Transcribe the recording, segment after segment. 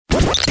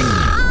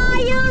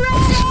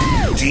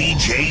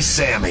DJ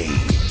Sammy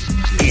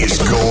is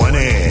going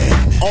in.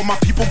 All my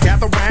people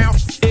gather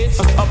round. It's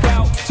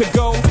about to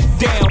go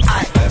down.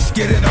 Let's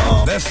get it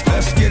on. Let's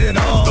get it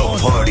on. The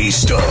party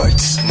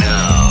starts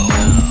now.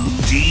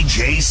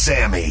 DJ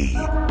Sammy.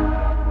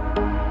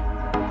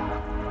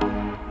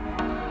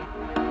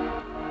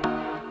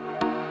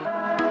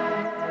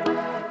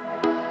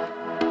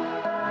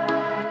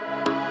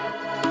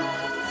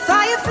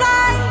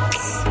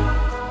 Fireflies,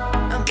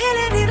 a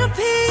million little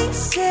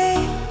pieces,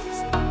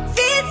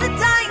 feeds the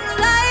dying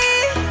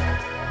light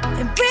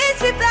and brings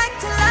me back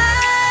to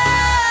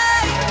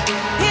life.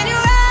 In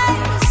your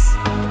eyes,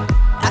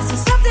 I see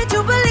something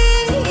to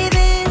believe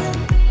in.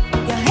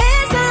 Your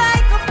hands are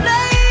like a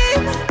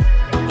flame,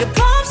 your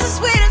palms are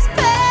sweet as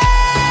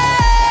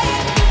pain.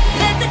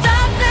 Let the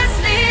darkness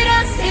lead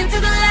us into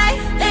the light.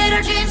 Let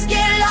our dreams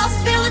get lost,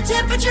 feel the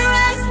temperature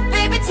rise.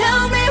 Baby,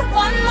 tell me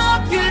one more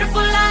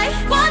beautiful lie.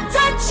 One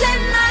touch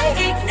and I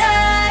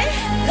ignite,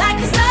 like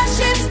a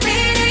starship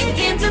speeding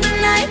into the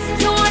night.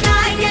 You and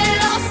I get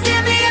lost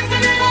in the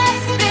infinite light.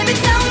 Baby,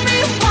 tell me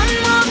one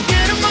more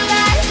beautiful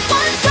lie.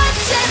 One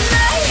touch and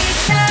I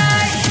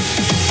ignite.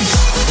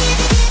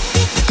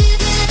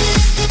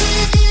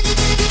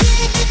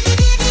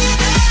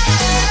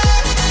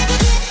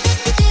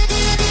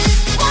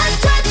 One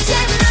touch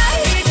and I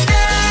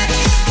ignite.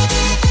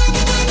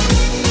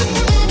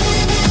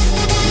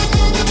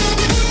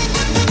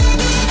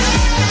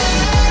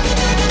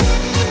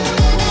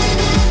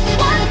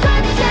 One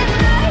touch and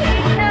I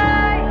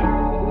ignite.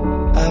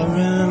 I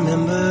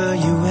remember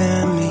you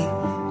and me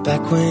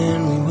back when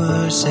we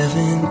were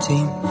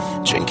 17,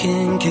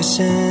 drinking,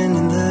 kissing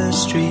in the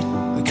street.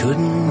 We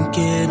couldn't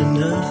get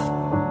enough.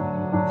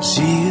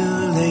 See you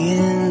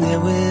laying there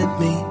with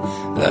me,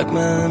 like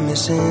my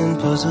missing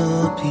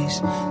puzzle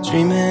piece,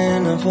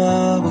 dreaming of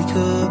what we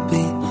could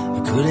be. I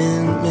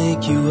couldn't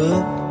make you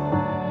up.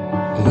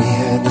 We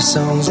had the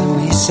songs that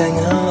we sang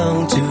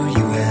along to.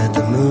 You had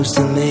the moves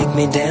to make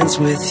me dance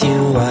with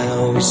you. I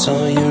always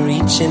saw you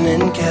reaching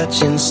and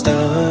catching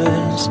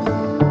stars.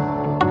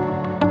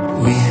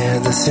 We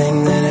had the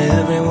thing that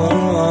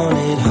everyone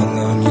wanted, hung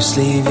on your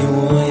sleeve, you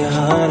wore your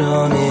heart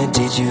on it.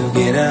 Did you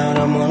get out?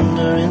 I'm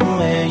wondering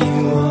where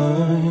you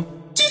were.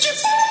 Did you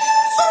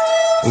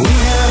fall? We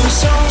had the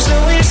songs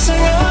that we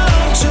sang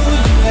along to.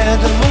 You had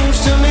the moves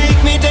to make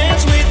me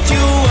dance with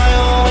you. I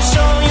always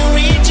saw you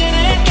reaching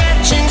and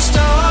catching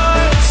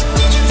stars.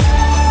 Did you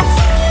fall?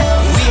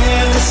 We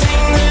had the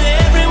thing that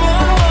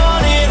everyone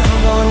wanted,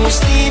 hung on your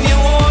sleeve, you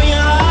wore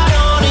your heart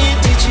on it.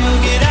 Did you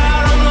get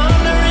out? I'm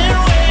wondering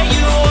where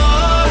you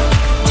are.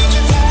 Did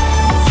you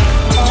fall?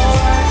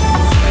 Alright,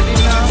 ready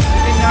now,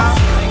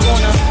 I ain't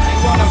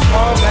gonna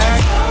fall back.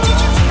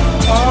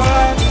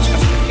 Alright,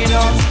 take it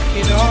on,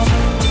 take it on.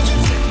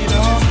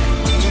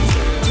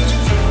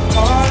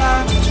 All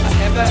I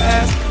ever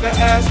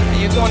ask,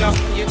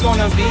 you're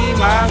gonna be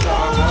my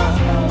lover.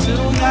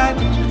 Tonight,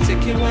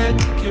 take it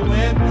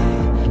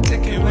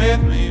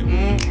with me.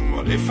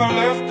 What if I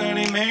left and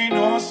it made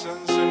no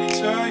sense? And you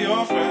tell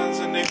your friends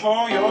and they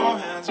hold your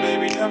hands.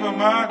 Baby, never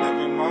mind.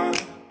 Never mind.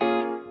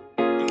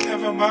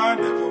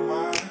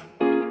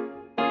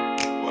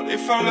 What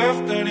if I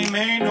left and it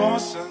made no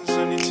sense?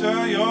 And you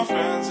tell your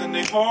friends and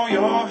they hold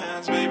your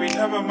hands. Baby,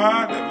 never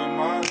mind. Never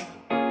mind.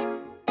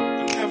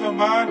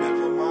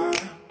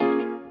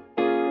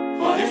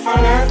 What if I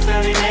left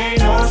and it made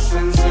no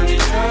sense? And you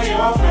tell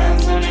your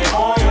friends and they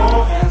hold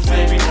your hands.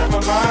 Baby,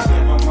 never mind.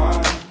 Never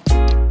mind.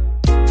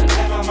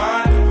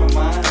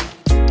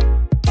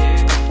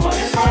 Yeah. What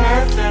if I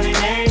left and it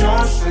made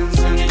no sense?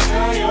 And you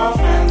tell your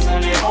friends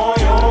and they hold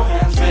your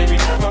hands. Baby,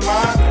 never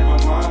mind. Never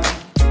mind.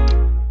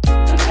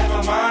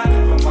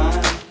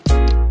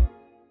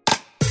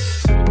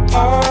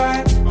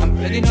 Alright, I'm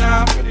ready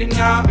now.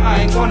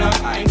 I ain't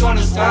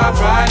gonna stop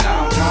right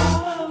now. No.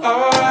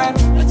 Alright,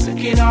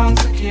 take it on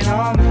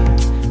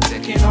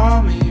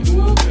me,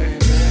 ooh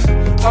baby.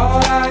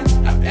 Alright,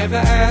 I ever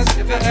ask,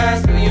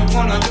 do you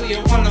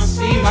wanna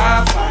see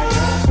my fire?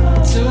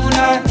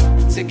 Tonight,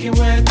 take it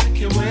with me,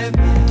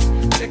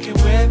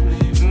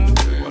 ooh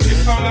baby. What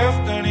if I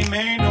left and it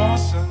made no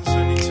sense?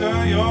 And you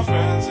tell your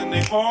friends and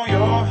they hold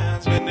your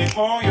hands. And they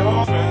hold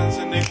your friends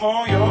and they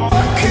hold your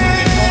hands.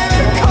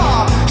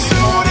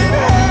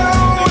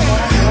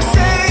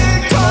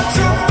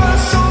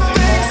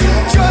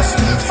 Just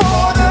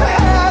for the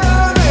hell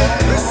of it,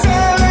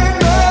 selling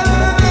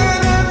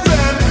melanin and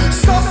then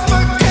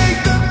suffocate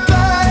the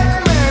black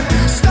man.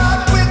 Start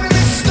with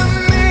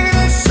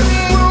misdemeanors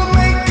and we'll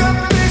make a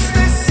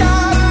business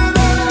out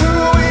of it.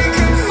 We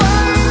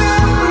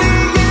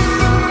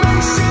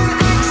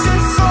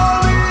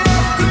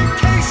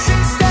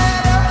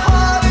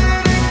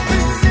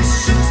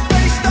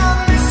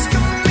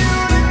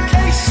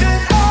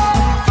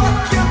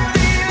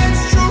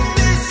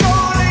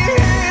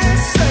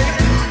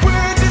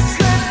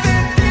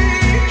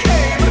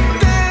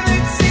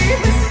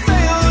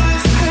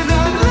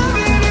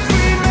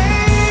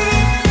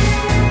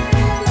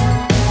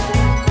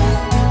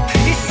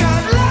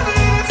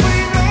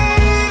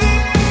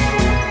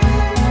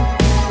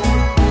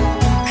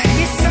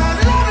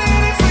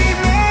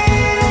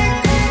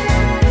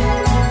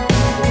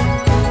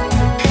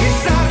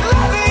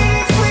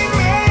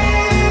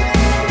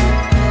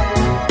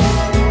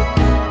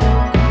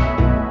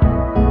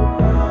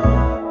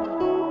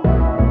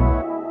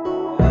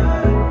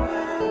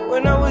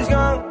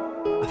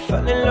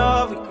fell in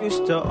love, we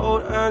used to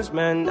hold hands,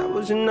 man, that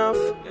was enough.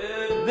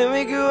 Then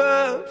we grew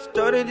up,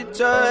 started to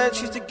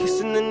touch, used to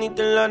kiss underneath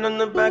the light on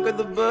the back of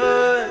the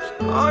bus.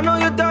 I know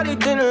your daddy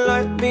didn't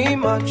like me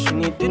much,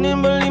 and he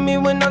didn't believe me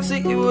when I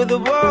said you were the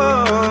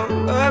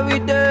one. Every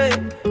day,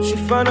 she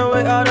found a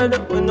way out of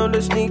the window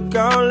to sneak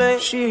out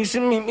late. She used to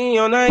meet me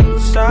on the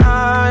east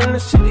side in the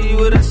city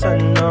with the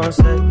sun on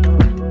set.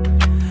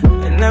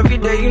 And every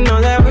day, you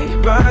know that we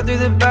ride through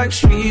the back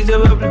streets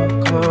of a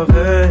blue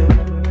Corvette.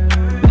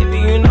 Baby,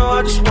 you know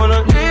I just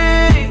wanna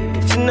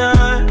leave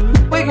tonight.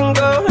 We can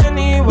go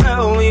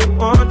anywhere we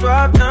want,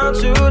 drive down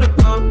to the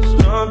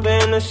coast, jump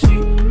in the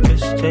sea.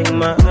 Just take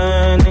my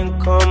hand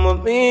and come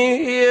with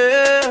me,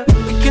 yeah.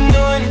 We can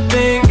do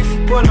anything if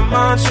you put a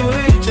mind to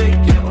it.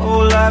 Take your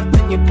whole life,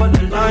 then you put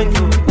a line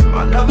through it.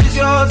 My love is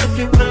yours if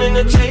you're willing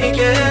to take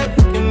it.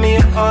 Give me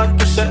a heart,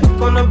 cause I ain't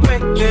gonna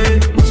break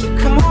it. So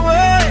come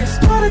away,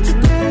 started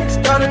today,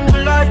 start a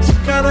new life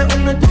together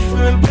in a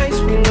different place.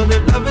 We know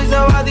that love is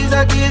how all these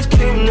ideas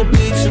came to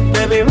be. So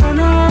baby, run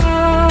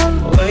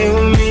away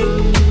with me.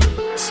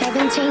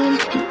 17,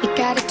 and we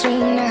got a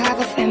dream to have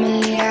a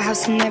family, a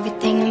house and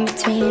everything in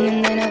between.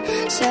 And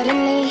then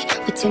suddenly,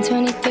 we turned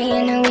 23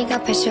 and then we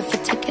got pressure for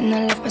taking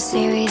our life more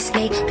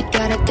seriously. We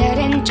got a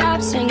dead-end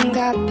jobs and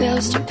got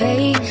bills to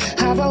pay.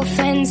 Our old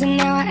friends and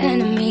now our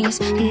enemies.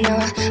 And now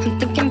I'm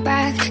thinking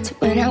back to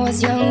when I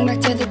was young,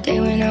 back to the day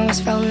when I was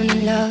falling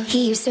in love.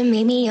 He used to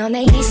meet me on the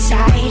east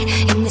side,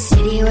 in the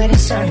city where the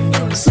sun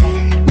don't set.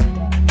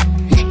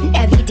 And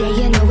every day,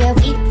 you know where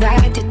we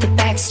ride through the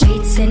back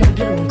streets in a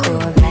blue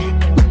Corvette.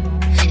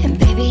 And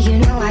baby, you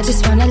know I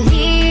just wanna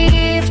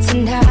leave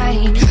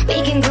tonight.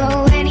 We can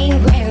go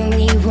anywhere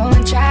we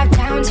want, drive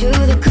down to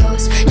the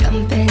coast,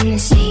 jump in the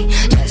sea.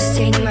 Just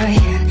take my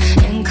hand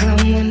and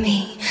come with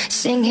me,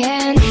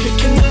 singing. We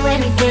can do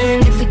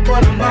anything if we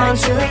put a mind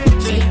to it.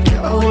 Take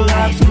your whole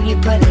life and you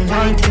put a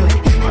line through it.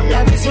 My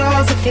love is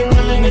yours if you're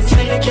willing to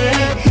take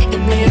it.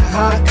 Give me a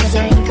heart, cause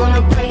I ain't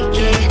gonna break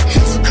it.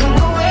 So come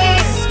away,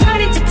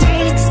 starting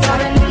today,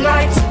 start a new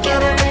life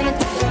together in a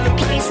different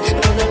place.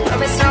 Know that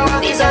love is how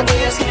all these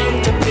ideas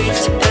came to be.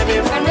 So baby,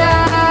 run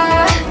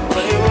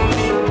away with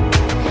me.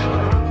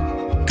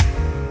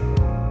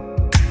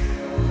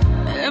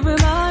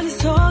 Everybody's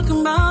talking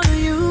about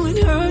you and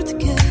her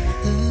together.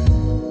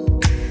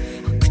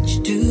 How could you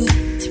do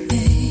that to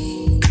me?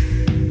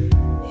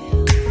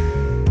 Yeah.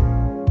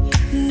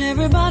 And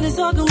everybody's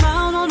talking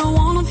about all the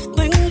wonderful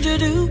things you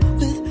do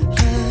with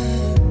her,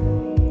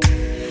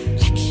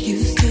 like you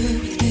used to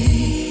with me.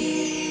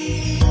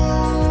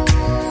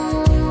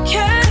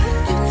 Can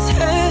you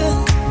tell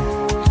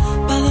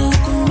by the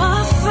look on my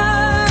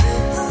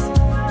face?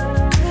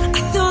 I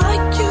still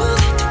like you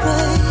that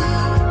way.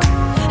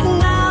 And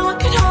now I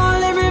can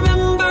hardly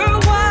remember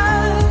why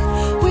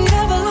we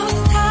ever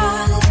lost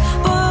touch,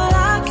 but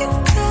I can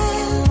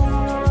tell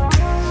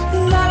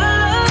that I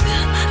love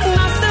you and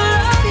I still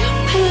love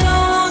you as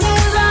long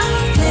as I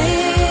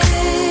live.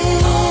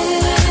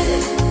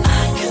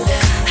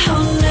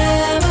 I'll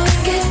never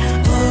get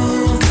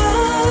over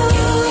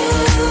you.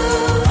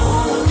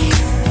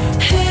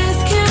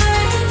 It's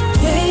killing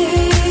me.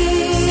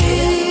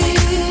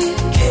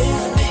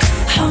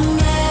 I'll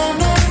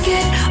never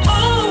get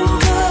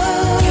over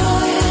you.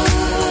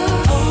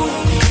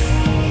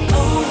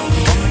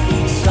 From the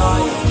east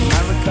side of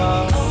America,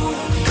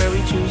 where we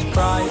choose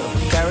pride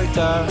over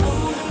character.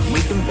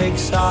 We can pick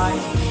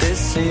sides, but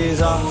this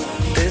is us,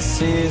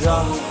 this is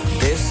us,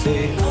 this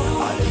is.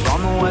 I live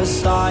on the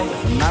west side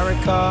of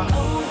America,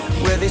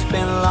 where they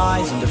spin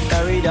lies into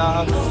fairy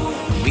dust.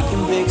 We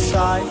can pick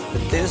sides,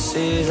 but this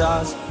is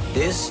us,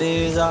 this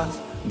is us,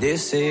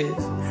 this is.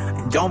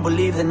 And don't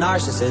believe the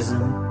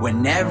narcissism,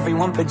 when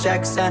everyone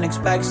projects and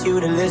expects you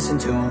to listen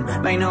to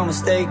them. Make no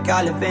mistake,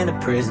 I live in a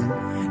prison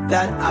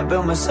that I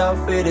built myself,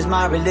 it is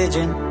my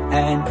religion.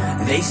 And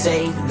they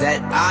say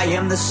that I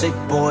am the sick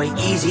boy,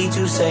 easy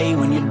to say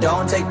when you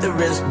don't take the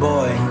risk,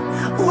 boy.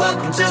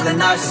 Welcome to the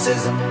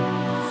narcissism,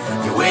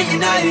 yeah, we're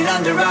united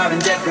under our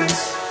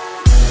indifference.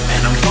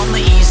 And I'm from the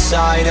east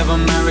side of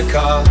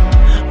America,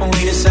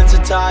 we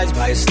desensitized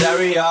by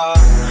hysteria.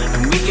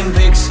 And we can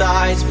pick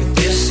sides, but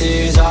this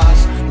is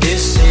us,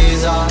 this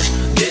is us,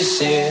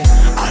 this is.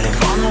 I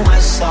live on the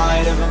west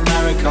side of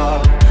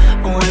America,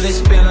 where they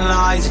spin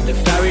lies into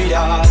fairy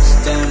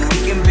dust. And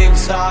we can pick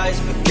sides,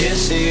 but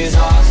this is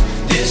us,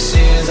 this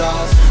is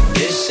us,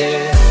 this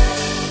is.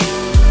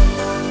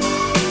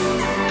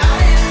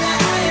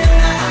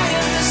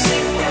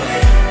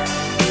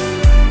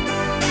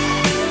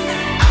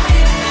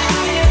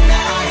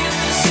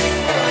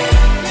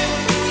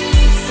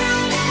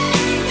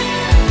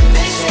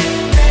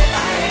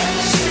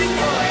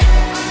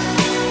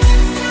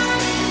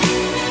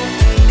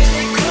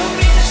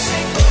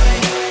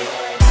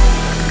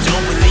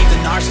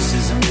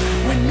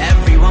 When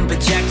everyone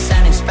projects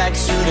and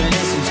expects you to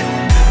listen to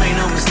them. Make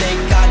no mistake,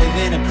 I live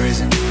in a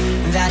prison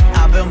that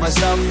I built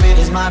myself, it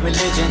is my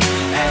religion.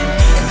 And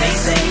they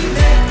say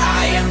that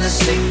I am the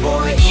sick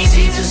boy,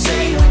 easy to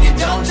say when you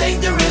don't take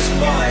the risk,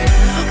 boy.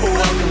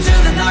 Welcome to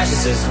the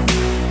narcissism,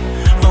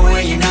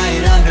 we're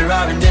united under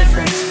our indifference.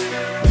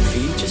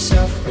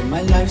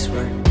 my life's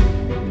worth?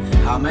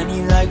 How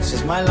many likes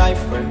is my life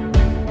worth?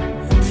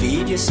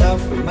 Feed yourself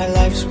with my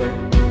life's worth.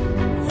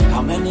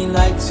 How many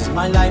likes is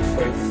my life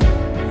worth?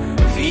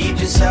 Feed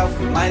yourself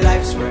with my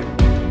life's worth.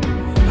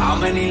 How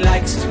many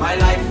likes is my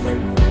life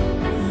worth?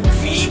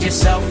 Feed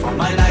yourself on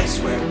my life's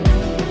worth.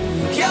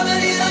 How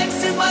many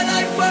likes is my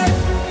life worth?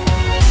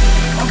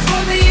 I'm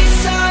from the east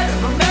side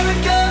of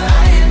America.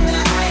 I am the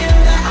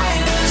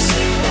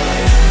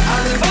I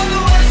live on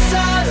the west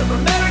side of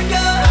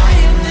America. I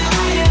am the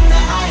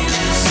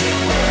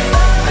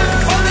I'm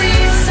from the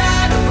east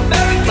side of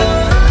America.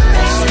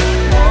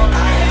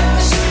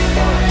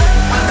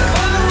 I live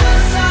on the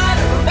west side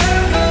of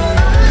America.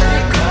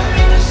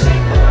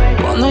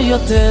 Cuando yo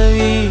te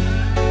vi,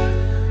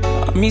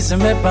 a mí se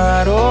me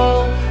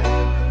paró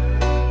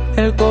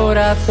el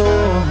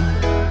corazón,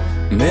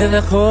 me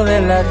dejó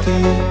de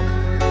latir.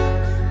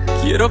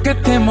 Quiero que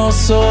estemos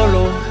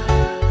solos,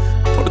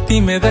 por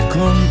ti me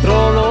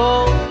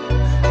descontrolo.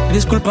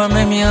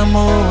 Discúlpame mi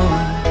amor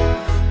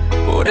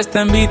por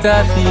esta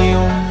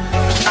invitación.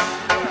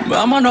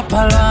 Vámonos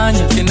pa'l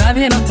baño, que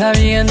nadie nos está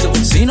viendo.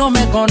 Si no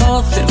me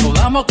conocen, nos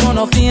vamos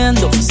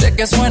conociendo. Sé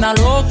que suena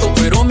loco,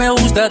 pero me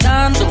gusta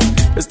tanto.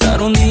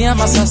 Estar un día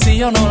más así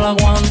yo no lo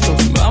aguanto.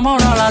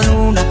 Vámonos a la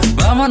luna,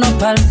 vámonos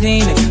pa'l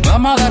cine.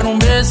 Vamos a dar un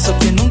beso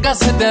que nunca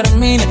se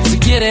termine. Si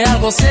quieres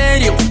algo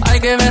serio, hay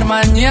que ver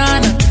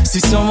mañana.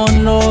 Si somos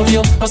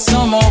novios o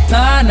somos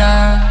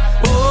panas.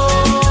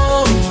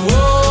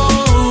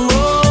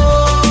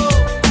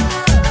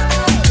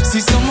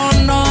 Si somos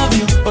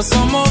novios o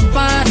somos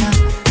panas.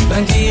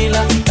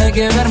 Tranquila, hay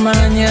que ver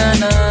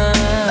mañana.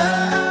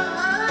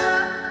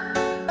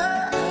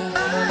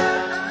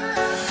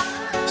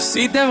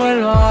 Si te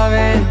vuelvo a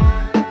ver,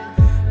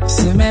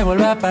 se me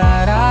vuelve a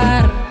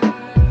parar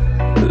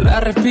la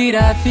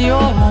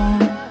respiración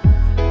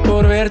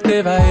por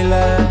verte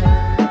bailar.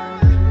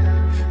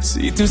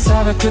 Si tú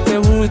sabes que te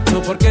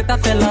gusto, ¿por qué te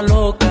haces la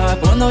loca?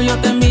 Cuando yo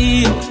te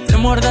miro, te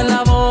muerde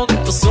la boca.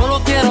 Yo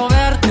solo quiero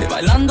verte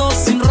bailando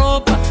sin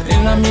ropa,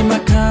 en la misma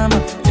cama,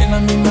 en la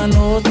misma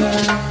nota.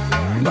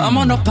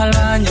 Vámonos pa'l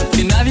baño,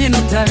 que nadie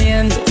nos está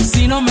viendo.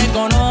 Si no me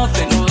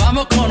conoce, nos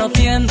vamos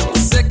conociendo.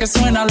 Sé que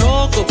suena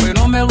loco,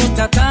 pero me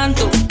gusta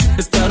tanto.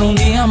 Estar un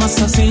día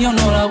más así yo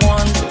no lo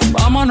aguanto.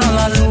 Vámonos a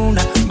la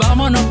luna,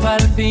 vámonos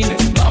pa'l cine.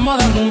 Vamos a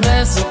dar un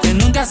beso que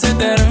nunca se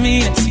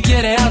termine. Si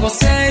quieres algo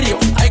serio,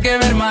 hay que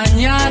ver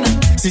mañana.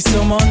 Si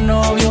somos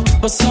novios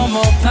o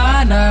somos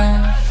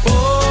panas.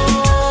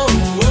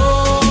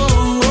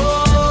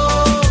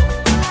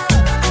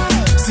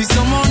 Si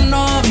somos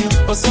novios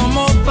o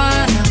somos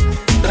panas.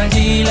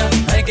 Tranquila,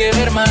 hay que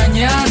ver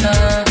mañana.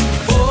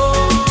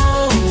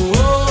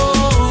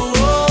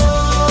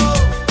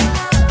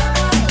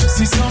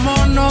 Si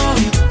somos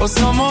novios o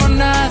somos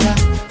nada.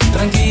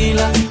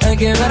 Tranquila, hay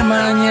que ver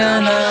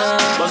mañana.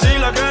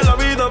 Vacila que la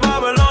vida va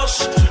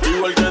veloz,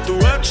 igual que tu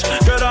ex,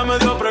 que era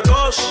medio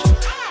precoz.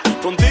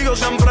 Contigo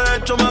siempre he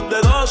hecho más de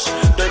dos.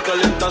 Te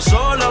calientas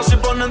sola si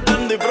ponen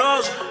Tendy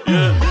Frost.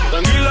 Yeah.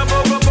 Tranquila,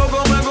 poco a poco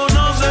me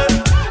conoces.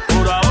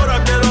 Por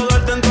ahora quiero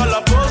darte en todas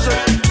las poses.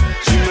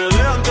 Si me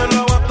dejan te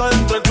la bata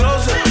dentro del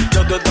closet.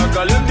 Ya tú estás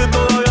caliente y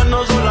todavía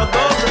no son las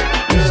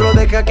 12. Solo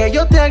deja que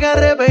yo te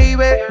agarre,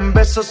 baby.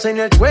 Besos en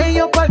el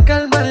cuello pa'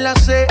 calmar la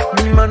sed.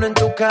 Mi mano en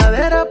tu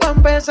cadera pa'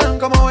 empezar,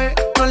 como es.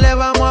 No le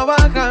vamos a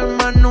bajar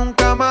más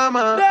nunca,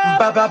 mamá.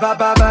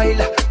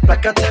 Baila,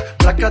 placata,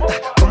 placata.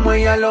 Como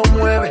ella lo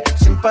mueve,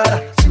 sin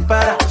parar, sin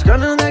parar. Las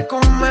ganas de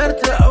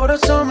comerte, ahora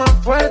son más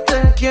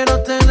fuertes. Quiero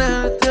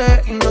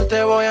tenerte y no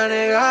te voy a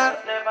negar.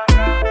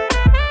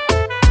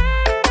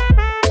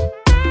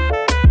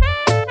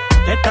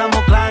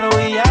 Estamos claros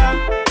y ya.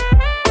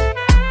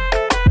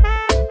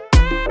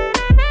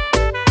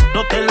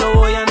 No te lo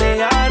voy a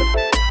negar.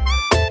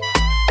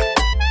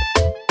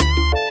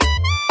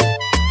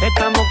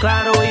 Estamos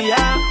claros y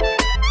ya.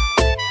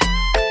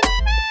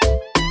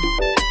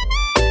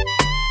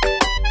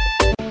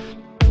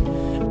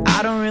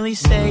 I don't really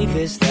say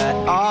this that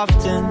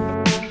often,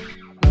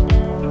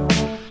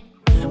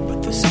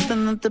 but there's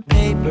something that the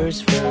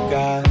papers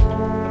forgot.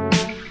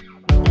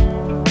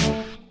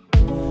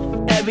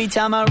 Every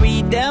time I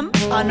read them,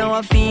 I know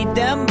I feed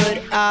them,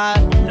 but I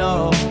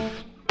know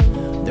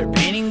they're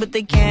painting, but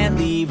they can't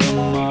leave a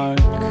mark.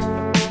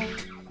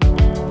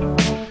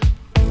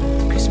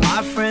 'Cause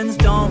my friends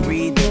don't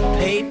read the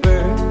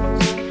papers,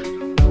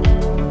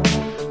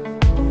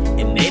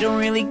 and they don't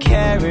really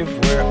care if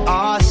we're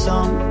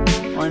awesome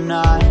or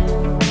not.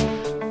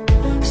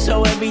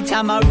 So every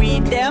time I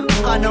read them,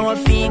 I know I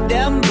feed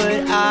them,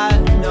 but I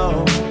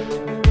know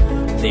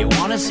they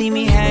wanna see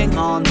me hang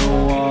on the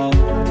wall.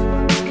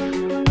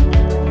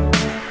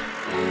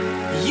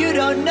 You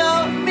don't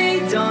know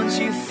me, don't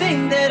you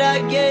think that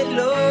I get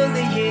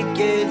lonely? It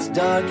gets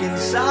dark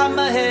inside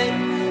my head.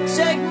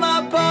 Check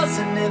my pulse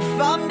and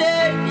if I'm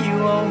dead, you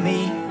owe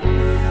me.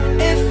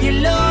 If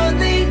you're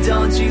lonely,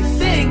 don't you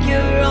think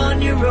you're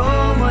on your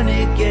own when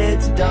it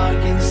gets dark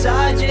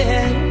inside your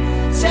head?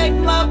 Check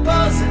my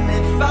pulse and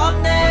if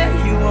I'm there,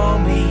 you owe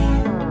me.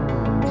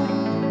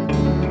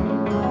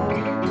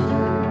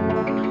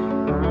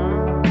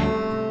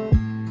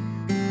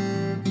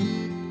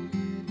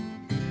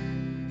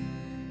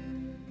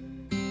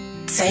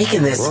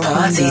 taking this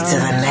party to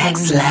the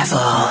next level.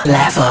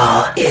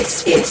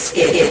 It's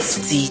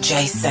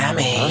DJ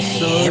Sammy.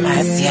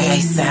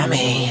 MSCA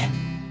Sammy.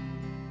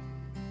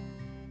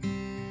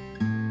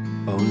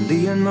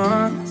 Only a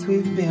month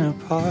we've been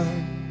apart.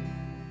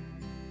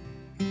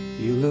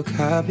 You look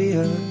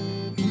happier.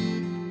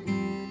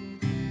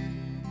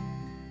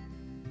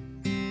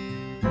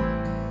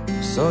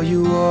 Saw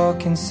you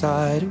walk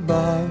inside a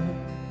bar.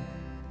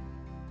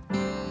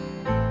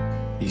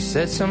 You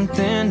said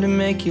something to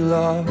make you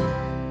laugh.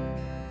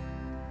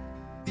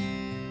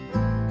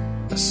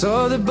 I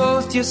saw that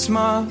both your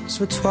smiles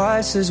were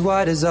twice as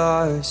wide as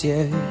ours.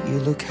 Yeah, you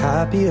look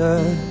happier,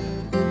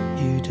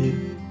 you do.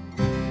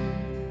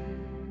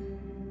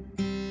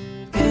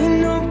 Ain't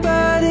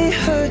nobody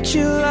hurt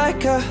you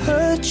like I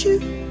hurt you.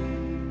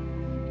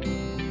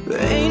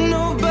 Ain't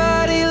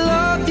nobody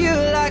love you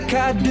like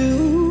I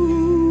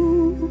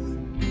do.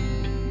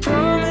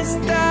 Promise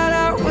that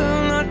I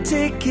will not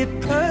take it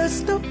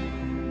personal,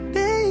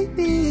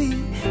 baby,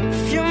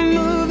 if you're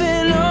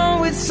moving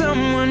on with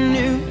someone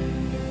new.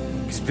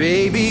 'Cause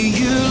baby,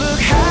 you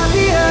look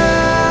happier,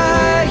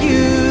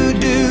 you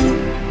do.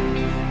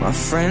 My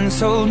friends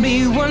told me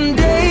one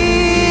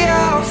day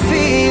I'll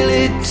feel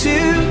it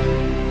too.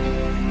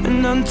 And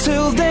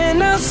until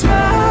then I'll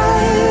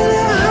smile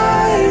and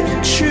hide the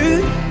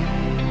truth,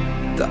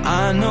 that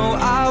I know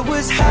I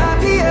was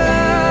happier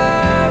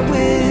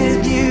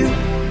with you.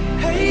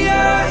 Hey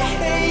yeah,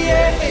 hey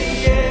yeah, hey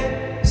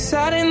yeah.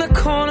 Sat in the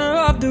corner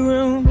of the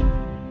room.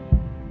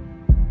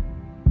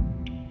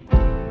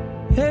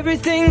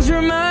 Everything's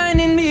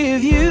reminding me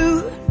of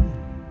you.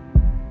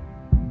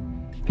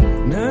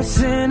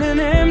 Nursing an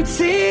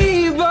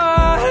empty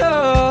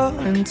bottle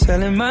and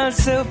telling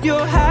myself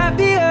you're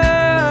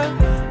happier,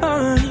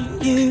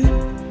 aren't you?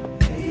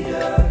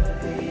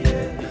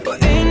 But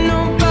ain't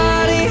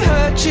nobody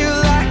hurt you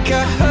like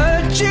I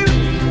hurt you.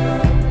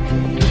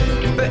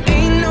 But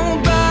ain't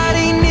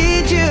nobody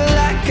need you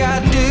like I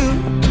do.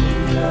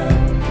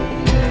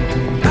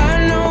 I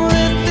know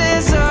that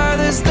there's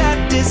others that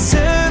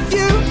deserve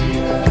you,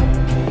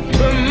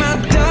 but my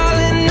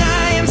darling,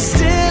 I am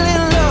still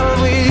in love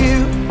with you.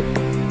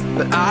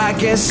 But I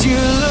guess you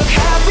look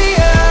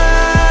happier,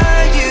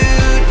 you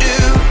do.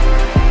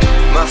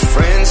 My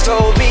friends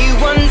told me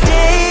one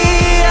day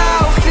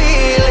I'll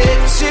feel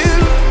it too.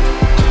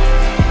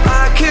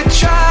 I could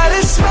try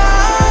to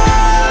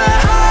smile and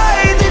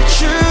hide the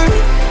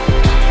truth.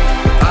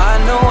 I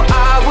know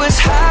I was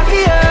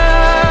happier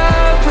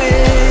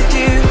with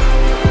you.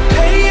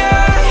 Hey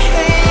yeah,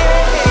 hey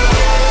yeah, hey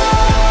yeah.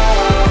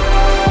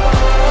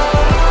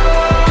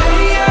 Hey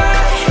yeah,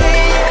 hey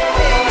yeah,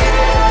 hey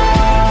yeah.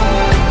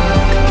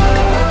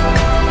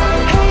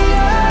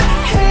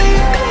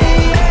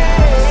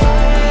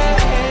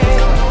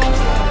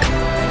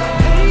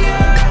 Hey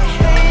yeah,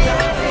 hey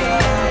yeah,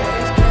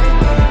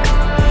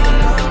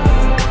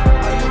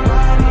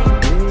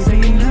 Say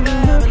you never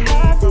ever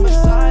leave from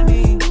beside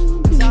me,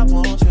 'cause I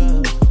want you,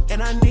 and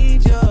I need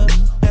you,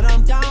 and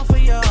I'm down for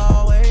you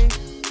always.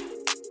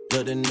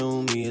 Look, the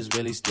new me is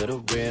really still the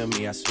real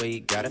me. I swear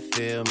you gotta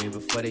feel me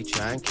before they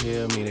try and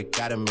kill me. They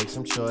gotta make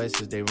some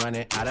choices, they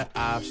running out of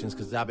options.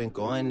 'Cause I've been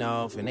going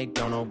off and they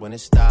don't know when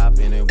it's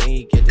stopping. And when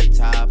you get to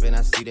top and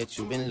I see that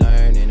you've been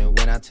learning. And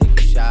when I take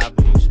you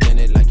shopping, you spend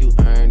it like you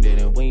earned it.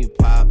 And when you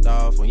popped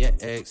off on your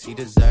ex, he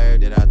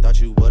deserved it. I thought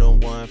you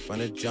would've won from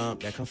the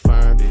jump, that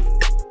confirmed it.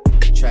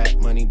 Trap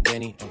money,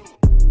 Benny,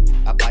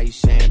 I buy you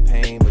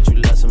champagne, but you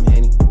love some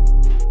Henny.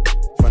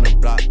 From the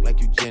block like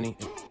you Jenny.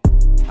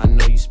 I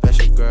know you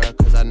special, girl,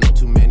 'cause I know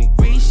too many.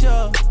 Risha,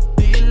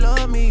 do you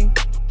love me?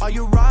 Are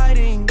you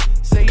riding?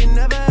 Say you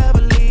never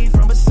ever leave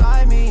from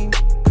beside me,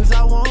 'cause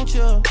I want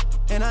you,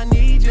 and I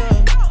need you,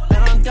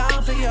 and I'm down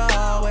for you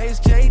always.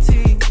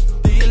 JT,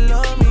 do you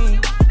love me?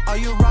 Are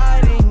you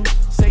riding?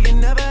 Say you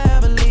never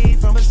ever leave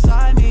from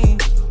beside me,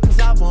 'cause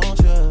I want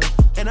you,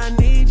 and I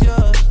need you,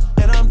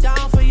 and I'm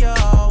down for you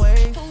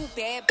always. Two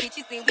bad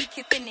bitches and we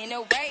kissing in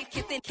a wave,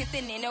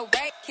 kissing in a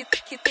wave,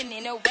 kissing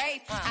in a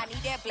wave. I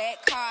need that black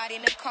card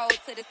in the code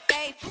to the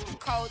safe,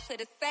 code to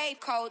the safe,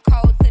 code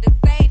to the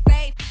safe.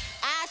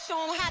 I show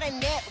 'em how to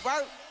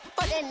network.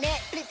 For that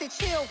Netflix and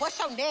chill, what's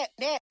your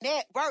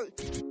net worth?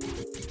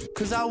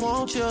 'Cause I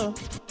want you,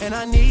 and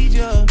I need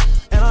you,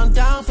 and I'm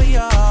down for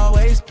you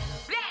always.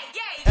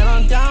 And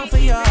I'm down for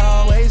you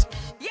always.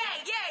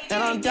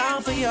 And I'm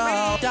down for you,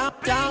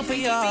 down for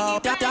you,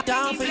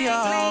 down for you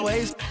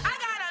always. I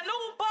got a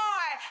new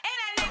boy, and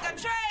that nigga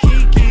Trey.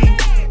 Kiki,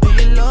 do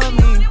you love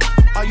me?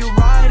 Are you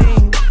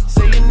riding?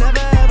 Say you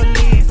never ever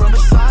leave from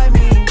beside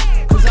me,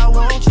 'cause I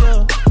want you,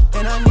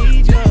 and I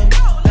need you,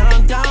 and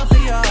I'm down for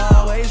you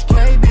always.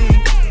 KB,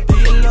 do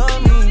you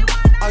love me?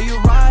 Are you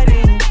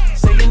riding?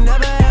 Say you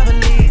never ever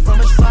leave from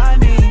beside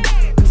me,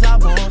 'cause I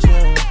want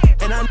you,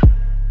 and I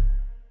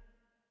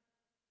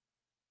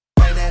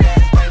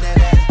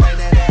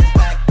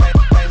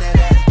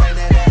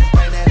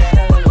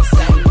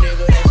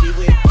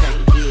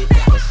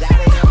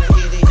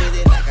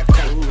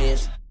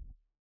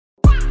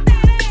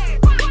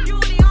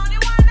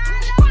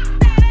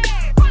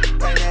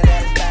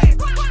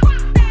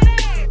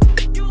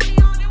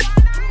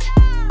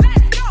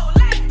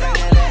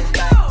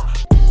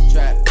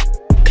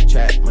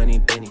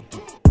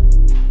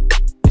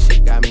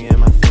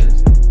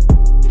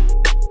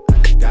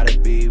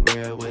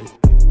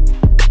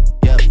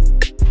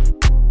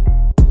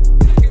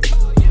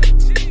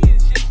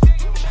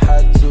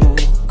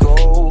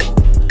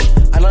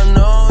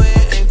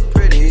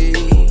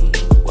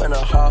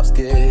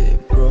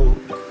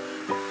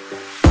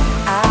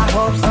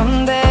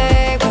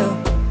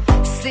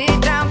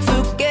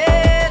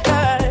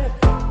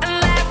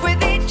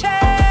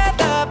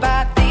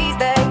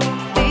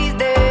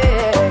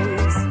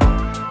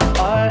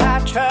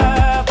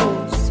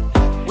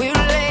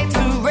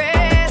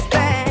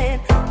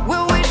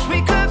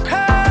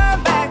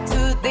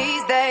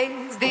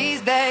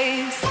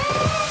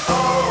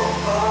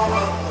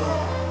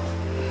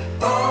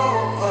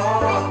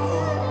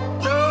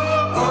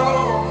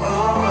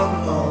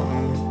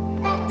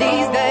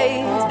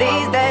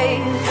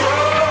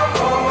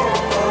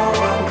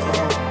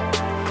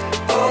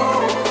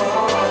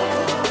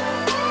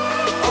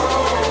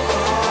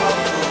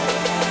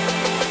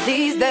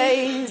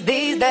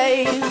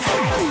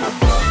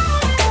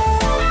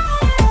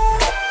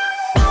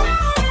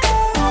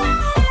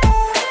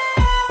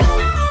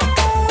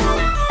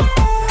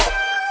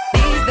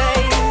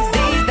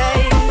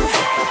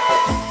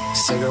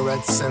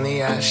cigarettes in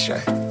the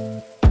ashtray,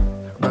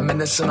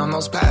 reminiscing on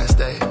those past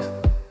days.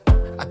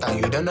 I thought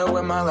you didn't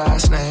know my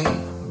last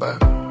name, but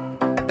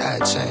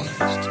that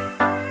changed.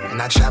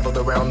 And I traveled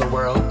around the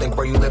world, think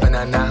where you living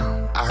at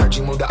now. I heard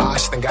you moved to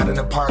Austin, got an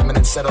apartment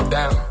and settled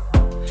down.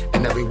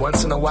 And every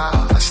once in a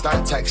while, I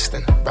start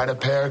texting, write a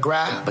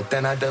paragraph, but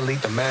then I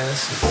delete the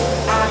message.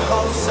 I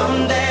hope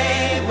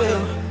someday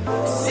we'll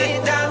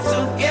sit down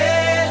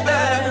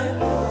together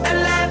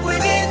and laugh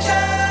with each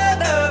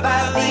other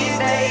about these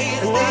days.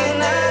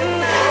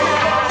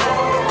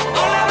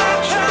 All of our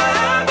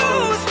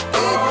troubles,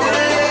 we could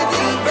live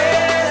to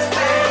rest.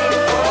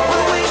 I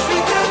wish we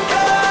could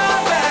go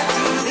back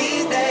to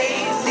these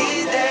days,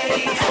 these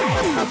days.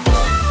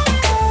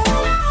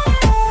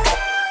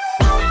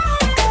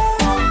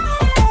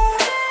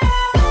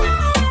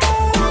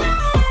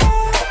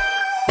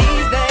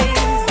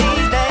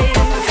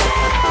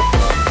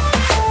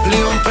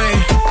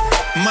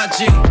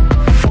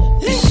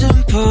 You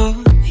simple,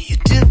 you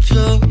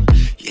diplo,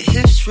 your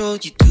hips roll,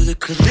 you do the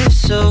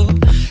calypso.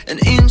 An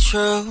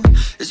intro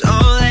is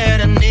all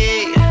that I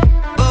need.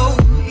 Oh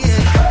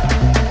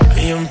yeah.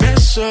 Y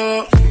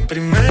empiezo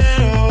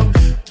primero,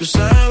 tú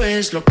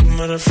sabes lo que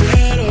me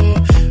refiero.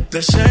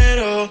 De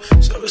cero,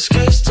 sabes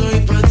que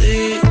estoy para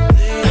ti.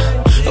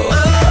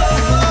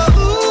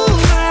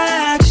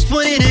 I just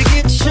wanted to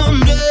get your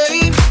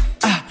name,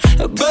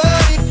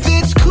 but if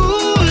it's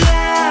cool,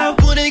 I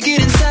wanna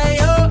get inside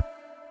your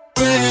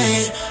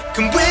brain.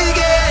 Can we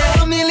get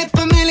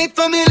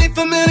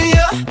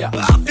familiar?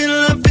 I'm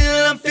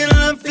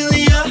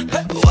feeling ya.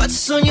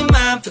 What's on your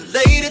mind for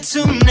later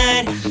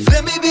tonight?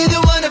 Let me be the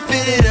one to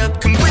fill it up.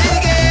 Can we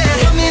get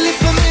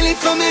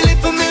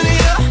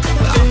familiar?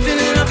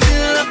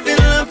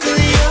 I'm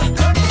feeling ya.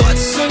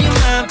 What's on your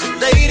mind for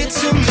later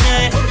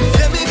tonight?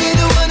 Let me be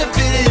the one to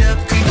fill it up.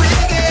 Can we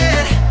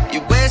get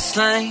your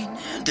waistline,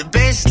 the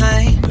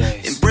baseline?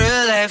 In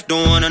real life,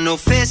 don't wanna know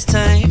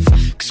FaceTime,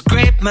 'cause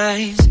great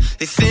minds,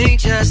 they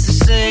think just the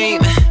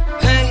same.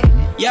 Hey,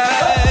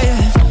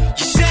 yeah,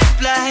 you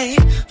shape like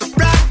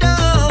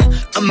vibrato,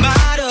 a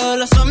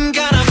model or some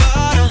kind of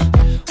bottle.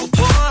 We'll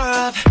pour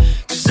up,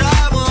 'cause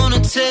I wanna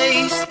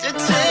taste the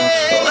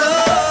taste. Oh,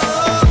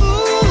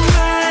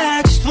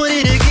 I just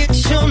wanted to get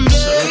your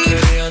name,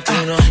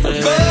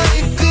 but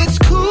if it's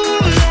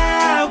cool, I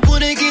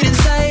wanna get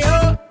inside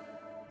your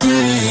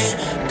brain.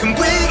 Can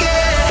we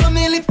get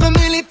familiar?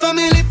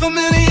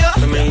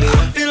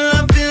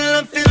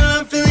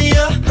 I'm feeling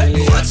ya.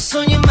 What's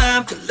on your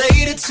mind for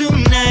later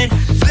tonight?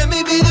 Let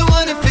me be the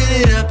one to fill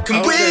it up.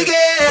 Can we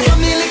get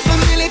familiar?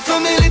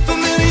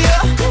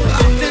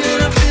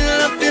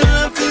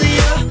 I'm feeling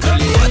ya.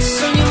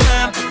 What's on your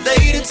mind for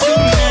later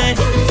tonight?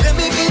 Let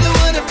me be the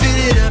one to fill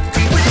it up.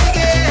 Can we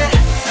get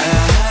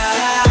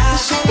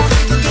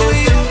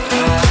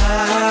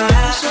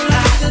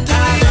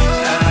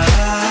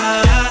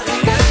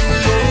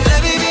let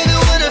me be the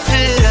one to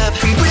fill it up.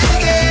 Can we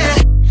get?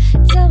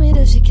 Tell me,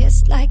 does she kiss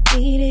like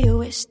me? Do you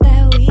wish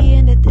that we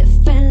ended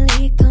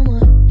differently? Come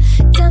on.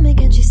 Tell me,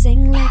 can she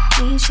sing like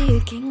me? She a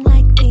king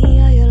like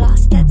me? Are you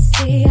lost at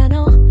sea? I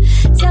know.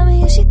 Tell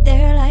me, is she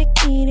there like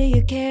me? Do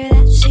you care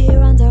that she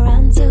runs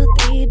around till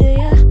 3? Do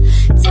ya?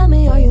 Tell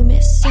me, are you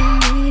missing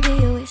me? Do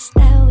you wish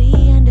that we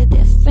ended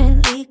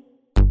differently?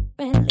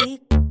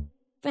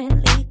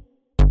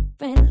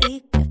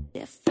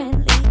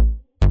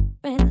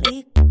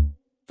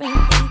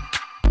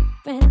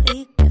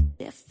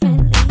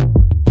 Differently.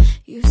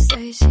 You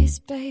say she's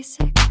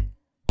basic,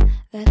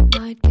 that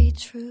might be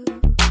true,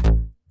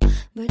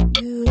 but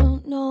you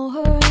don't know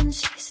her and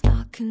she's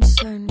not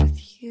concerned with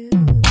you.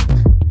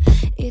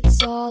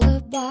 It's all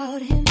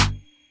about him,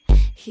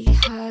 he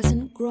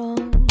hasn't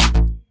grown,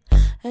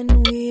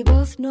 and we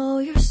both know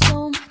you're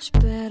so much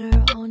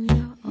better on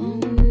your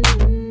own.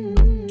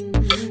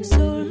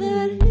 So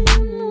let him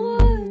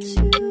watch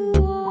you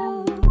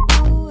walk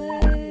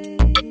away.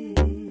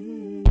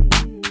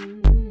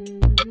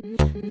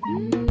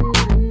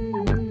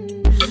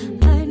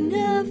 I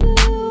never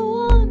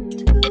want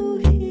to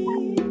hear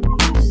you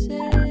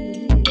say.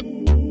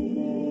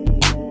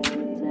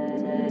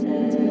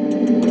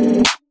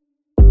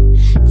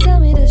 Tell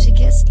me, does she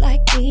kiss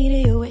like me? Do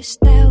you wish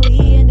that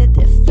we ended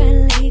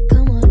differently?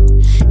 Come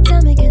on.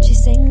 Tell me, can she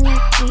sing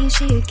like me?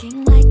 She a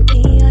king like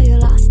me? Are you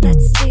lost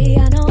at sea?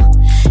 I know.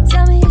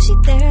 Tell me, is she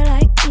there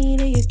like me?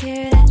 Do you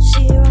care that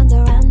she runs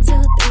around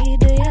till 3?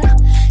 Do ya?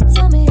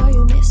 Tell me, are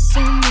you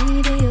missing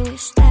me? Do you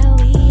wish that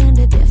we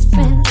ended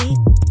differently?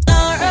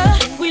 Laura,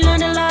 we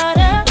learned a lot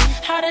of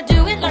how to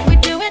do it like we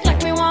do it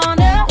like we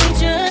wanna. We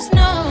just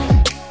know.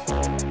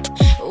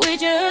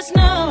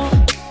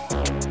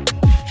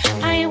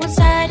 I ain't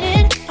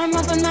one-sided, I'm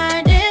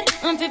open-minded.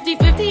 I'm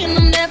 50-50 and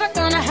I'm never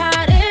gonna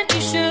hide it.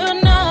 You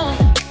should know.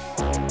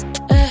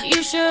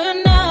 You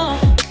should know.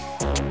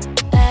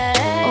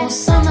 All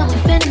summer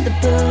we've been in the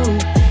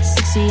booth.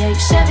 68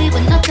 Chevy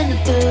with nothing to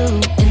do.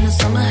 In the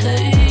summer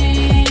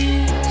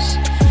haze,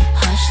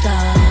 hush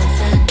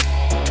loving.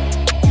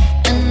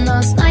 And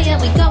last night, yeah,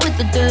 we got with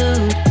the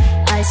dude.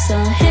 I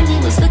saw him, he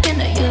was looking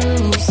at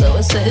you. So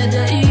I said,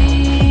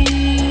 hey,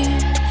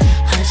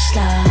 hush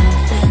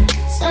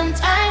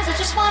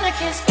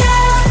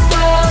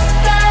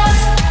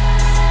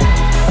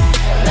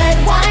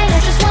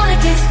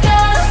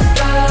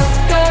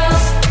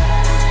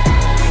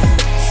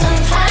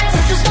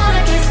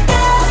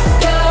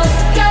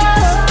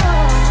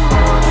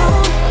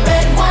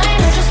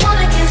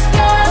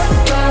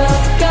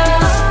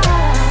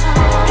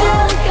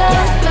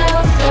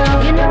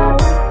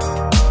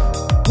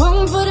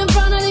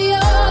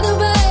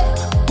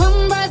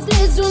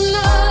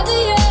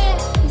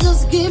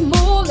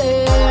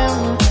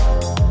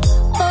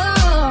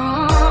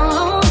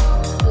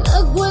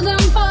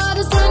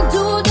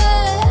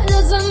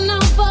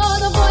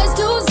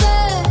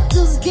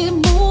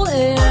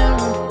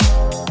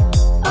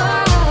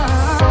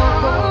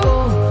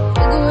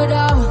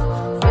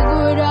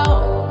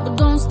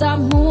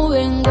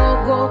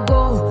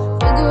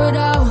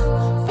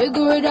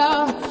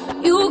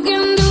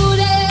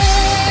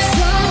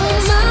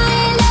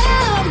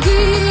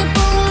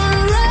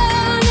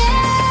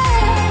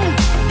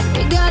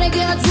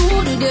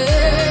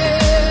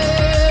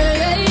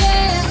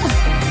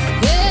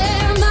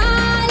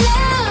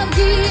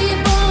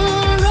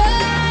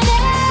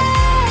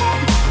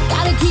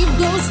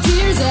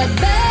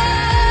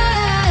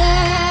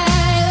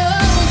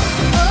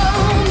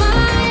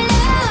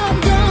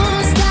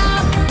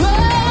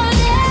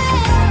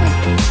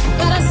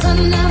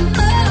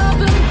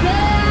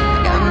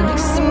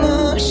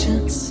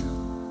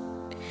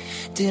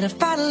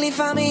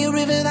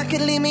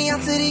could lead me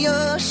out to the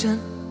ocean.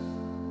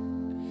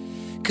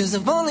 'Cause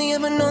I've only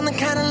ever known the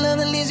kind of love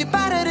that leaves you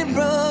battered and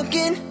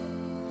broken.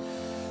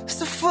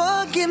 So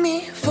forgive me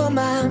for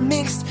my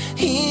mixed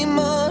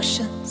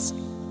emotions.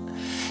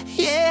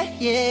 Yeah,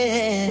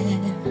 yeah.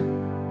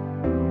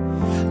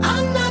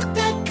 I'm not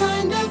that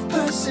kind of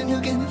person who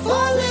can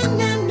fall in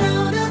and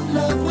out of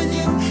love with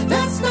you.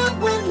 That's not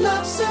what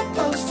love's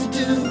supposed to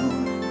do.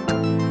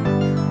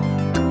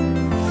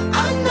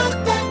 I'm not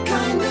that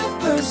kind of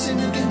person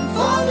who can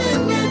fall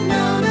in and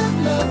out of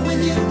love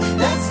with you.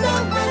 That's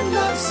not what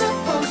love's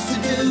supposed to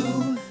do.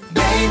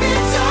 Baby,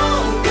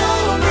 don't go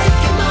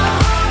breaking my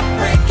heart,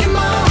 breaking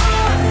my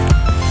heart.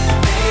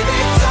 Baby,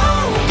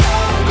 don't go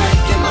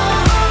breaking my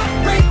heart,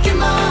 breaking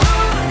my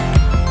heart.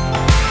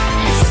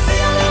 This is the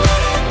only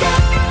one I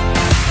got.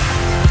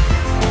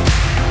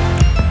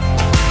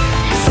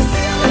 This is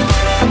the only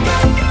one I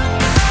got.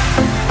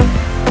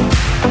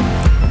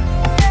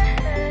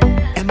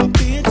 Am I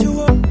being too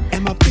up?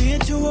 Am I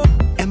being too up?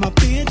 Am I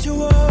being too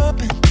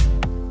open?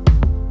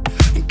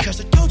 And 'cause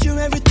I told you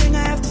everything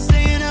I have to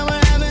say and now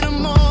we're having a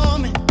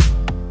moment.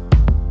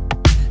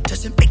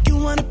 Does it make you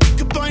wanna pick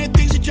up on your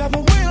things and drive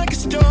away like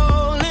it's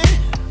stolen?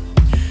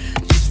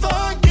 Just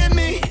forgive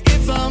me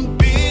if I'm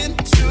being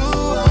too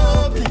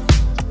open.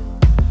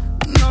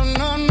 No,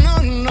 no, no,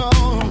 no.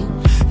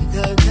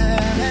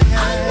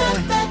 I'm not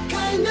that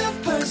kind of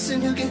person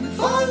who can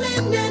fall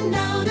in and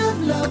out of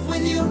love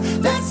with you.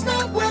 That's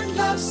not what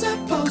love's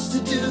supposed to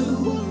do.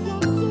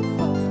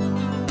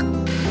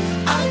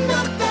 I'm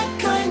not that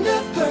kind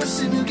of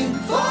person who can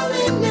fall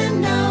in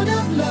and out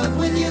of love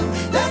with you.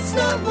 That's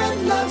not what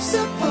love's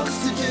supposed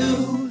to do.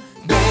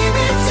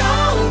 Baby,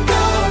 don't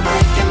go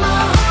breaking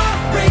my heart,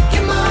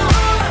 breaking my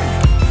heart.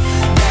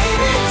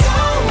 Baby,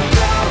 don't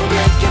go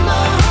breaking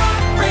my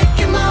heart,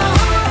 breaking my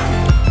heart.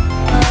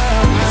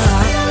 This is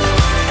the only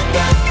one I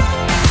got.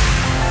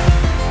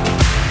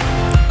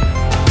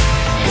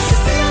 This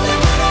is the only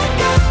one I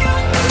got.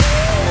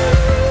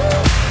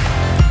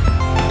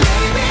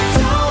 Baby,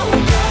 don't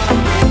go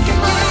breaking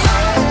my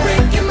heart,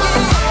 breaking my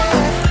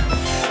heart.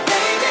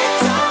 Baby,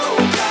 don't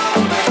go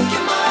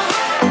breaking my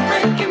heart,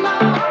 breaking my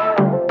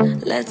heart.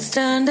 Let's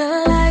turn the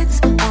lights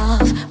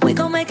off. We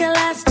gon' make it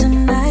last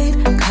tonight.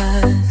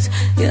 'Cause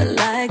you're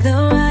like the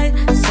right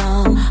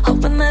song,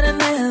 hoping that it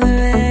never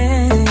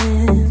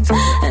ends.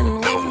 And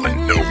No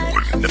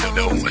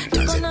one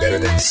does it better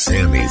than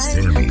Sammy.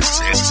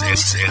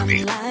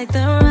 like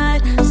the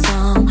right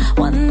song,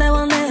 one that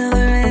will never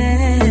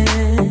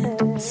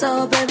end.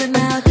 So baby,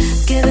 now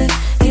give it,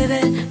 give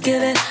it,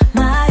 give it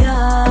my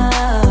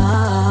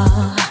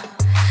all.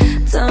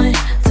 Tell me,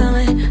 tell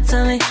me,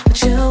 tell me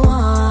what you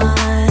want.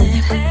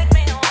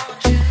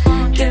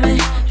 Give me,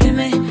 give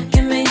me,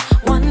 give me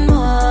one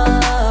more.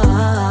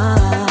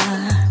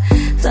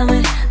 Tell me,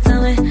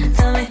 tell me,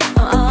 tell me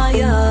I'm all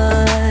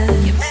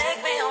yours. You make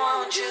me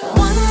want you.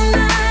 One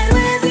night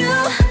with you,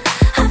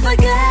 I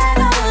forget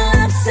all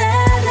I've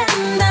said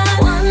and done.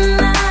 One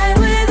night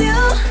with you,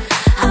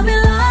 I'll be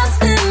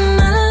lost in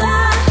my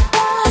life.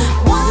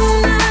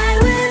 One night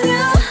with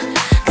you,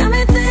 got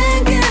me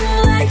thinking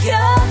like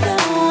you're the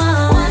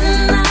one. One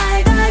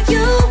night got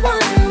you,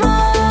 one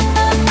more.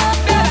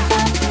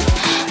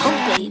 Oh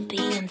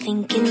baby, I'm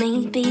thinking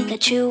maybe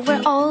that you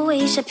were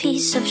always a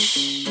piece of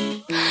shh.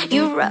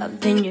 You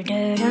rubbing your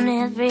dirt on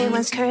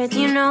everyone's skirt.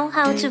 You know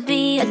how to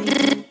be a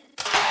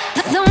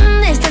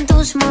 ¿Dónde están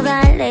tus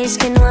modales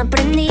que no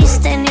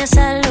aprendiste ni a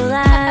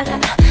saludar?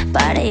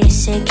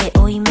 Parece que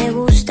hoy me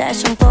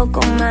gustas un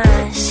poco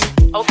más.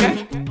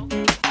 Okay.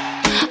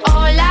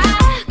 Hola,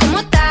 ¿cómo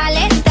tal?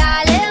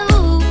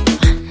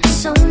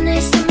 So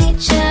nice to meet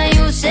you.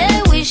 You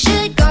said we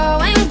should go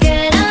and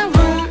get a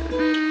room.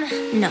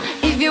 No.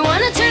 If you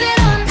wanna turn it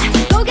on,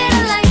 go get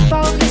a light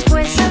bulb.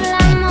 Después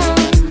hablamos.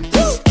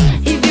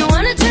 If you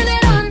wanna turn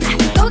it on,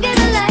 go get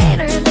a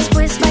lighter.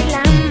 Después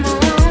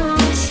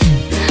bailamos.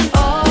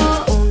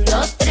 Oh, 1,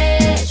 2,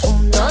 3,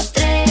 1, 2,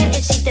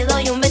 3. Si te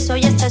doy un beso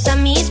ya estás a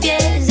mis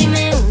pies.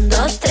 Dime 1,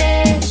 2,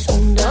 3,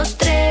 1, 2,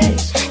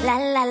 3. La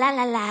la la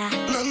la la.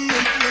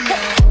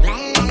 La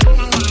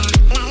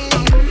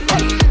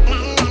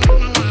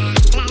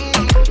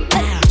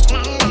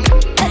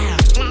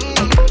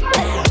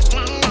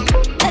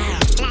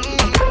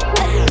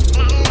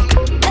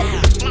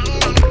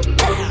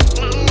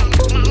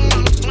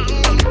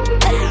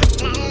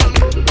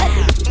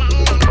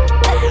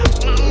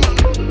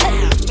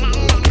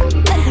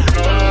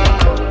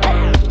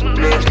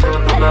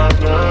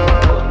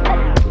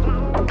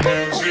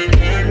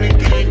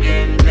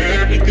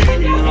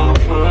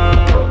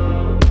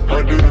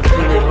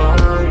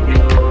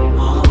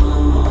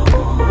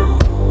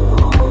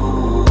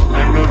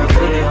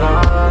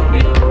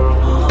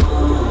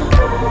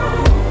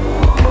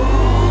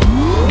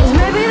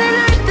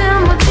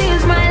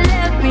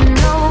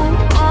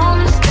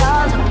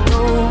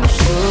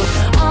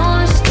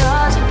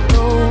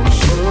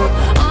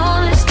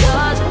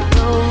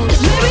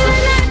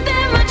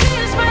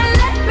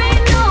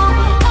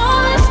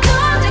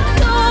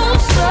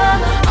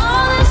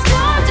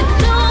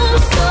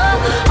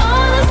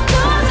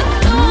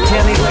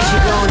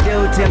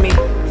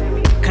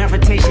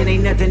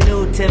nothing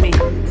new to me.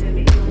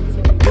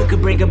 You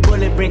could bring a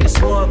bullet, bring a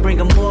sword,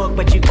 bring a morgue,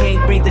 but you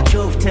can't bring the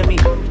truth to me.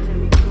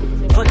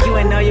 Fuck you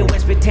and all your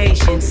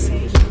expectations.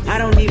 I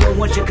don't even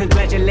want your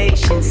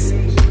congratulations.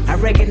 I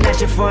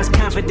recognize your false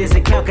confidence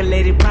and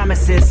calculated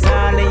promises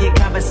all in your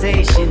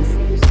conversation.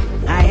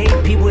 I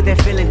hate people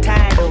that feel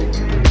entitled.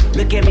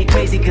 Look at me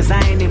crazy cause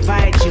I ain't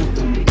invite you.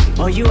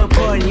 Oh, you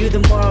important, you the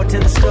moral to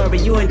the story.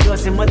 You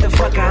endorsing,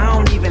 motherfucker, I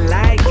don't even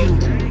like you.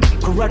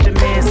 Corrupt a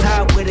man's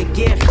heart with a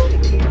gift.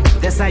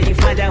 That's how you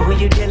find out who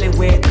you dealing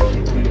with.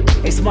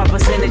 A small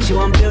percentage you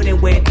I'm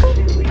building with.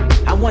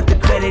 I want the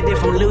credit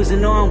if I'm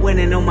losing or I'm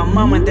winning. On my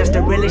mama, that's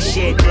the realest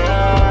shit.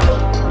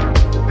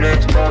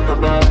 Let's talk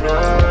about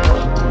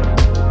love.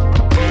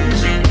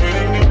 Is it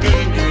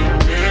anything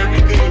and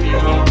everything you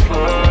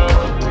offer?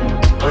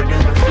 Or do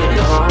you feel it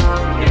on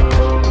you?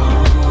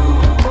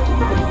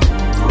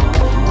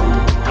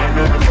 I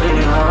know the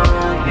feeling on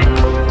you.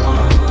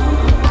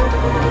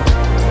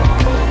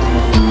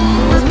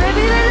 Cause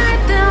maybe the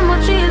night them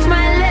more dreams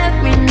might let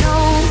me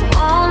know.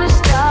 All the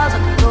stars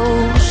are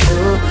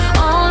closer.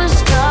 All the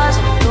stars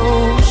are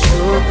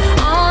closer.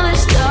 All the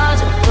stars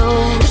are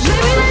closer.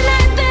 Maybe the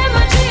night them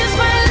more dreams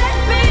might let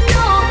me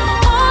know.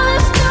 All the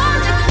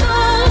stars are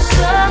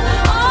closer.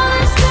 All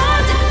the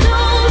stars are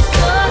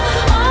closer.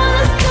 All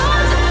the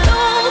stars are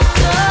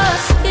closer.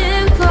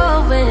 Skin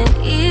cold when the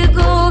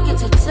ego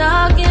gets to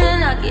talking.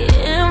 I get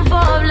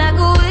involved like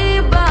a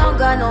rebound.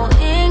 Got no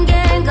in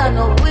game, got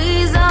no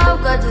ways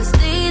out. Got to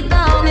stay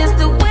down. It's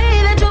the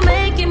way that you're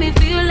making me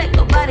feel like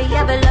nobody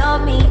ever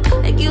loved me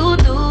like you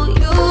do,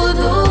 you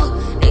do.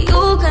 And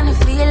you kinda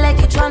feel like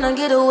you're tryna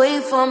get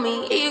away from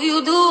me. If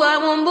you do, I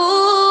won't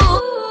move.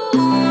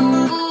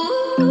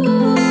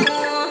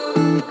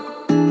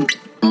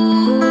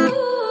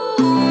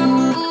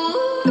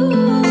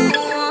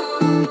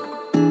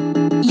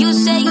 You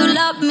say you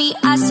love me,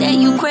 I say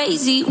you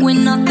crazy. We're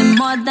nothing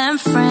more than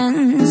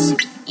friends.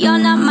 You're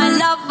not my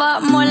lover,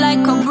 more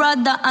like a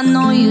brother. I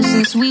know you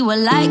since we were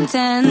like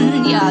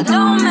 10. Yeah,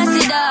 don't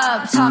mess it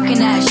up, talking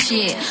that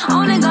shit.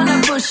 Only gonna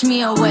push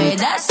me away,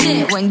 that's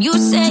it. When you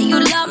say you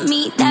love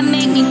me, that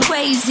made me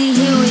crazy.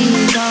 Here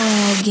we go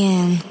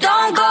again.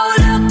 Don't go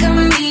look at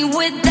me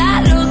with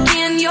that look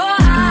in your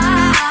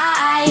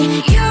eye.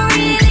 You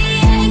really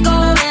ain't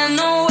going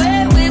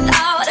nowhere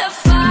without a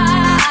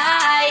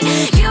fight.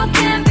 You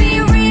can't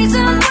be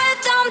reasoned with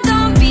them,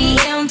 don't be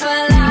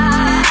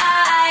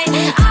impolite.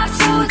 I've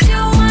told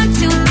you 1,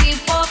 2, 3,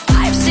 4,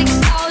 5,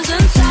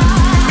 6,000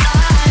 times.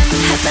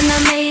 Haven't I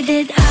made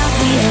it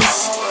obvious?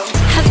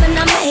 Haven't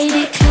I made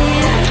it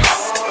clear?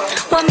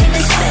 Want me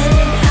to spell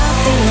it out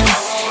for you?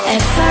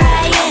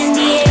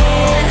 F-R-I-N-D-S.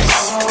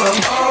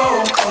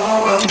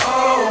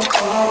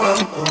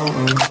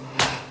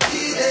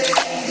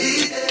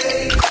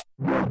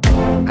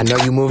 I know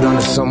you moved on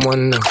to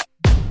someone new.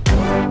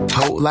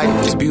 Whole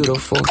life is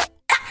beautiful.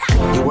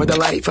 You were the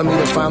light for me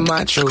to find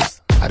my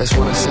truth. I just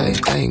wanna say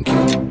thank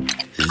you.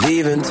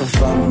 Leaving to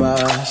find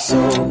my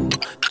soul.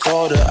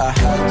 Told her I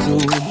had to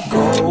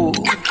go.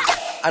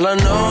 And I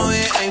know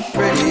it ain't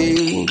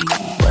pretty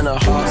when our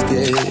hearts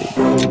get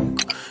broke.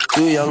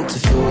 Too young to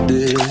feel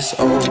this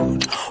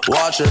old.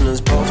 Watching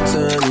us both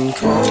turn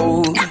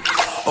cold.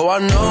 Oh, I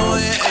know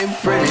it ain't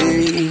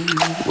pretty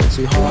when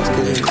two hearts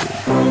get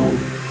broke.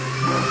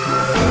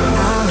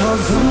 I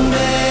hope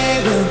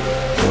someday we'll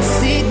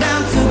sit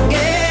down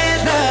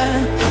together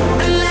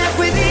and laugh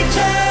with each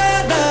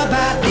other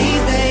about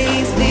these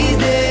days, these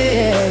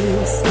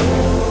days.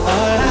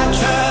 All our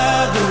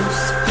troubles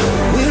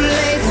we'll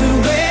lay to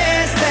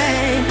rest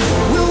and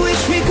we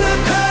wish we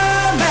could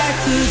come back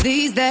to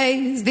these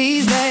days,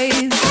 these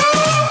days.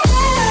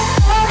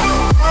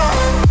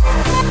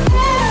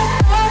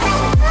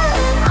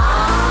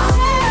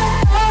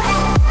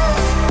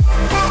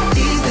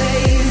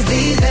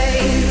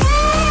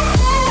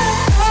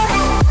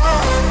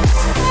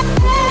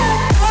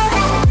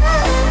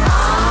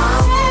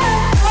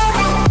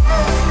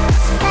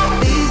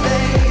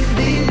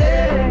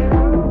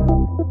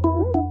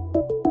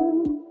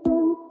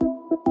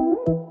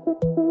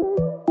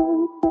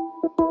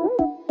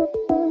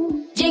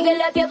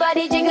 Jiggle up your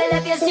body, jiggle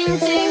up your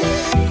sing-sing.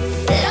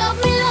 Love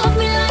me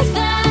like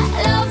that.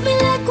 Love me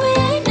like we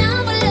ain't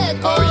never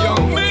let go.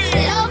 Love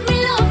me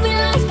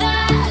like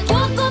that.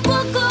 Poco,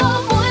 poco,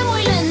 muy,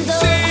 muy lento.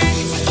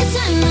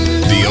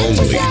 The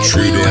only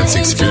true dance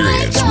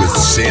experience with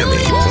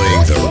Sammy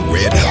playing the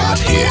red hot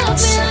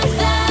hits.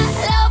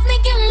 Love me,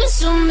 give me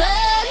some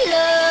bad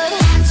love.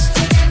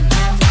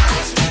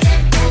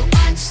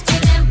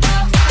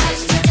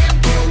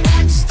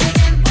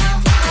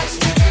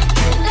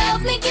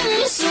 Love me, give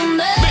me some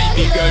bad love.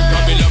 Baby girl,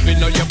 probably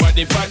loving on your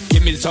body fat.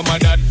 Give me some of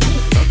that.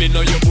 Loving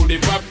on your booty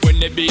pop when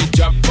the beat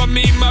drop. For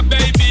me, my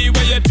baby,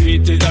 when you do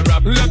it is a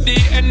rap. Love the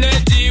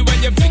energy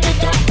when you fling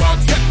it up back.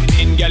 Step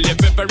in, girl, you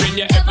peppering,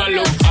 you ever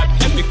look hot.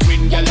 Every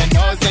queen, girl, you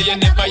know, say you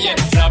never yet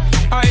flop.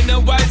 I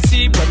know I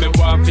see when me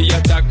want for your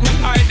attack. Me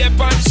eye the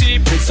punchy,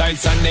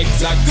 precise and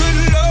exact. Good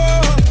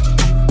Lord,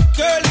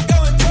 girl, you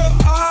going so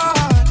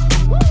hard.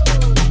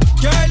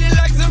 Girl, you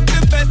like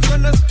something best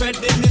when I'm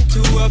spreading it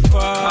to a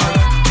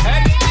part.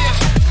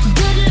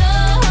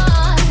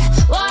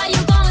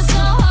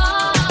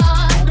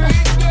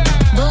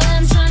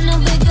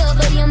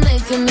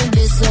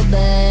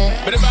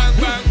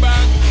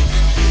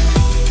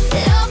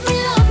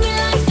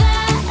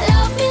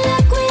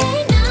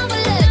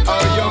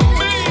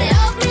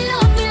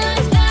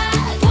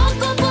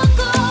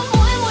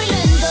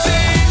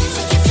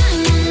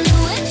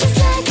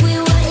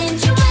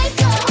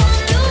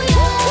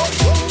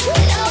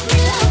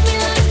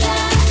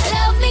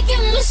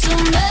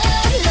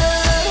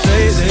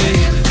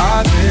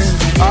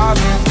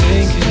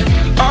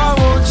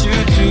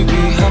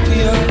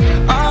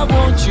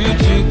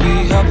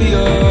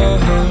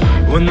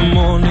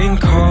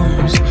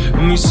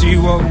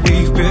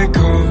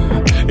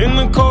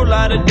 no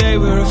light of day,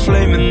 we're a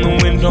flame in the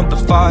wind, not the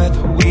fire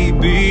that we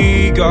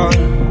begun.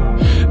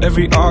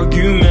 Every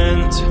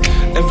argument,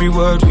 every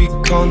word we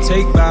can't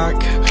take back.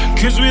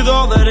 Cause with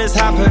all that has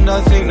happened,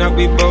 I think that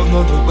we both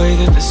know the way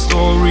that the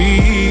story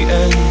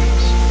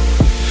ends.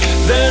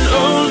 Then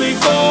only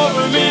for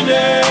a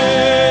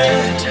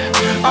minute,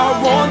 I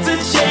want to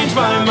change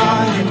my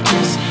mind,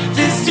 cause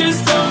this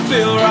just don't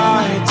feel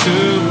right to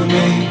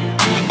me.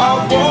 I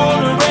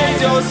wanna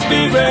raise your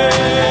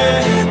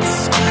spirits,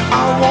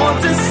 I want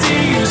to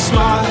see you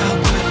smile,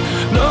 but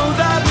no,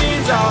 that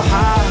means I'll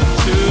have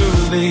to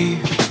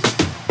leave.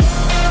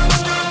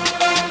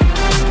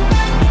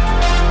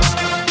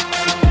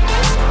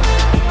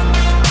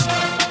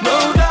 No,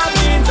 that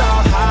means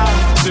I'll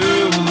have to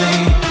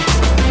leave.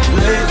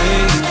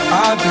 Lately,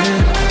 I've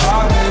been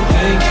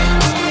thinking,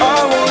 I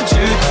want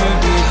you to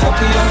be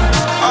happier,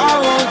 I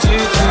want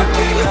you to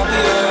be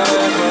happier.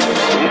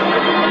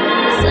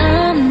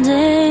 Some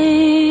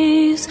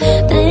days,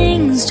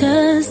 things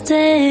just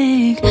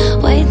take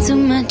way too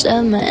much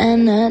of my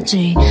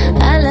energy.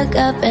 I look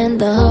up and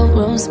the whole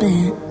room's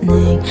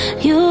spinning.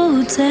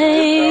 You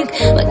take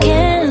my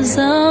cares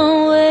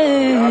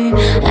away.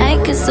 I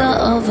get so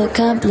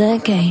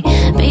overcomplicate.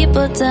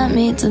 People tell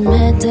me to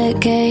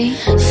medicate.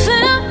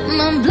 Feel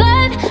my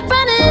blood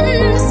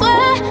running,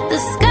 swear the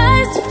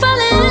sky's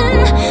falling.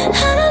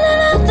 I don't know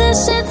how this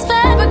shit's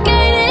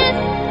fabricated.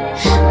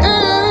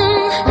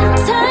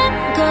 Time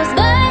goes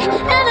by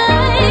and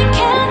I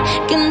can't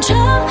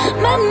control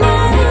my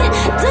mind.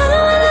 Don't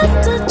know what else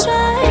to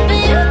try, but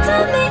you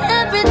tell me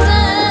every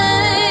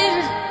time.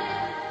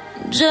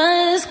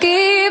 Just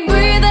keep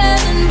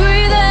breathing and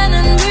breathing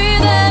and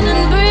breathing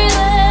and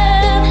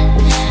breathing.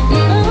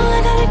 No, I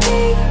gotta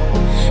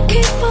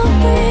keep on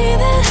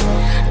breathing.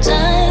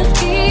 Just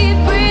keep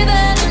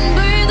breathing and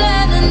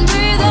breathing and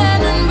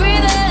breathing and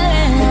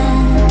breathing.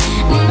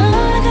 No,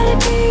 I gotta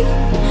keep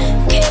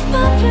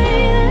on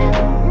breathing.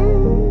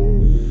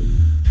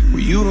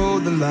 Will you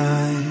hold the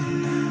line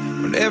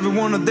when every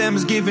one of them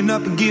is giving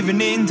up and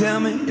giving in? Tell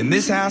me, in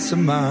this house of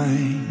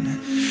mine,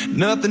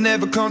 nothing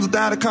ever comes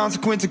without a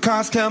consequence and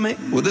cost. Tell me,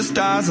 will the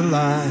stars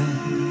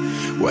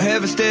align? Will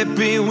heaven step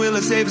in? Will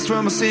it save us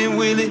from our sin?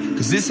 Will it?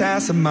 Cause this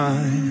house of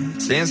mine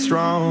stands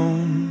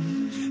strong.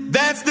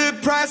 That's the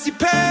price you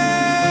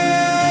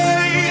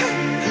pay.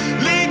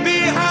 Leave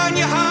behind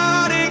your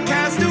heart and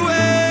cast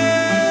away.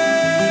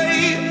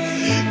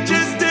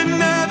 Just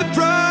another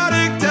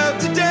product of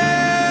today.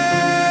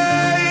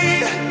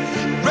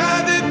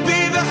 Rather be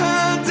the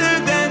hunter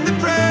than the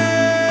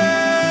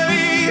prey.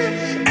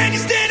 And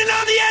you're standing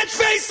on the edge,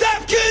 face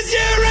up, cause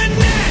you're a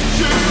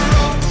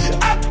natural.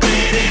 I've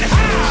been in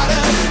heart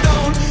of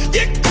stone.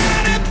 You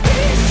gotta be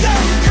so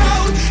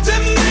cold to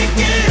make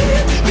it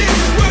in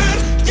this world.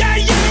 Yeah,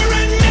 you're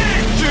a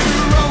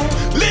natural.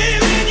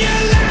 Living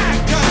your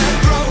life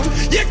control.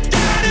 You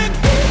gotta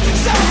be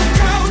so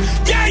cold.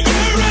 Yeah,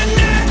 you're a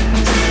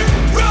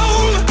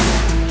natural.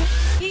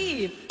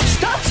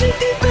 Šta će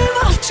ti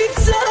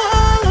pevačica?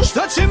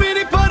 Šta će mi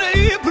ni pare i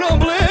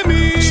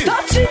problemi? Šta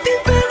će ti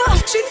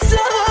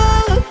pevačica?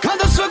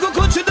 Kada svako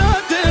hoće da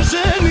te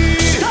ženi.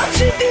 Šta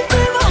će ti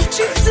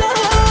pevačica?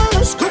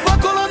 Skupa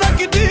kola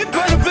neki ti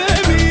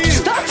parfemi.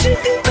 Šta će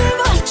ti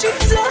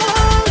pevačica?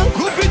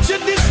 Kupit će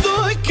ti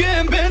stojke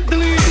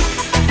Bentley.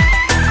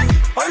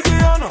 Ajde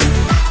Ana,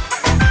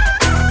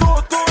 to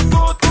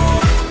idemo.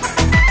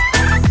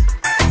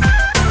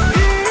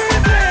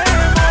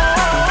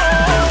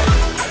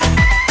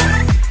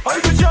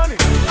 Ajde Đani,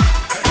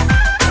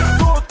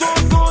 to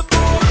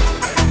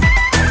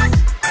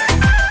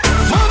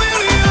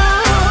familija.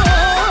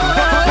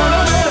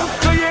 Panamera,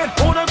 Kajen,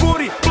 ona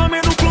gori,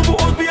 plamen u klubu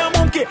odbija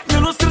momke,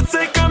 njeno srce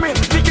je kamen,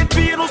 vikend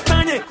pijeno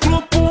stanje,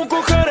 klub pun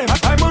ko harem.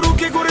 Ajmo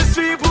ruke gore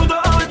svi,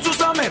 bruda Alecu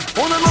zamer.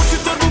 Ona nosi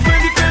torbu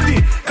Fendi,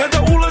 kada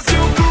ulazi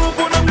u klub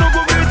ona mnogo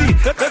vredi.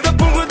 Kada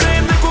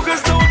pogledajem nekoga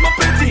zna odmah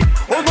preti,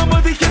 odmah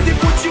mladi hendi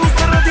kući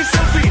usta radi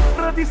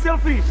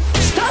selfie.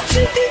 Šta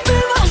će ti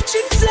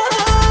pevačica?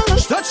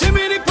 Šta će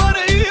mi ni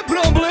pare i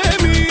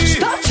problemi?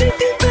 Šta će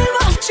ti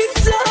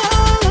pevačica?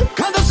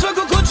 Kada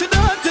svako hoće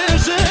da te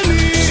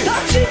ženi. Šta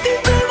će ti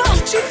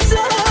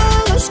pevačica?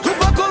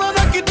 Skupa kola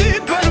neki ti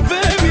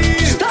parfemi.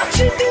 Šta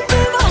će ti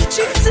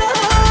pevačica?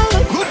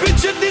 Kupit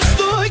će ti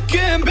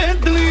stojke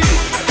Bentley.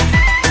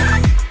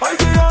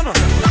 Ajde Ana,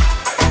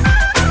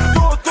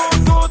 to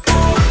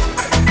idemo.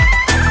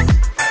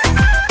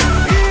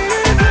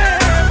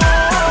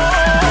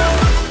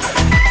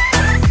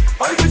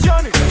 Ajde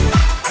Đani,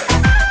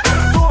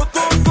 to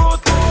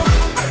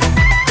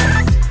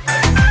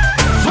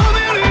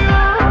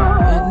Familija.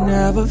 It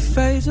never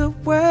fades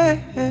away.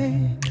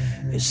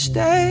 It's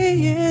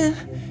staying.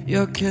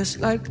 Your kiss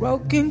like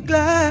broken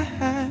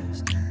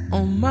glass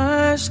on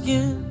my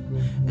skin.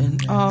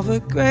 And all the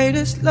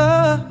greatest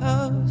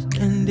loves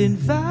end in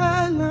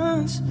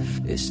violence.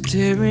 It's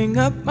tearing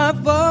up my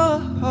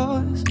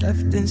voice,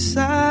 left in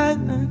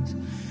silence.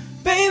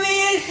 Baby,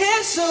 it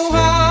hits so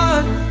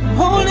hard. I'm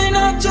holding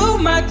on to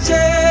my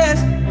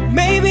chest.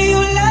 Maybe you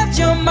left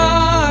your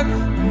mark,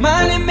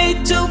 reminding me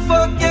to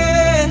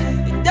forget.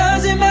 It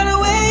doesn't matter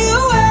where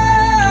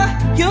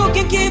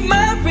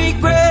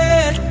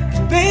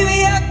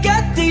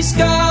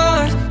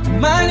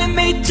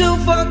to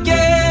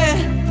forget.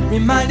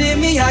 Reminding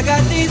me I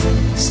got these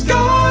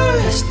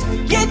scars to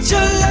forget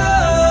your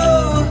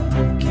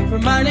love. Keep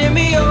reminding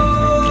me,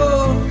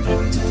 oh,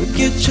 to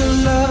forget your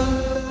love.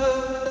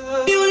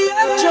 You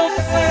left your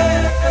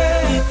man.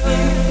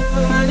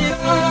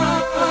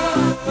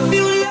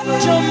 You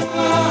left your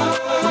mom.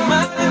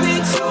 Reminding me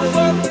to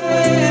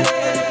forget.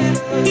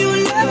 You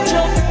left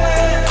your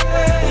man.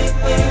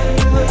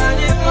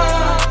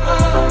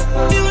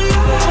 You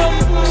left your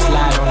mom.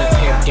 Slide on the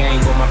pimp gang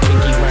with my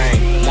pinky ring.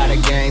 Lot of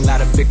gang,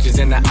 lot of bitches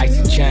in the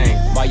icy chain.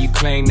 While you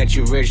claim that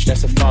you rich,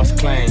 that's a false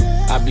claim.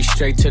 I be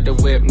straight to the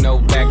whip, no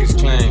baggage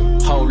claim.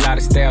 Whole lot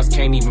of styles,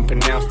 can't even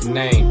pronounce the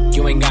name.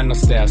 You ain't got no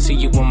style, see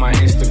you on my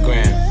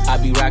Instagram. I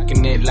be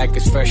rocking it like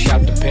it's fresh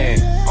out the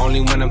pen.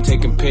 Only when I'm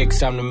taking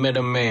pics, I'm the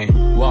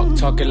middleman. Walk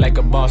talking like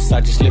a boss,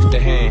 I just lift a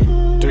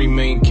hand. 3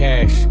 million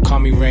cash, call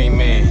me Rain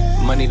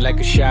Man. Money like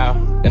a shower,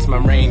 that's my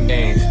rain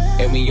dance.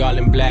 And we all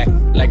in black,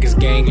 like it's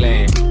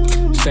gangland.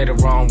 Say the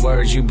wrong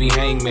words, you be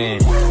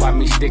hangman. Why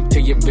me stick to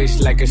your bitch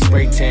like a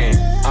spray tan?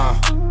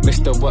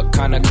 Mister, what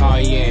kind of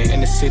car you in? In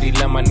the city,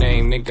 love my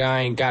name, nigga, I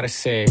ain't gotta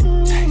say it.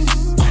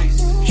 Taste,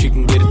 taste. She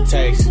can get a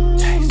taste.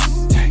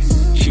 Taste,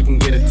 taste. She can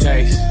get a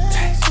taste.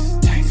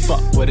 Taste, taste.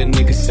 Fuck what a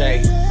nigga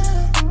say.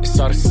 It's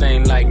all the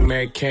same like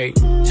Mary Kate.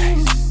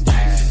 Taste,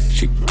 taste.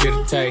 She can get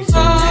a taste.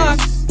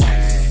 Taste,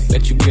 taste.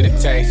 Let you get a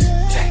taste.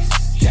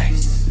 Taste,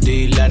 taste. Do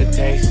you love the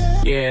taste?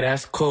 Yeah,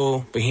 that's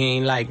cool, but he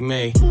ain't like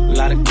me. A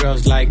lot of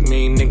girls like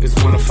me,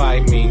 niggas wanna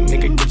fight me.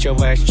 Nigga, get your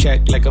ass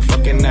checked like a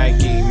fucking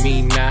Nike.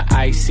 Me not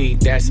icy,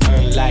 that's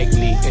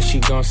unlikely. And she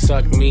gon'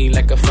 suck me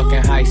like a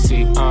fucking high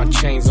C.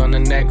 Chains on the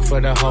neck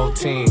for the whole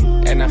team.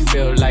 And I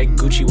feel like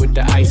Gucci with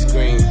the ice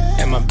cream.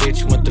 And my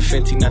bitch want the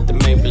Fenty, not the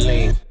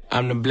Maybelline.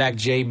 I'm the black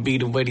JB,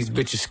 the way these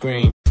bitches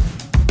scream.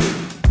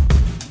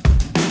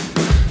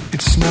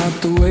 It's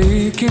not the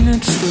waking,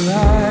 it's the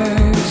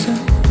rising.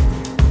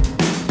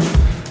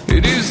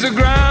 It is the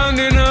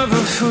grounding of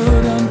a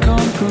foot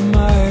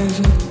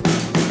uncompromising.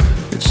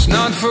 It's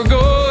not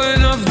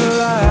forgoing of the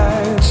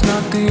light. It's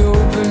not the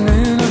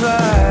opening of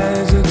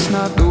eyes. It's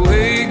not the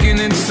waking,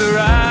 it's the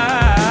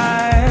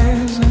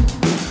rising.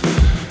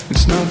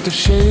 It's not the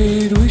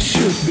shade, we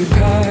should be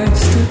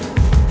past it.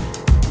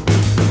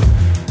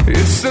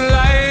 It's the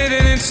light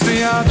and it's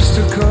the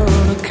obstacle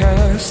that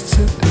casts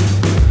it.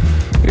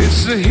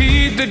 It's the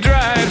heat that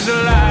drives the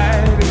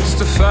light. It's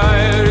the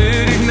fire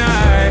it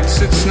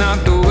ignites. It's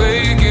not the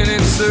waking,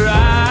 it's the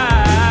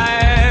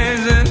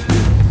rising.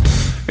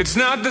 It's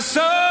not the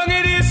song,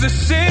 it is the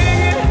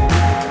singing.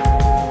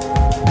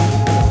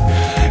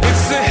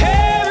 It's the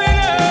heaven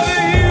of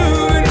the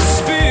human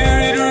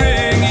spirit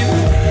ringing.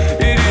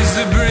 It is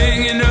the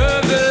bringing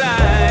of the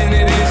line.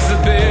 It is the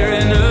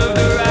bearing of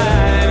the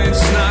rhyme.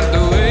 It's not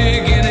the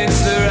waking,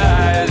 it's the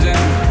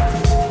rising.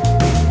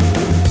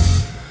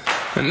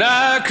 And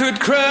I could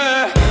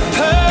cry.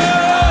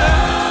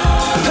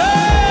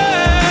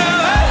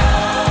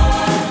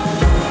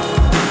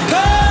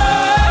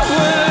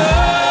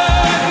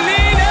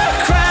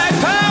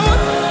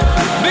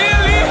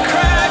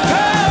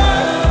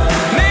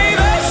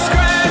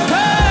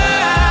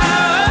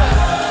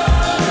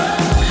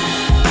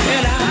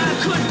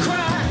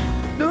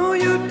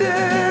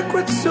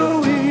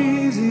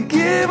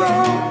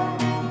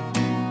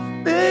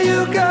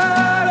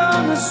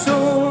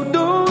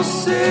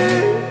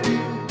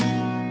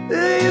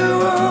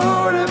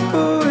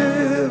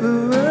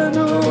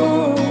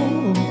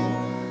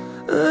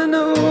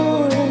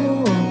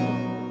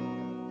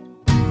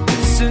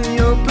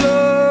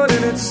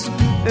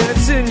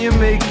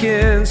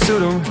 So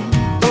don't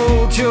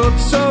hold your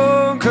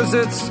tongue, cause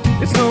it's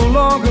no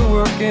longer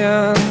working.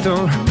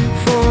 Don't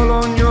fall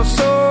on your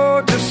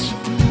sword, just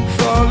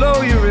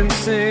follow your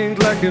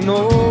instinct. Like an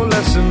old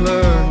lesson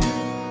learned,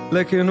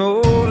 like an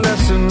old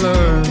lesson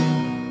learned.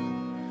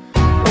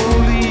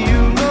 Only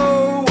you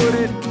know what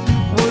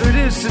it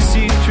is to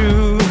see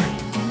through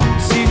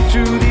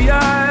the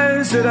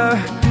eyes that are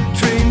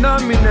trained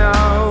on me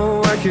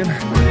now. I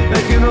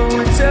can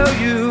only tell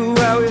you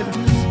how it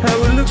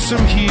looks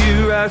from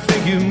here. I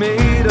think you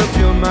made up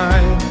your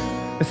mind.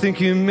 I think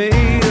you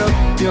made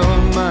up your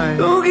mind.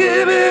 Don't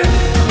give it.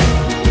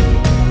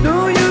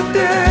 No, you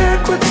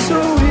dare quit so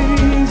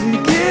easy.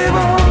 Give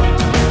up.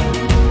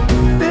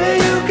 There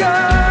you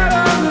got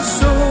on the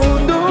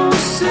soul. Don't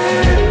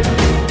say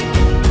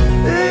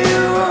that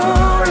you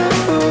want it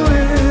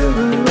forever.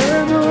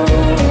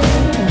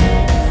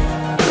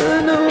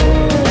 I know.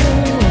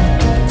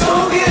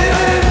 Don't give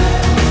it.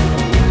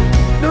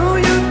 No,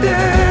 you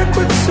dare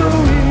quit so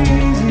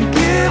easy.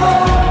 Give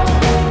up.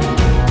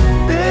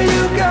 There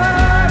you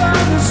got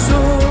on the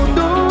soul.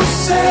 Don't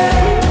say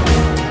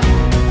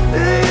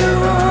that you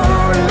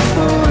want it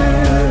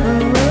forever.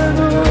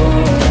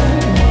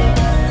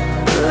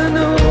 I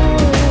know.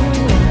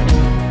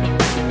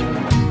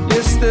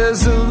 Yes,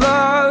 there's a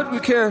lot we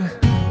can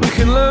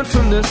learn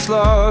from this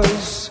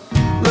loss.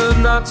 Learn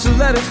not to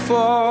let it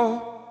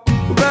fall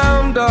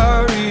around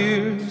our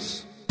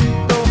ears.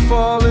 Don't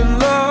fall in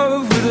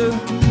love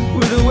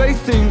with the way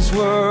things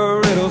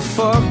were. It'll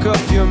fuck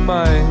up your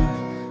mind.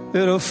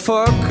 it'll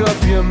fuck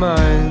up your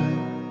mind.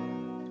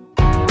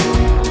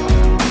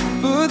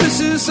 But this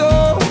is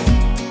all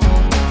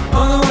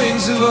on the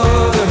wings of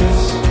others.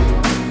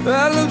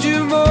 I loved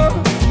you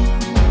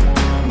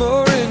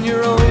more in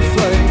your own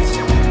flight.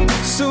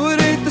 So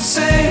it ain't the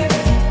same.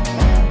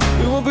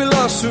 It won't be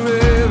lost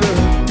forever.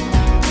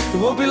 It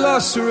won't be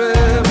lost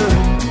forever.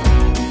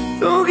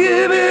 Don't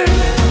give in.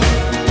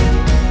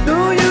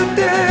 Don't you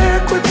dare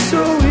quit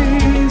so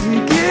easy.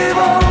 Give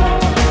up.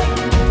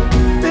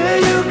 There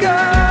you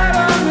got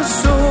on the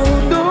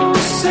soul. Don't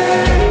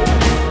say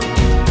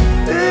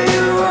that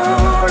you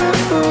want it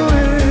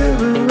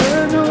forever.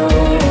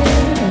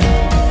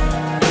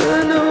 I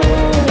know.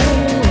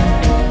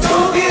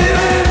 Don't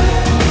give in.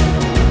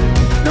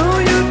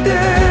 Don't you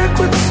dare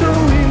quit so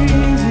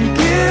easy.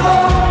 Give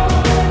up.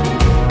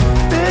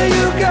 There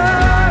you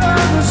got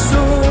on the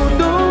soul.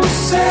 Don't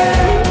say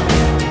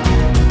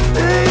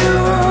that you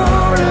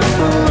want it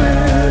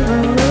forever.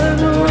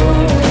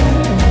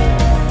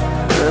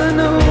 I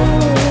know.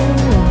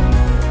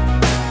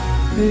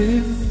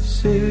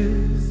 This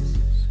is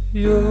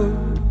your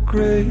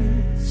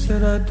grace,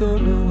 and I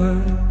don't know why.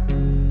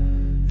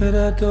 And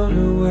I don't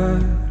know why.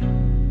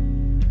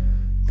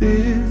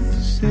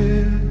 This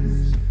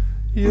is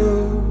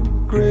your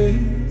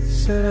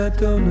grace, and I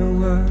don't know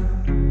why.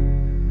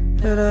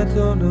 And I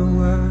don't know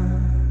why.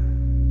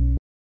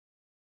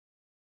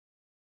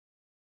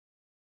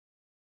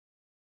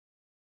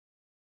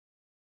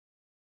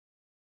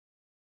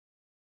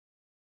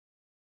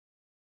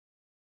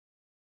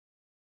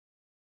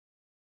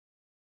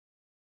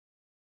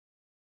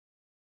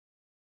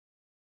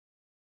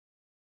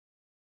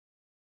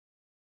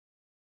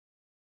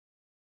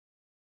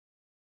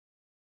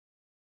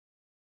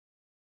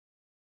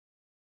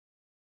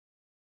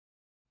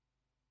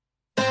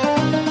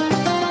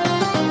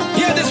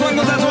 Yeah, this one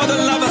goes out to all the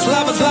lovers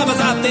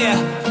out there.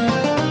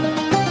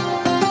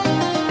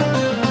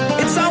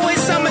 It's always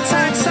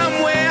summertime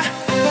somewhere.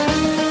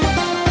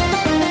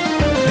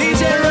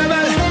 DJ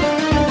Rebel,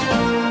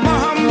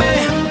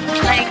 Mohammed.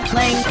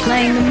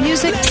 Playing the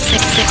music.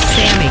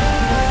 Sammy.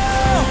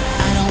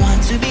 I don't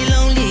want to be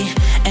lonely,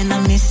 and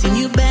I'm missing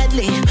you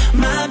badly,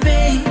 my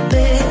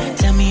baby.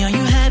 Tell me, are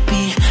you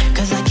happy?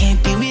 'Cause I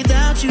can't be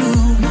without you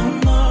no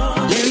more.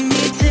 Let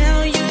me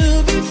tell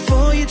you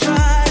before you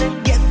try to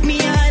get me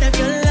out of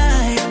your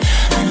life.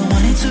 I don't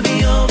want it to be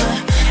over,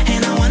 and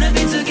I wanna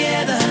be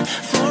together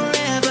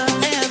forever,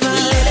 ever.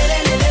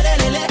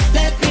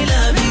 Let me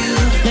love you.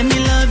 Let me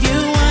love you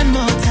one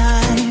more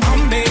time.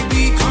 Come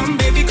baby, come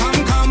baby, come.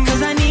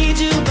 'Cause I need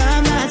you by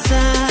my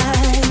side.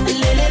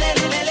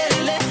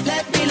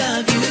 Let me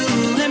love you.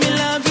 Let me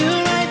love you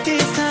right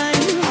this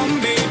time. Come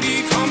baby,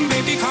 come.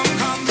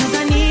 'Cause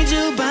I need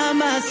you by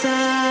my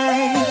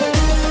side.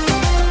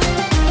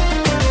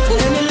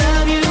 Let me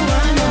love you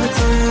one more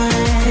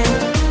time.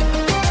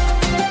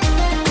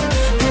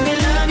 Let me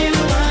love you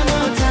one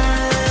more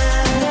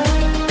time.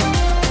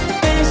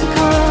 Fancy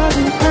cars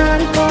and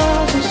crowded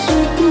bars and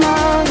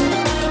supermodels.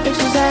 It's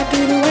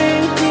exactly the way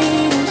it be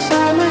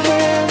inside my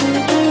head when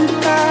I think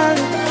about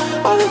it.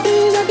 All the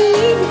things I can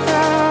live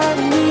without,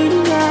 I need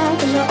them now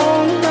 'cause they're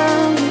all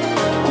around me.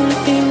 Only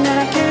thing that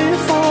I can't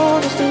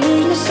afford is to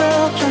lose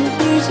myself trying to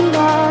be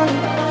somebody.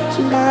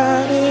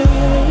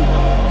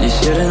 You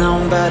should've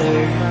known better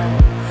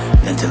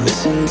than to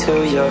listen to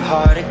your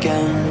heart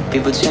again.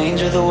 People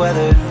change with the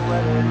weather.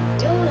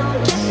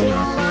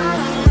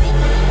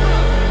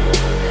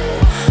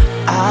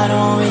 I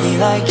don't really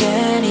like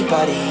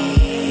anybody,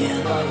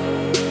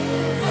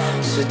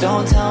 so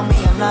don't tell me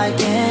I'm like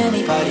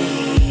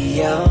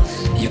anybody else.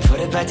 You put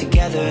it back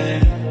together,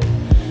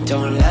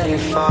 don't let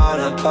it fall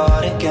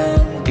apart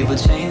again. People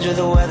change with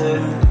the weather.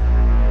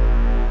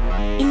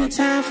 In a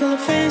town full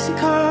of fancy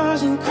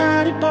cars and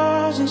crowded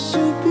bars and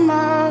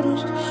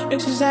supermodels.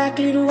 It's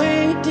exactly the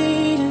way it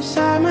did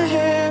inside my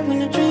head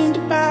when I dreamed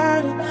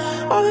about it.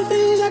 All the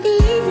things I can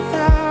live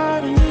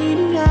without, I need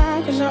them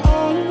now 'cause they're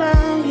all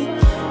around me.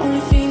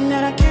 Only thing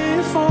that I can't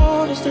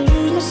afford is to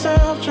lose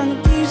myself trying to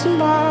be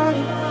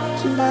somebody.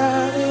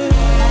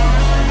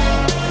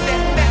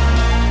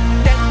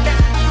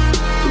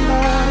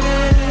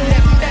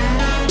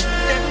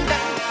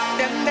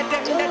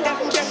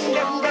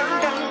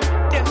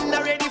 Them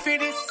not ready for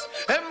this.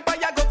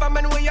 Empire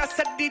government, we are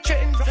set the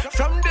trend.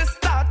 From the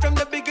start, from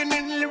the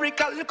beginning,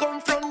 lyrical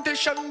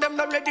confrontation. Them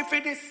not ready for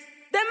this.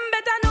 Them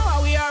better know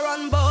how we are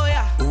run, boy.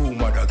 Ooh,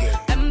 mad again.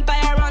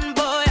 Empire run,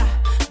 boy.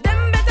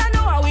 Them better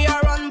know how we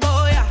are run,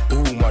 boy.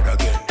 Ooh, mad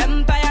again.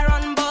 Empire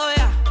run, boy.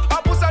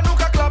 Abusa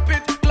nuka clap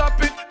it,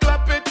 clap it,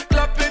 clap it,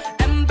 clap it.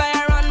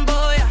 Empire run,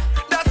 boy.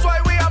 That's why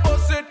we are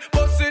boss it,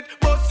 boss it,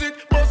 boss it,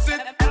 boss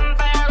it.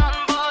 Empire run,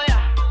 boy.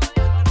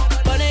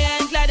 Bonnie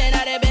and Clyde in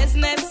the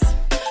business.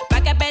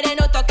 Pack up and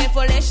no talking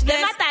foolishness.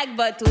 Them attack,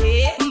 but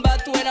we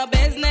no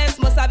business.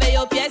 Must have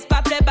your pièces,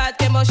 pas play bad,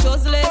 que mon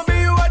chose list.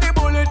 Mommy, you are the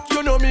bullet,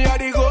 you know me are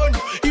the gun.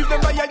 If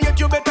them violate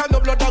you, better no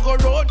blood I go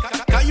run.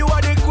 Cause you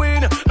are the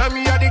queen, and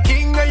me are the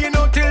king. And you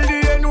know till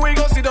the end we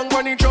go sit down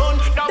on the throne.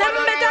 Them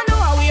better know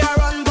how we are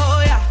run,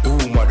 boy.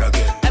 Ooh, mad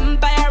again.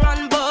 Empire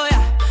run, boy.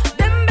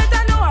 Them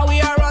better know how we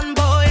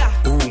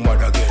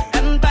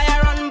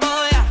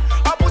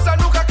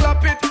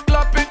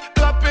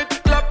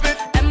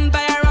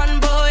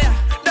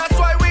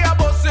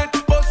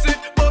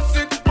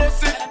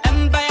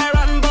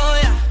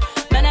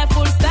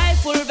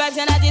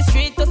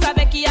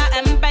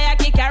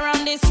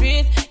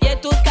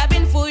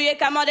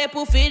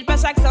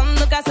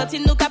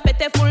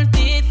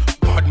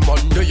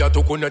a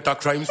to connect a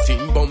crime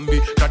scene. Bambi,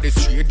 that the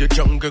street, the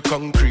jungle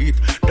concrete.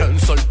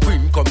 Dancehall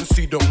queen, come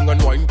sit down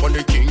and wine for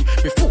the king.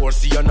 Before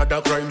see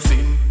another crime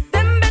scene.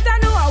 Them better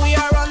know how we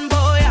are run,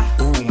 boy.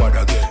 Ooh, mad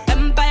again.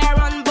 Empire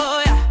run,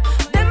 boy.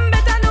 Them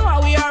better know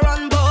how we are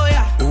run, boy.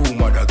 Ooh,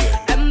 mad again.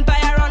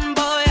 Empire run,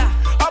 boy.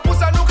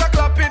 Abusa nuka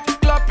clap it,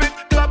 clap it,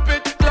 clap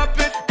it, clap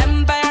it.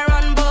 Empire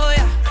run, boy.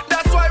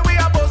 That's why we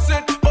are boss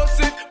it, boss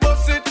it,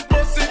 boss it,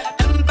 boss it.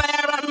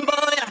 Empire run,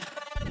 boy.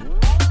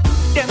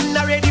 Them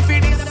not ready for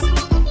this.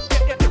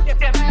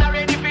 Them not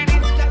ready for this.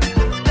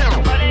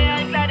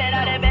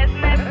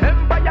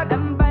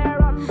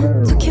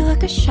 Took you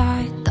like a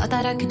shot, thought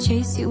that I could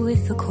chase you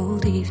with a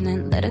cold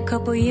evening. Let a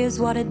couple years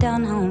water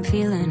down how I'm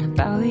feeling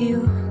about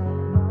you.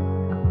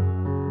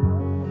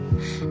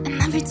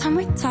 And every time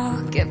we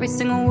talk, every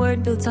single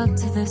word builds up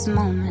to this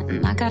moment.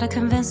 And I gotta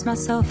convince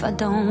myself I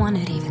don't want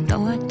it, even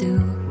though I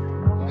do.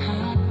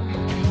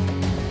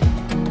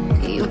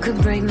 You could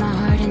break my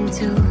heart in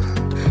two,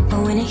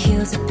 but when it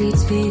heals, it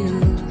beats for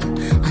you.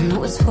 I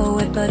know it's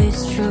forward, but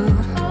it's true.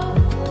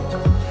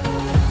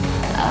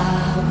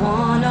 I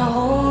wanna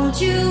hold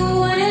you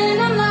when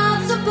I'm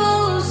not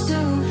supposed to.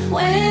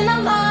 When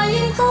I'm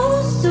lying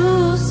close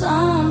to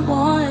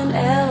someone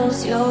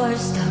else, you're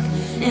stuck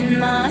in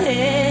my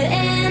head,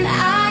 and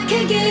I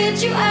can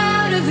get you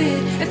out of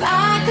it. If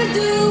I could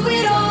do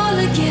it all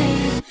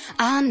again,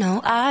 I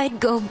know I'd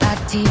go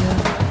back to you.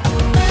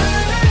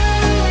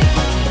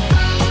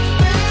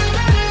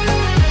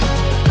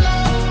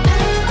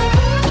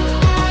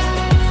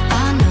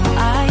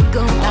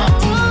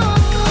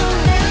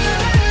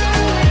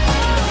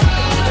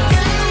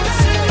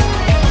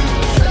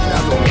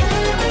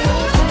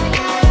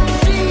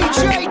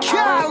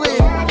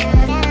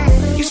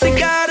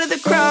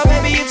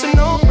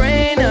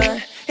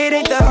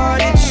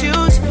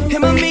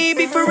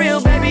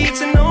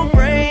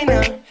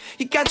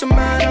 Got your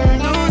mind on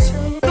loose.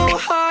 Go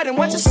hard and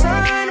watch the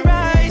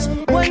sunrise.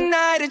 One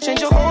night to change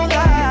your whole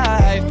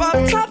life.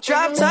 Pop top,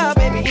 drop top,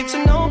 baby, it's a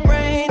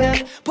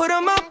no-brainer. Put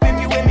them up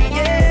if you with me,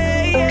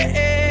 yeah, yeah,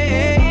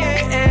 yeah,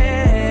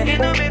 yeah.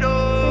 In the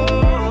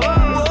middle,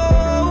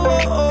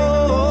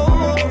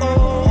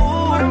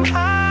 put them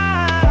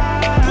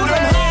high. Put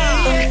them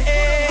high,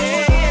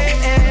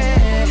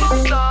 yeah. Full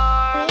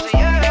stars,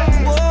 yeah.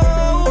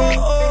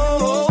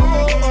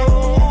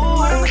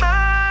 Put them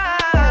high.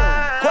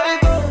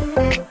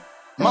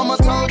 Mama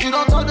told you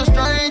don't talk to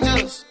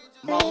strangers.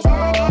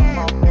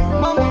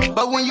 Mama,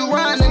 but when you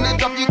ride in that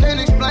drop, you can't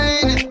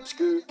explain it.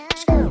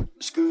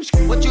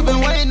 What you been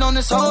waiting on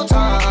this whole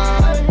time?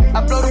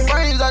 I blow the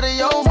brains out of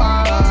your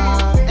mind.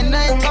 And I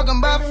ain't talking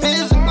about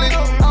physically,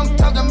 I'm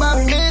talking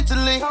about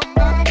mentally.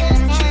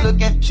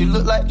 She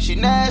look like she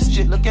nasty.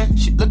 She look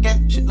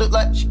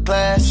like she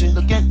classy. Just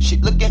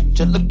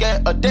look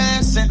at her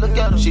dancing. Look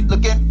at her, she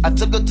looking. I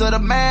took her to the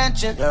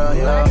mansion.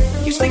 Yeah.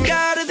 You stick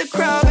out of the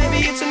crowd,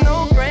 baby, it's a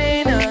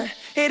no-brainer.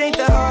 It ain't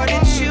the hard to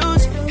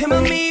choose. Him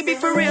or me, be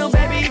for real,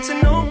 baby, it's a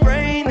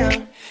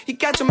no-brainer. You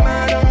got your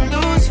mind on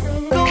loose.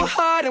 Go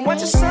hard and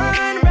watch the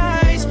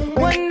sunrise.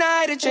 One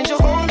night to change your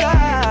whole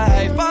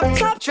life. Pop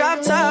top,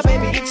 drop top,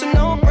 baby, it's a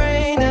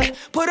no-brainer.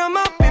 Put them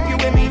up if you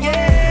with me,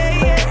 yeah,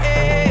 yeah,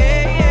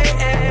 yeah,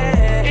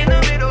 yeah. In the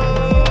middle,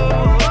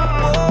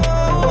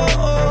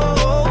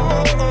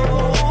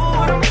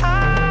 put them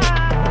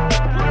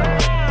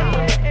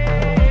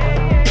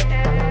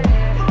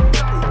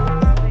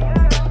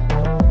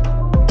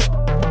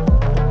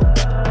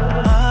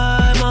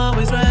I'm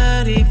always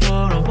ready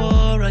for a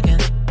war again.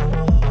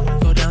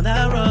 Go down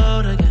that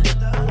road again.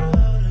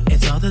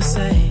 It's all the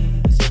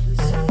same.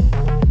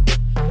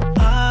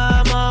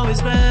 I'm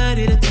always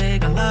ready to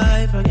take a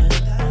life again.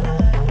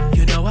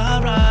 You know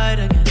I'll ride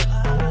again.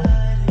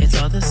 It's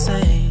all the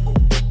same.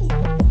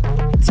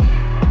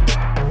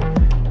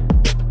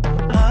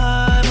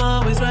 I'm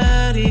always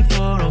ready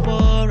for a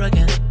war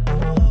again.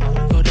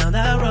 Go down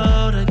that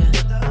road again.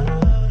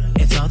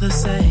 It's all the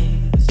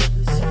same.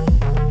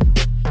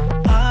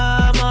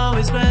 I'm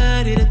always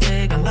ready to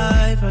take a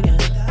life again.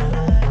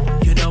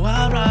 You know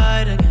I'll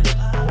ride again.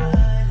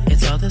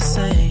 It's all the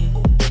same.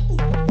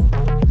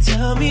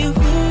 Tell me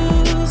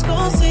who's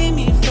gonna save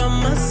me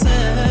from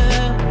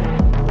myself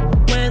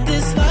when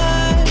this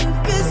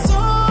life is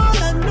all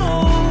I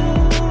know.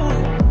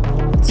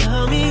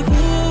 Tell me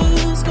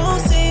who's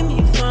gonna save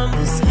me from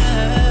this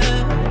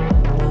hell.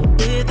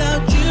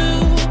 Without you,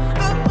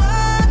 I'm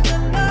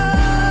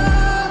alone.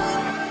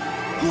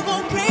 Who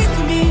gon' pray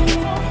for me?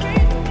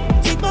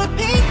 Take my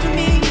pain for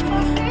me.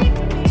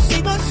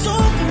 Save my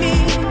soul for me.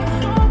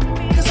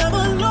 'Cause I'm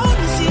alone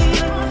to see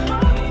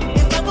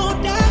if I'm gon'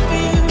 die for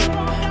you.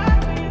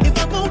 If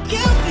I'm gon'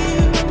 kill for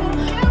you,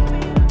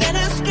 then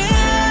I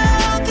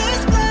spill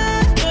this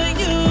blood for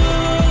you.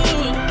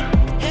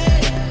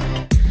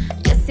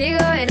 Yo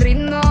sigo el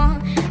ritmo,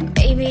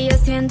 baby, yo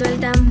siento el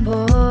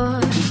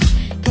tambor.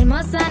 Qué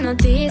hermosa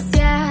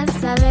noticia,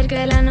 saber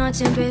que la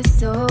noche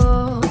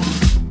empezó.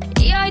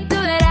 Y hoy tú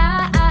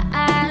verás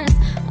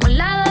un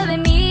lado de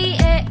mí,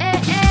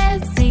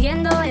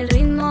 siguiendo el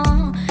ritmo,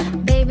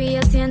 baby,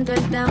 yo siento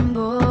el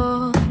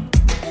tambor.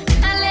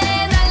 Dale,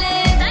 dale.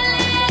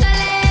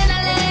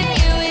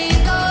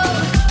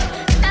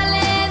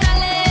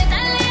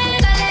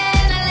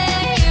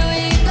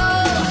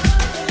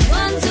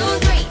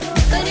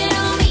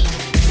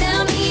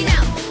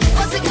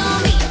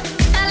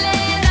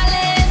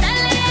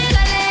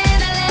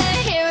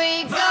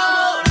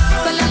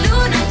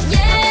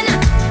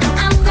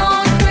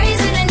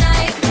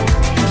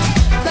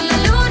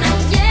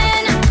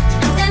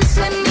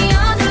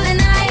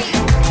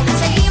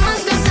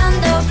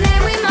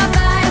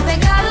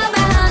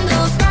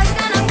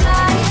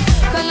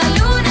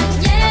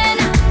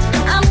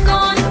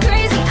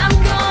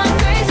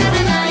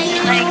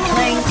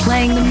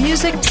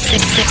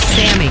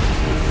 Sammy.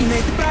 You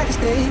made the brightest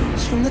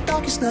days from the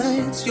darkest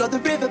nights. You're the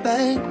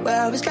riverbank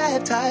where I was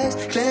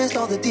baptized. Cleansed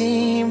all the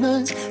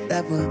demons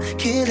that were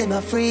killing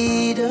my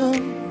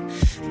freedom.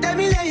 Let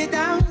me lay it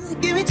down,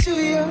 give it to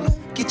you.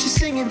 Get you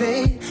singing,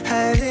 babe.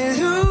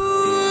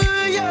 Hallelujah.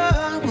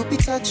 We'll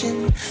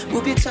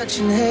be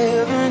touching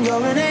heaven.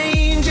 You're an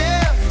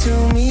angel.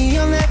 To me,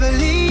 you'll never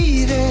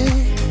leave it.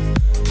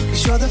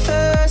 'Cause you're the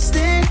first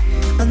thing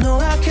I know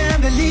I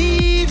can't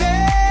believe it.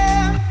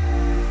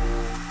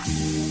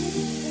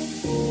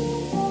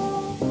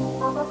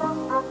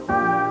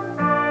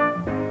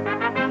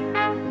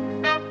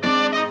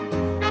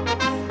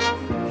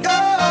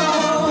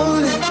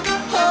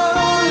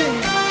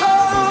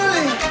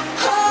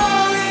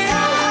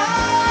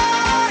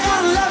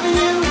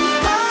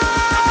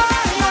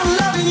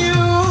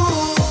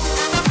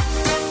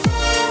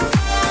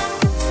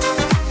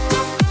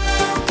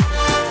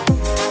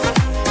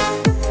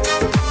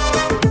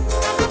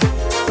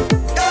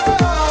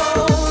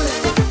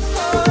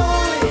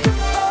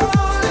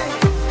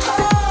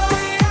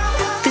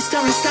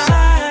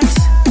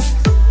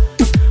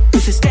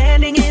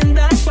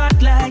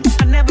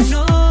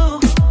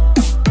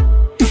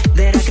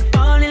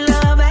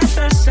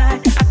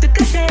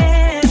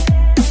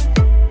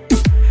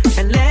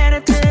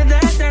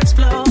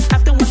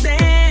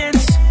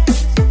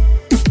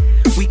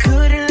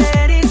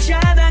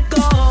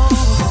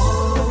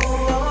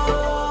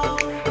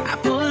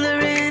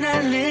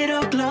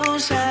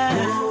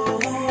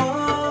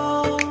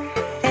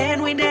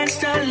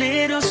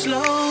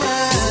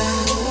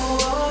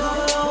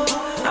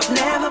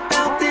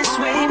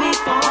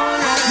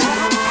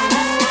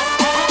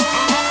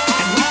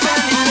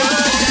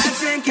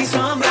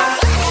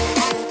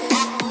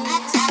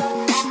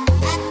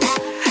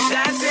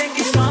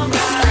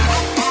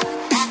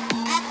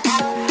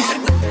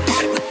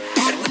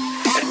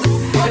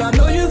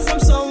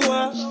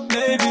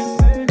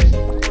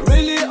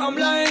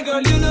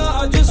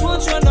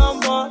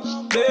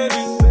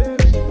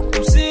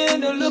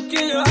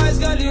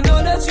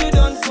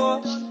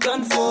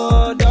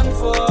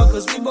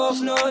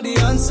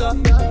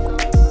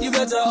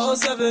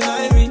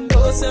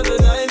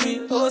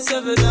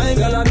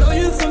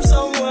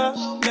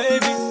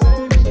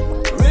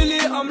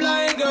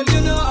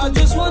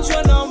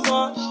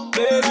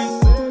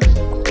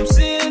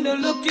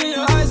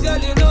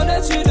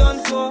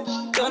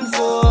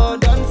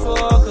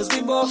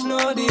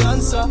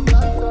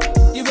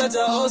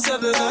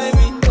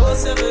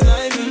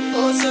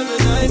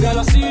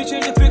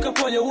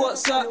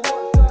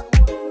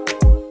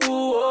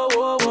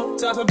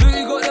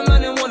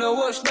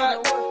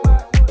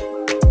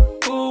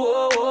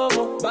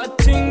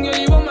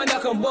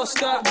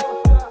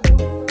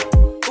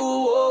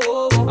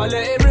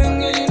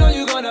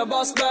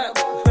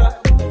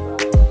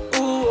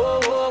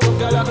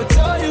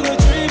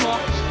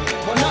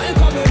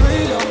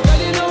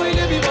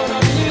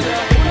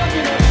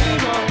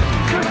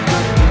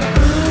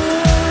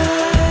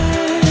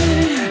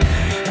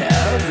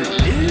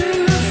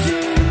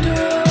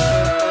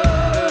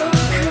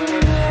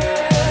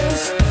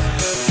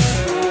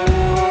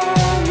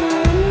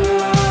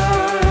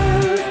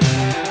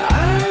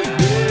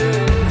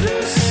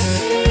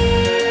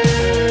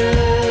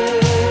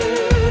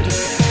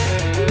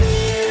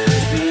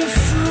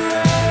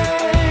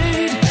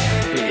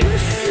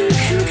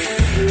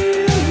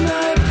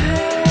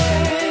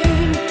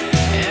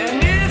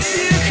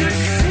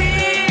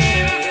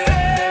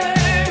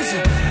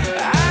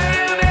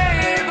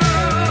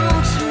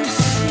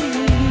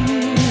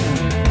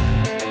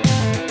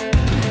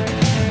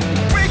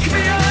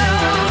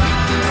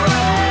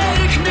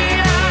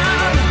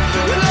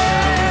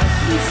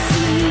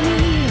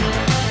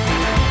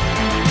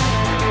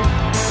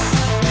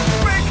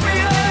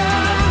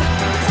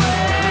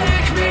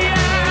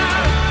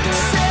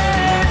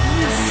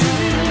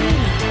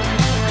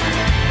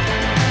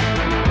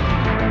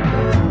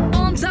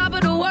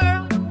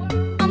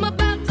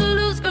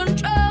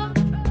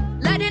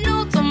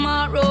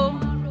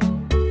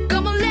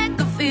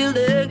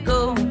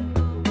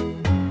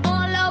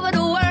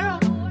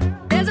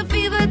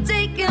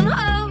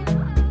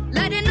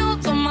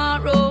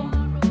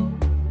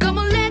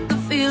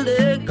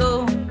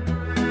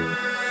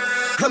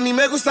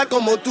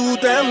 Como tú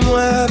te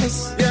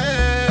mueves,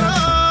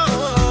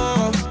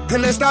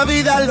 en esta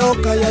vida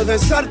loca, y al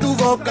besar tu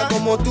boca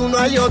como tú no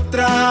hay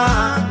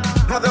otra.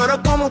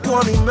 Adoro como tú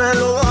a mí me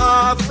lo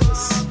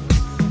haces.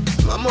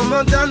 Vamos a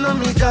matarnos en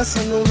mi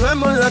casa, nos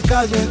vemos en la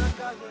calle.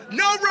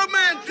 No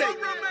romantic.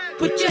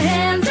 Put your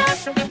hands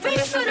up,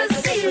 reach for the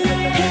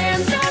ceiling.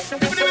 Hands up,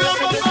 stand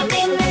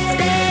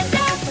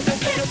up,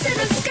 hip to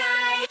the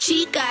sky.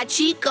 Chica,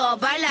 chico,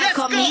 baila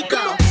conmigo.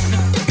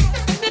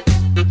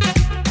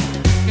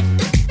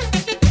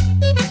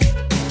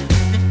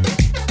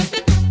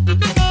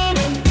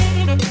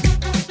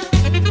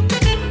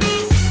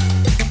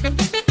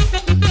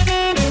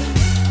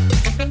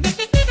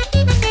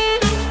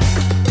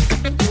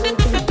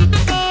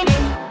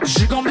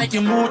 You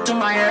move to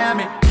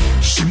Miami.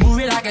 She move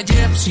it like a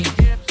gypsy.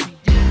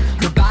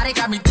 Her body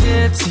got me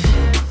tipsy.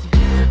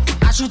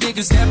 I should take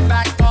a step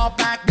back, fall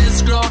back.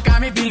 This girl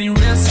got me feeling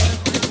risky.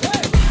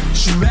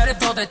 She ready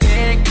for the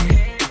taking,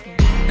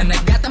 and I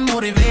got the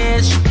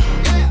motivation.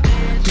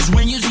 Cause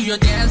when you see your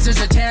dance,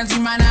 there's a chance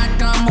you might not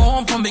come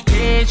home from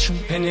vacation.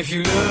 And if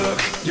you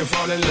look, you'll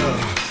fall in love.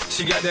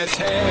 She got that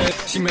tag,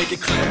 she make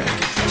it clap.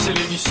 She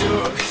leave you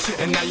shook,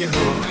 and now you're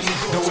hooked.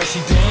 The way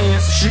she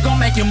dance, she gon'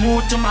 make you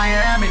move to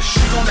Miami. She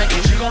gon'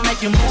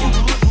 make you move.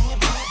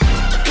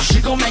 She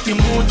gon' make you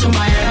move to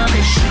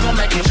Miami. She gon'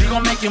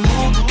 make you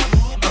move.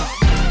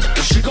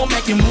 She gon'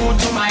 make you move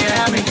to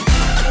Miami.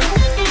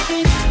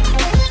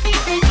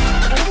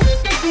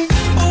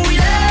 Oh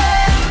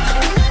yeah.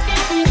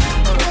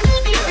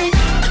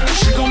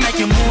 She gon' make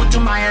you move to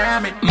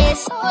Miami.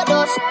 Es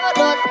oro,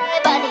 oro de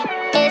body.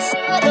 Es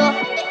oro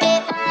de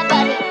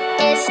body.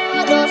 Es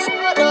oro,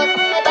 oro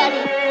de body.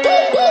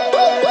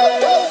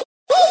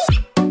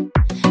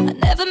 I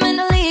never meant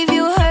to leave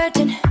you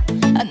hurting.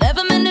 I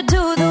never meant to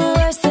do the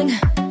worst thing.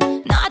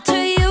 Not to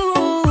you.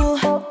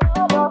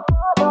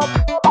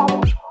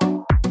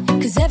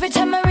 Cause every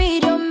time I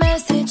read your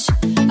message,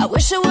 I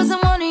wish I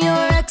wasn't one of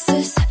your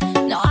exes.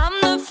 Now I'm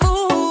the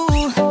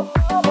fool.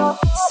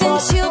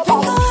 Since you've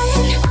been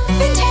gone,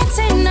 been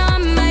dancing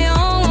on my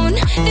own.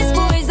 These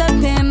boys up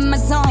in my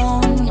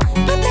zone,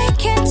 but they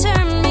can't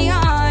turn me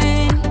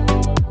on.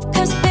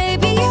 Cause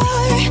baby,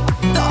 you're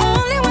the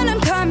only one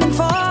I'm coming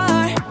for.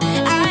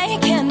 I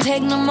can't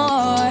take no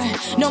more,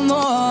 no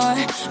more,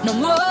 no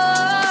more.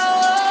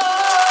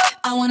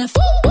 I wanna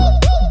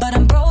but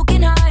I'm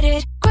broken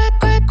hearted.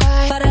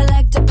 But I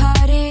like to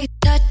party,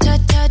 touch,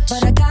 touch, touch.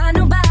 But I got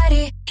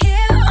nobody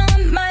here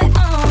on my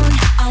own.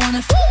 I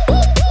wanna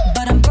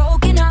but I'm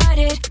broken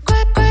hearted.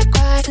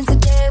 Since the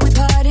day we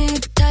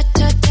partied, touch,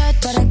 touch, touch.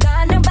 But I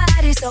got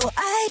nobody, so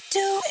I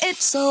do it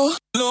so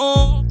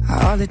long.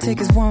 All it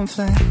takes is one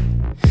flight.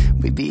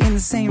 We'd be in the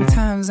same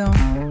time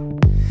zone.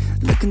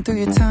 Looking through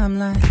your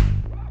timeline,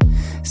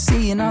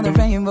 seeing all the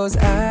rainbows.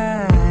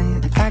 I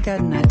got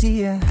an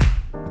idea,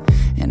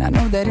 and I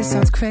know that it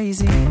sounds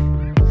crazy.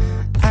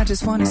 I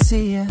just wanna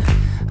see you.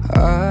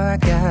 Oh, I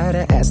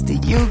gotta ask, do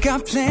you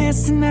got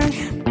plans tonight?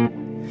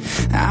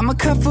 I'm a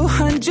couple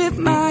 100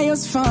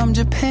 miles from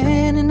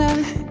Japan, and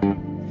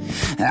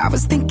I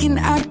was thinking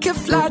I could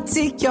fly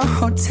to your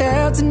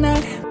hotel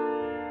tonight.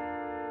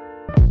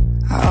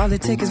 All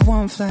it takes is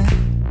one flight.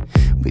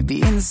 We'd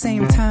be in the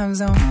same time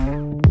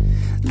zone.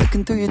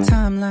 Looking through your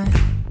timeline,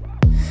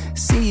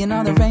 seeing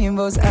all the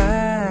rainbows.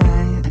 I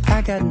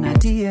got an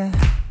idea,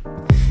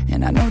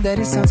 and I know that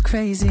it sounds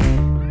crazy.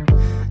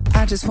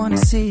 I just wanna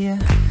see you.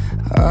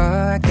 Oh,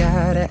 I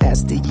gotta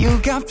ask, do you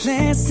got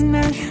plans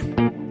tonight?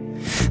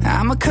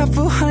 I'm a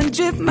couple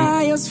 100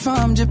 miles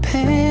from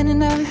Japan,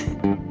 and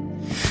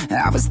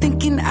I was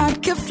thinking I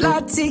could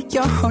fly to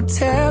your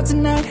hotel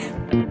tonight.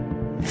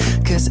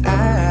 Cause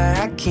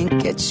I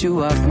can't get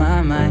you off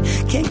my mind.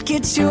 Can't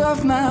get you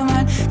off my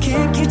mind.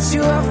 Can't get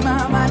you off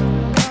my mind.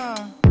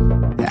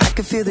 I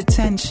could feel the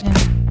tension.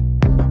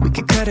 We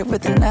could cut it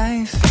with a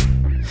knife.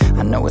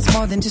 I know it's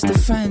more than just a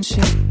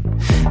friendship.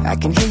 I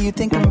can hear you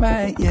think I'm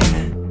right,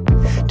 yeah.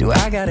 Do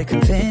I gotta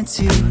convince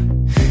you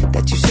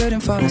that you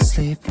shouldn't fall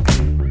asleep?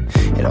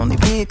 It'll only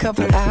be a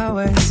couple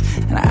hours,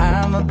 and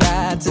I'm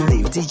about to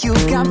leave. Do you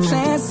got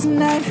plans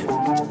tonight?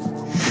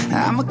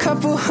 I'm a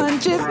couple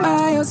 100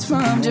 miles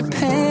from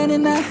Japan,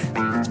 and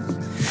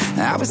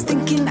I was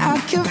thinking I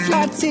could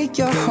fly to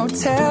your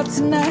hotel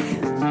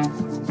tonight.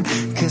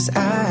 Cause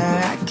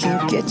I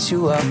can't get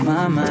you off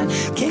my mind.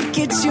 Can't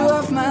get you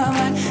off my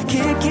mind.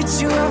 Can't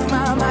get you off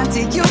my mind.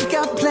 Do you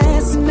got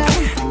plans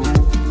tonight?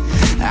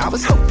 I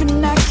was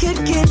hoping I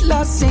could get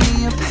lost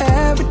in your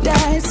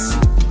paradise.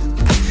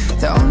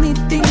 The only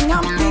thing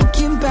I'm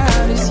thinking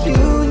about is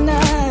you and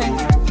I.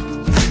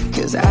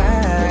 Cause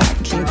I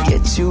can't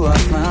get you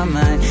off my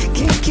mind.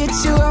 Can't get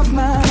you off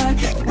my mind.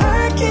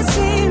 I can't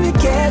seem to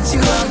get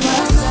you off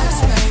my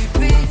mind.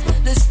 Baby,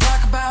 let's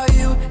talk about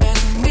you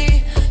and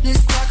me.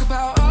 Let's talk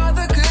about all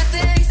the good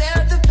things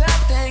and the bad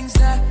things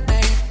that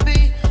may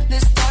be.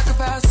 Let's talk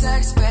about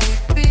sex,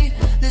 baby.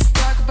 Let's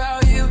talk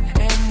about you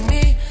and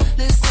me.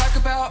 Let's talk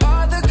about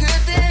all the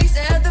good things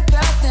and the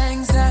bad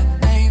things that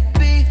may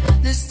be.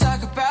 Let's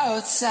talk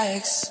about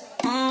sex.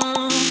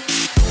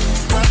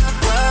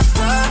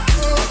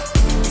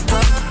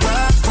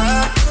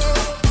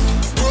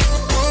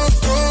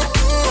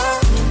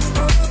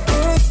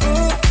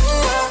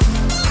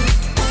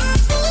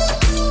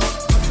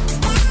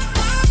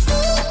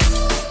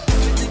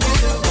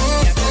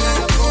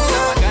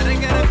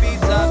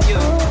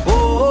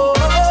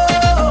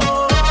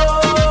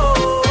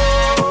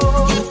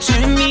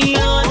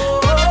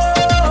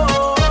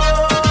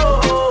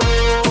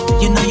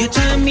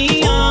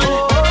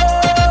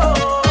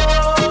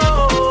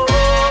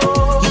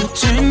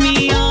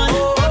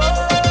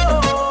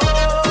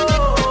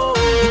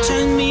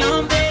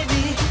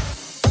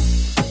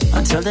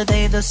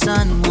 The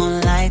sun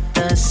won't light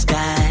the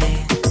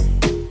sky,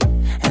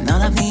 and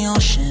all of the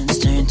oceans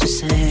turn to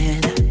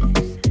sand.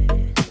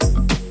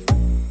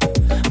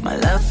 My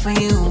love for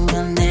you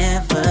will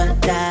never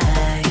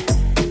die.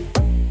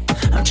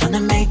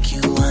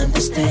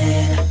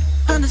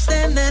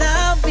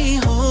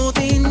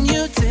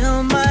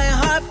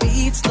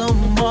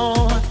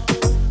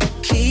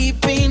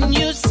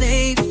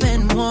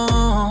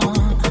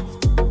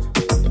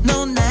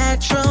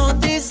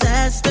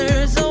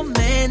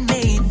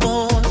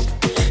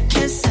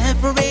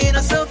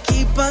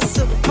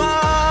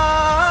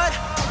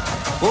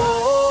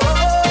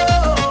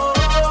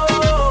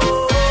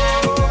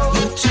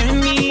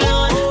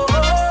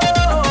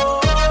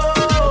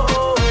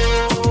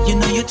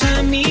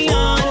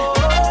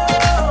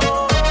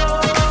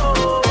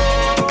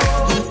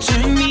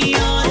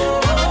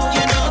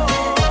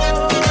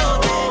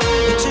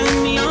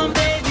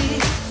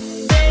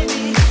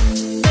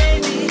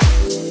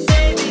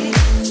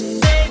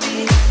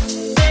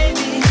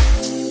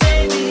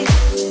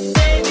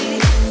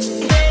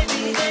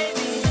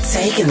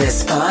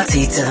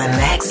 party to the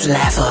next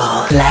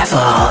level.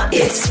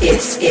 It's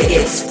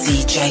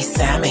DJ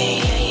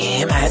Sammy,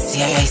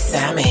 MSCA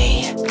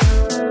Sammy.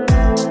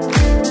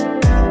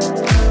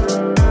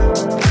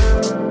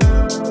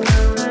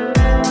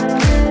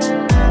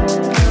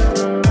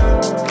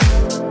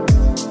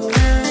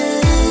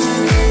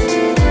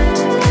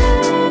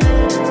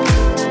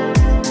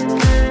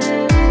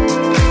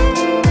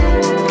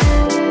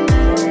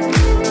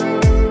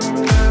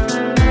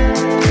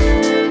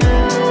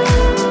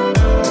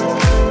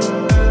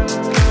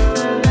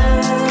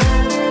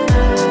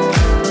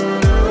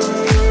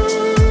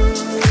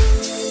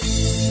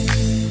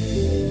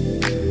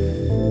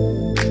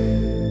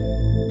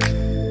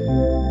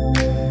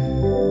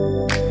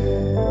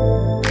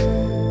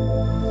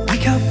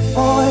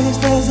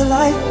 There's a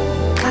light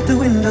at the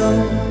window.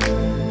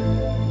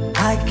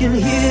 I can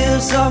hear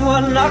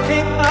someone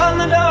knocking on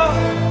the door.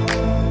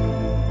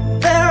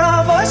 There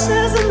are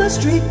voices in the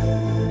street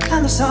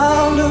and the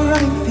sound of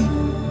running feet,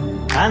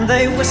 and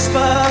they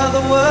whisper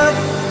the word.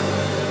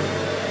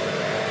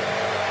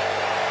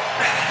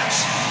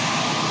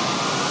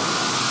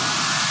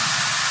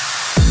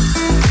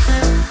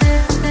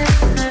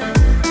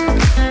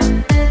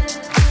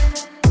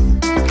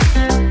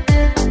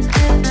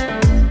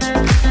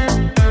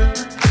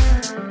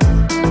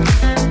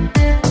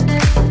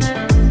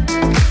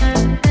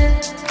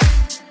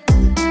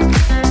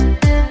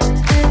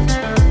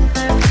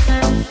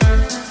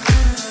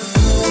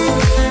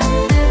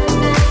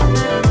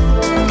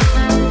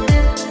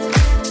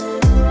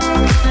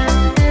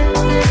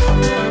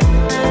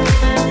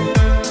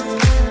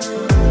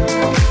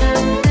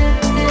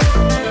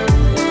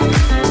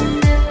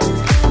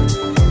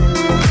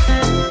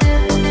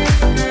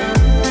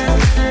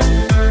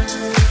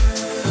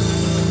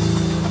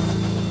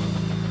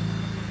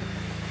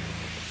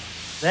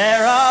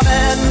 There are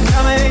men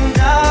coming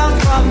down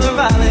from the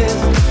valleys.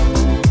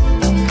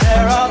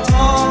 There are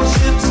tall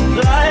ships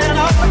flying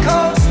off the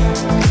coast,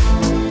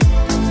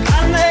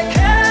 and they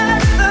carry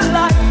the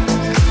light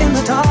in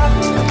the dark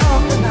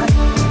of the night,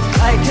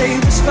 like a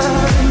whisper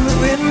in the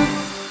wind.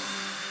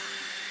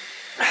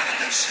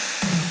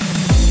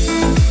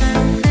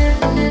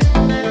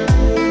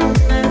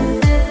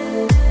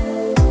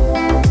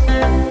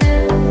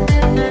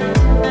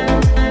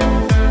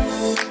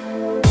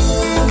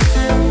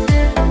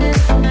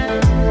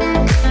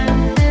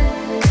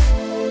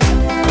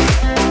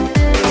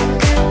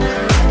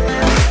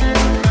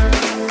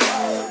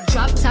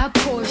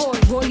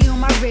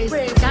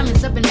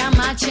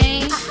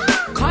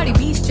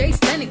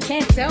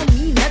 Can't tell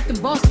me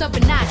nothing, bossed up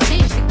and I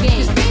changed the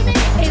game.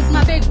 It's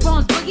my big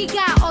bronze boogie,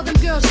 got all them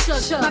girls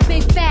shook. My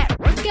big fat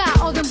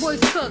got all them boys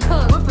cooked.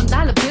 Went from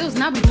dollar bills,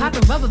 now we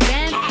popping rubber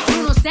bands.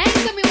 Bruno sang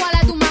to me while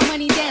I do my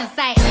money dance.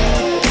 Like,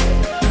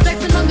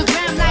 flexing on the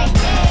gram like,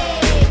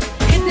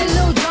 hit the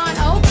Lil Jon,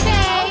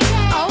 okay.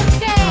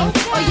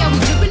 Oh yeah, we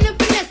dripping and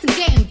finesse and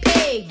getting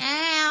paid.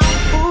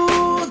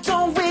 Ooh,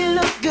 don't we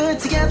look good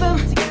together?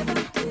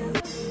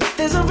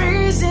 There's a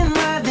reason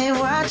why they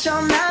watch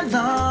all night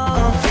long.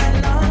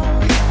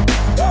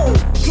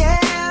 Yeah,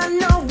 I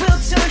know we'll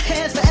turn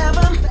heads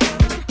forever.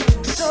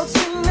 So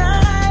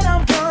tonight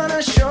I'm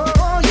gonna show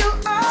you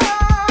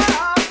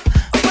off.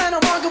 When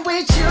I'm walking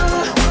with you,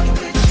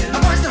 I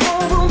watch the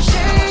whole room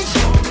change.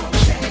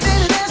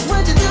 Baby, that's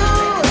what you do.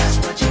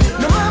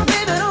 No, my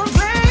baby, don't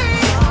play.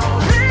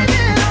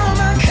 Blaming on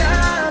my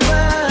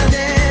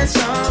confidence,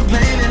 or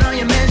blaming on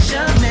your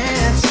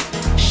measurements.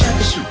 Shut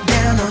the shoot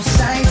down on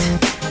sight.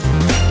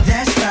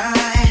 That's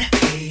right.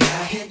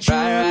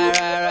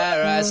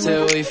 Right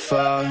till we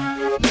fall.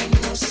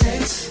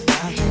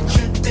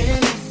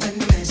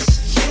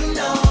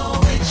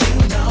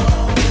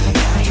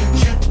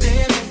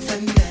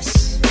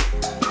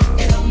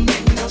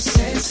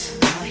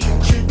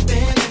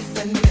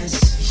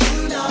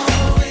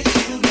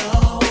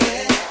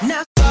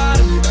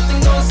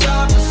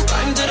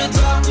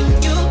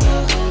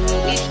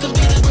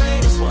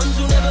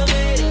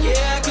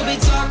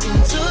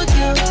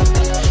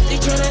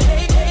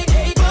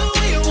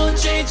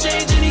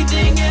 Change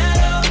anything at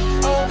all.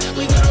 Oh,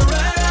 we gonna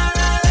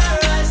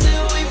ride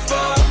till we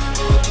fall.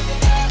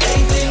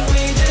 They think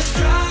we just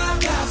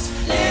dropped out,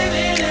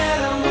 living at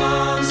our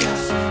mom's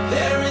house.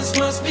 Parents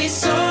must be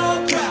so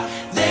proud,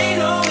 they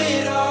know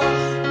it all.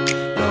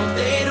 No,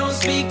 they don't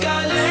speak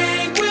our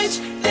language,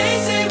 they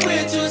say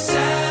we're too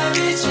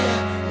savage.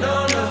 Yeah, no,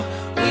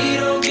 we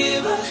don't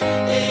give up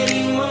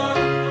anymore.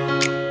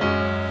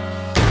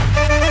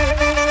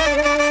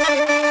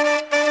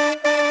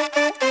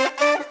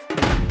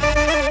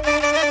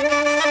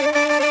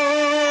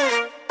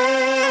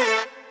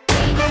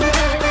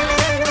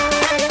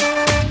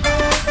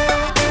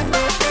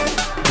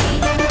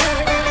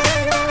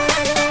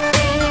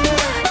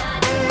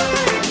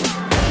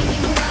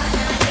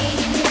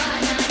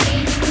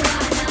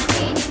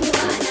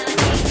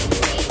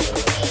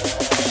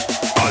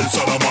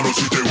 Alza la mano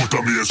si te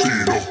gusta mi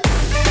estilo.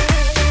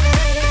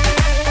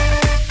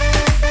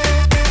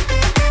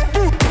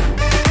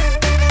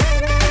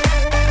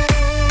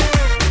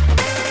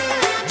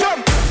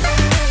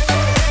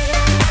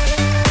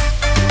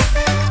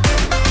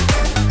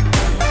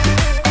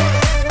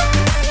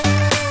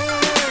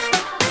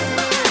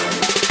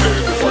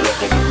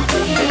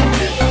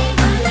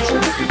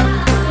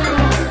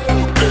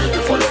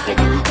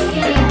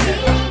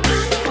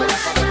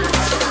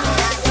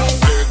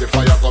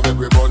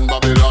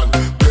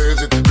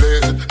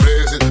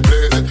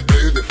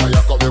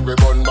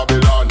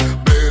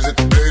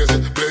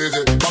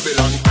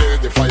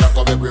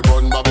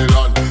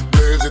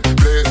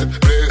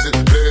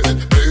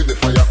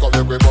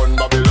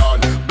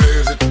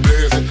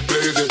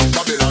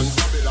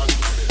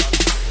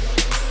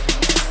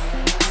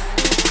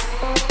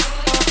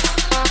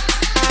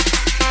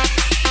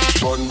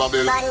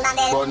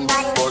 bun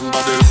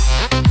body.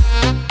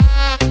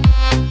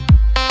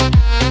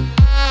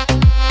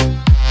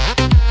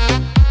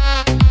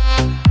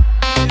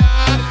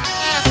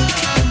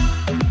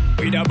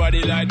 With a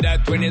body like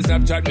that, when you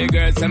Snapchat me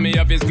girl, send me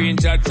off a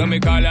screenshot, so me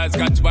call her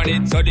scotch on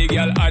it. So the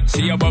girl hot,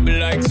 she a bubble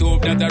like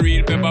soup, that a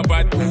real pepper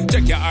pot.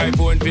 Check your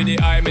iPhone for the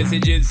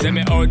iMessages, send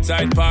me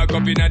outside, park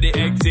up inna the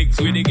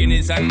X6 with the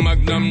Guinness and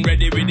Magnum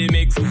ready with the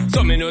mix.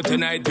 So me know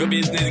tonight your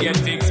business get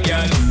fixed,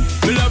 girl.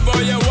 Me love how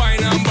you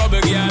wine and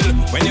bubble, girl.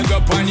 When you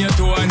go on your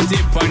toe and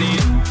tip on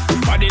it,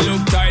 body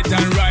look tight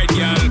and right,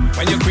 girl.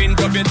 When you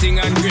print up your thing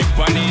and grip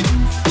on it,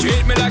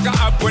 treat me like a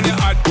app when you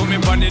hot, put me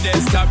on the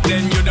desktop,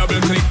 then you double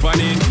click on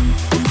it.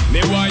 Me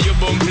want you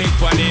boom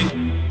flick on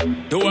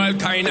it, do all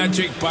kind of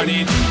trick on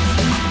it.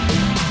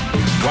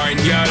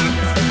 Wine girl,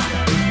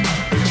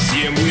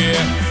 same way.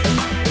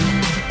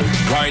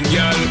 Wine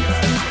girl,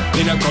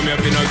 me not come here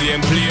for no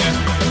game play.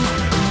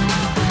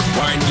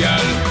 Wine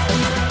girl,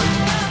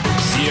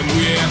 same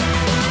way.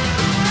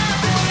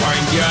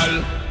 Wine girl,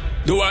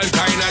 do all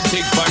kind of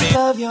trick on it.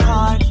 Love your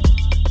heart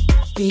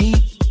beat,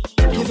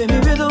 giving me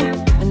rhythm,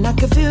 and I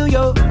can feel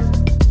your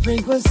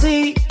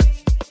frequency,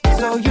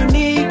 so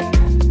unique.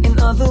 In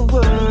other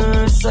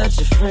words,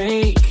 such a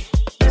freak.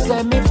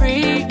 Set me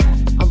free.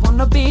 I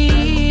wanna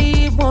be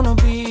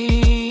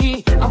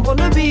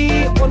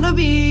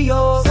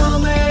your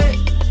soulmate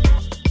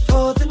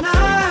for the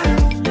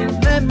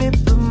night. Let me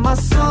put my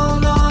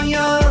soul on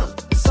you.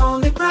 It's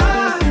only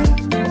right.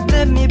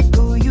 Let me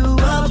pull you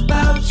up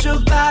out your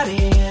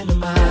body and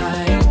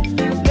mind.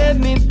 Let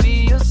me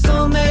be your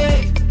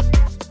soulmate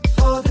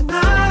for the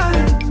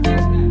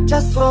night.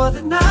 Just for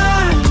the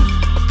night.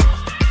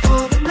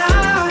 For the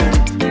night.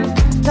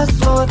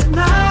 Just for the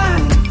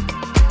night.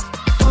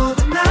 For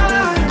the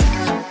night.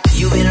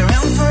 You've been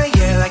around for a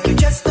year like you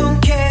just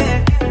don't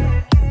care.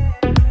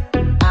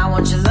 I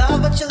want your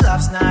love, but your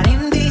love's not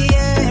in the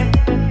air.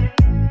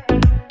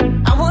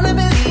 I wanna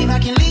believe I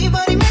can leave,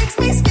 but it makes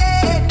me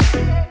scared.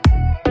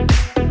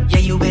 Yeah,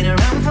 you've been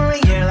around for a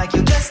year like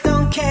you just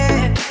don't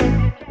care.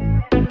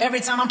 Every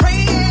time I'm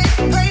praying,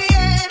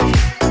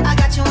 I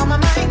got you on my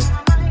mind.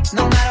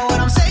 No matter what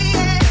I'm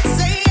saying,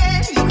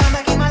 you come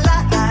back in my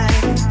life.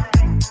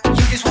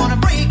 You just wanna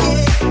break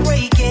it.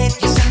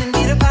 You're sending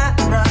me to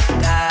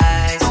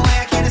paradise. No way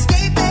I can't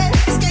escape it.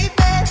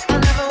 I'll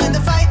never win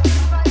the fight.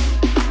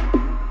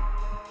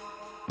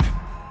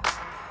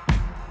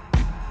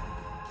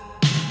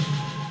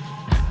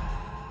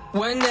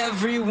 When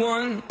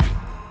everyone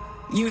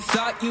you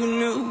thought you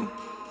knew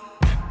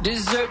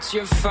deserts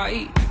your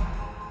fight,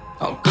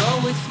 I'll go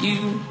with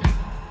you.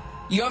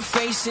 You're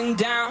facing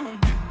down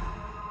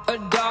a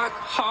dark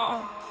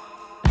hall.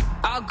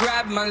 I'll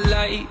grab my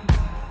light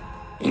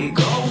and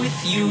go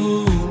with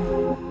you.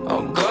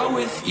 I'll go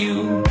with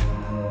you.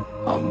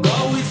 I'll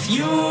go with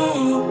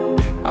you.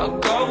 I'll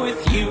go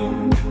with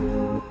you.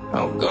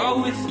 I'll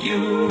go with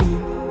you.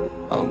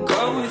 I'll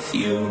go with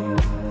you.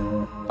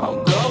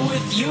 I'll go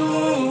with you.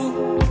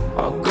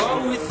 I'll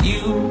go with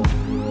you.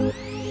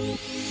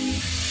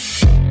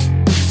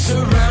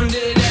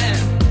 Surrounded and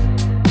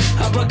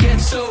up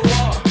against the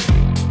wall,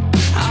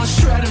 I'll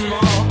shred them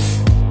all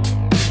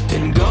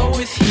and go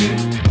with you.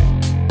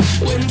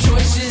 When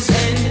choices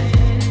end,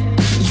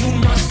 you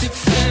must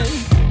defend.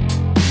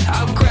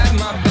 I'll grab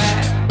my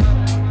back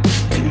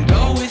and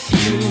go with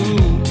you.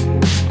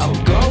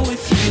 I'll go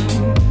with you.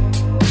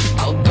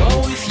 I'll go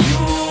with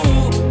you.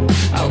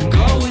 I'll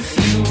go with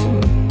you.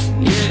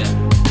 Yeah.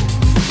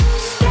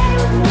 Stay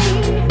with me.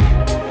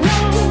 No,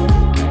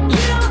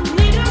 you don't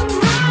need to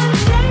run.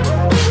 Stay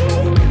with me,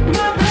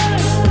 my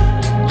brother.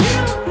 You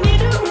don't need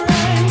to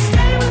run.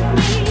 Stay with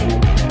me.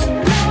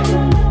 No,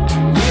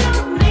 you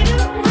don't need to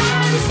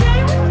run. Stay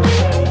with me,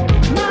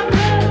 my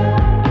brother.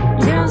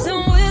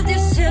 Dancing with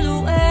your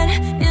silhouette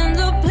in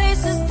the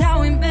places that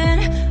we've been.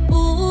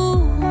 Ooh,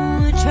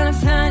 trying to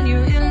find you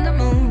in the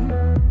moon.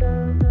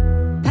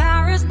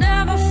 Paris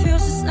never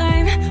feels the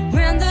same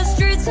when the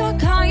streets all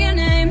call your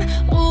name.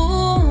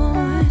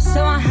 Ooh,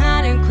 so I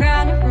hide in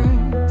crowded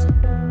rooms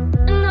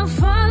and I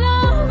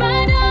follow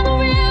right down the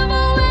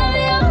river where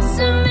the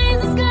ocean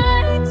meets the sky.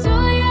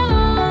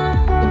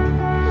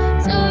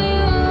 To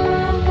you.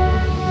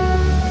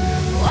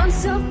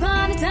 Once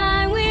upon a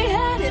time we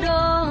had it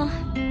all.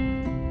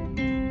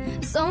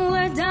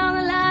 Somewhere down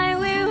the line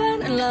we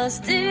went and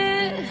lost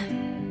it.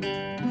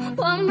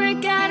 One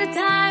break at a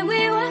time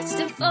we watched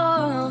it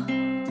fall.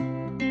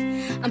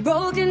 I'm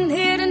broken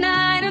here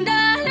tonight, I'm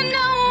dying, and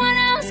no one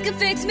else can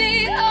fix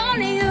me.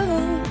 Only you,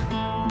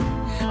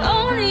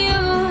 only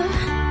you.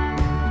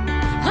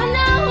 Oh,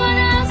 no one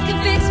else can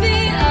fix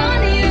me.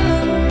 Only you,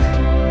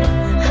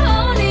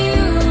 only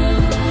you,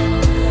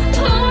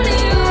 only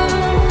you.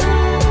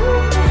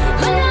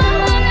 Oh, no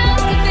one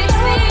else can fix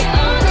me.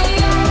 Only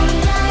you.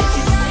 If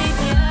you take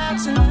me out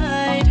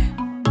tonight,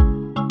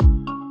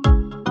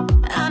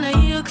 I know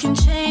you can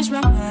change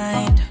my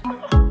mind.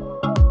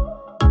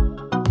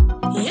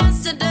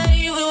 Yesterday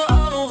we were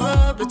over,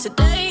 but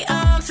today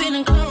I'm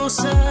feeling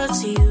closer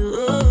to you.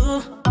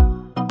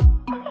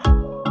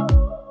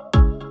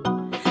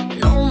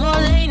 No more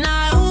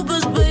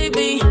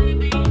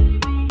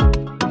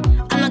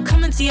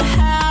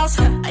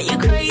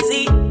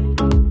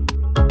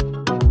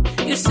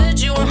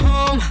were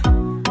home,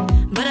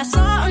 but I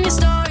saw on your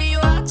story you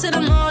out till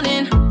the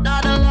morning,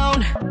 not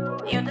alone.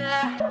 You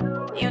there,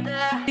 you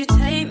there. You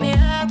take me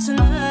out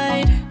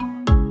tonight.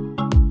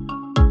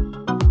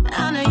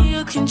 I know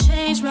you can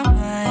change my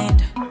mind.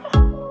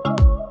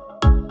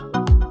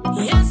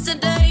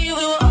 Yesterday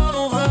we were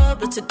over,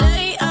 but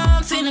today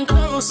I'm feeling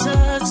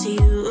closer to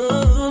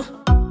you.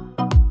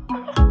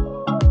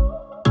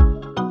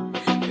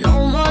 No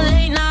more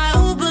late night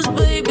Ubers,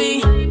 baby.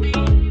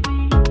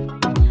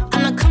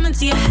 I'm not coming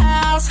to your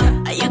house.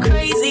 Are you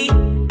crazy?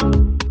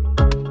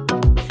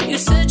 You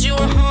said you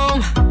were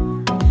home,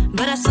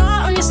 but I saw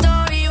on your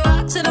story you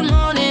out till the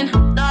morning,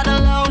 not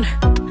alone.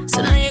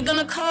 So now you're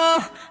gonna call,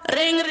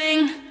 ring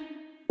ring.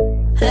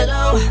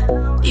 Hello,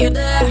 you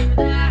there?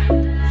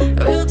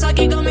 Real talk,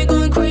 you got me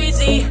going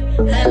crazy.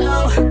 Hello,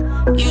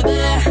 you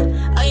there?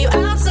 Are you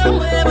out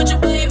somewhere with your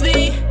baby?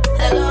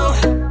 Hello,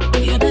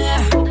 you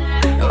there?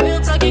 Real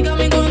talk, you got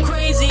me going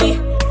crazy.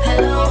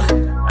 Hello,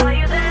 are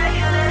you there?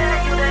 You there?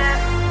 You there?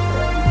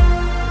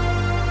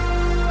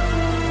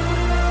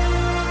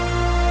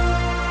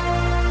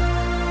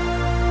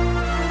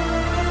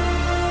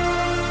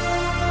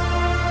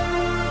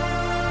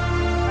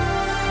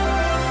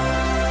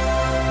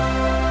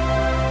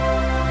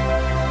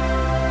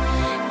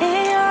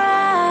 In your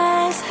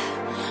eyes,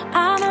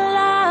 I'm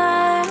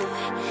alive.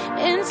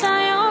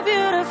 Inside you're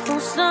beautiful,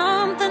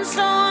 something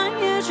so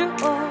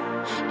unusual.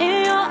 In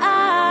your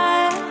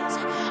eyes,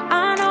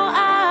 I know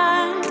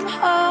I'm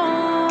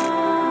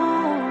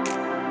home.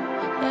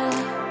 Yeah.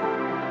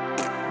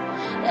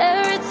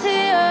 Every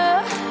tear,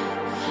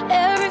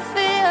 every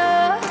fear,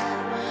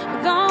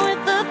 gone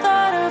with the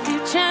thought of you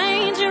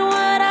changing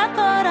what I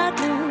thought I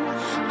knew.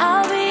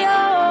 I'll be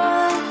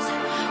yours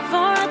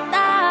for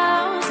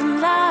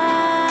 1,000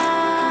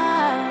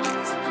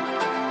 lives.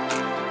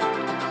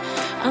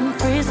 I'm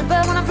free as a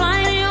bird when I'm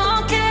flying in your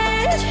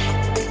cage.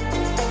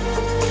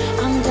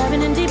 I'm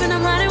diving in deep and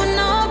I'm riding with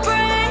no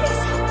brakes.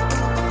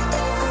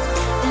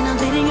 And I'm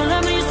bleeding your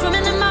love when you're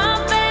swimming in my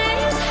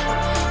face.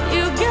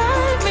 You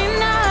got me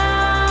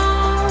now.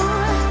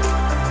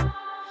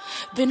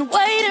 Been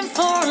waiting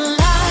for a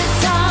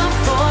lifetime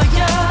for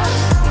you.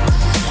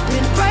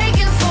 Been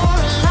breaking for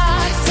a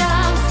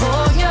lifetime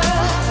for you.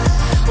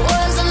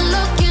 Wasn't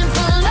looking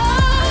for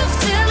love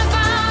till I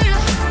found you.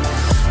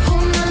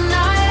 On the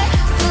night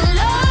for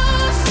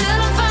love till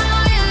I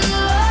found you.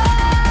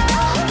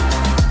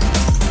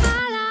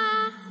 All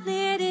I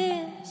need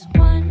is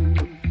one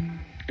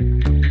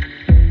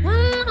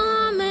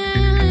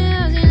man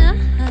lives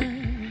enough.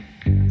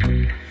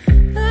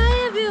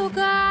 Babe, you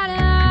got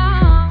it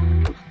all.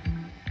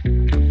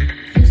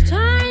 Just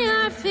turn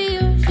your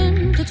fears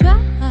into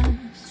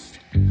trust,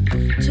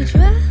 to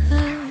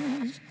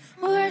trust.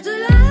 Where's the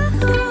love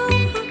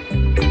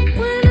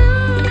when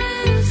I'm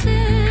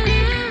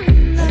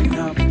listening? Hey,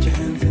 now put your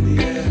hands in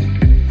the air.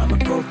 I'ma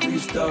go free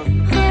stuff.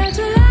 Where's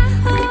the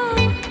love?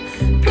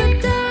 Put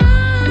the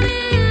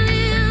money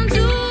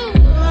into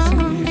I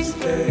need to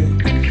stay.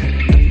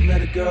 Never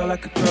met a girl I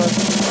could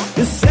trust.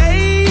 You're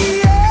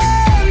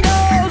saying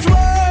those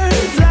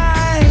words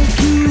like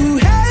you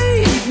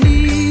hate me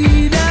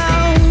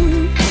now.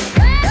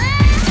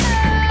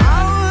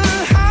 Our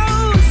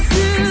house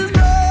is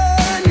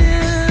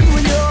burning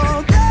when your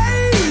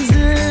days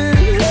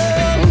in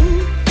hell.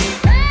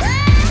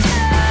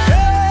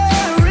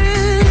 There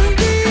in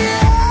the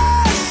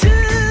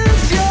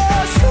ashes, your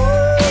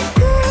soul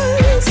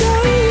cries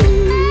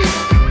out.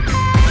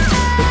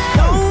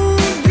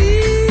 Don't be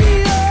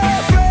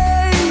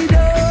afraid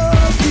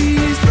of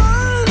these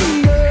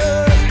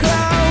thunderclouds.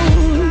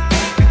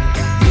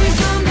 these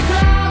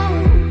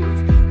thunderclouds.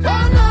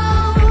 Oh no,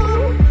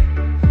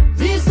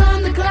 these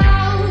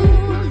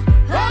thunderclouds.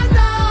 Oh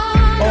no.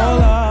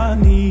 All I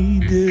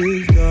need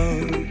is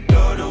love.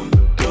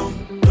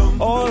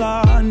 All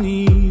I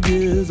need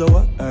is a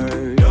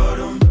word.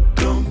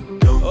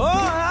 All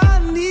I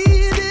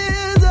need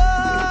is a.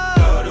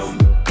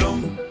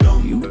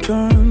 You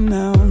turn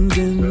nouns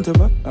into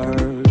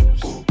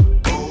verbs.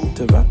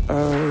 To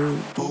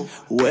verbs.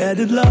 Where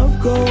did love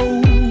go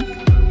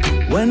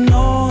when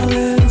all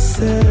is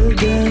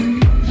said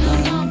and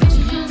done?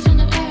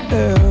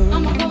 Yeah.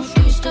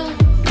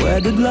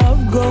 Where did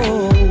love go?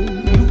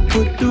 You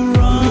put the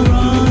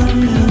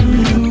run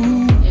into.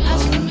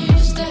 Asking me to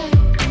stay,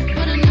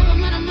 but I never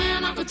met a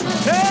man I could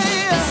trust.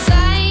 Hey,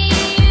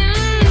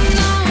 Saying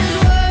those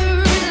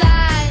words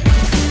like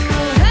you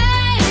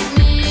hate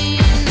me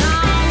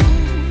now.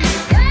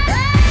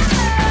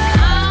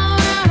 Our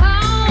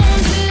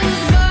house is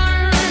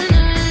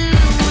burning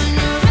when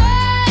you're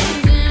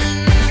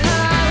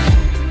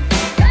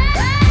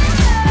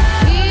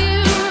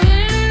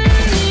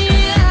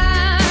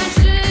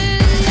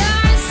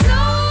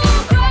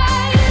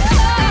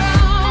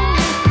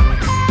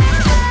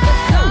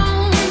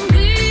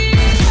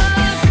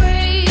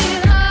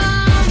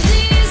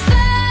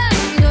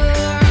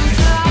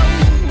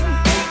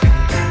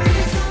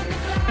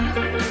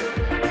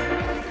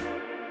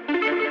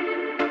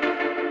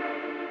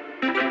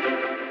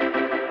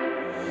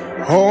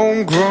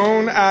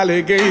Homegrown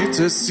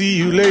alligator, see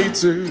you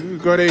later.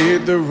 Gotta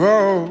hit the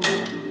road,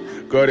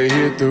 gotta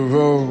hit the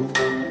road.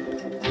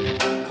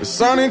 The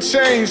sun ain't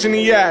changed in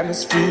the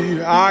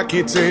atmosphere,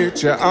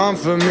 architecture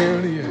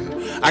unfamiliar.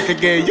 I could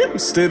get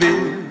used to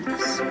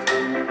this.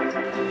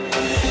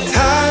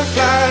 Time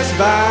flies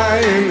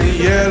by in the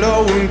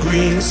yellow and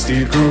green.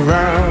 Stick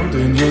around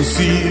and you'll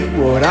see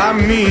what I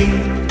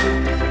mean.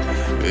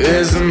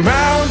 There's a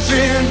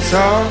mountain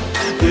top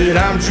that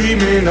I'm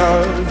dreaming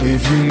of.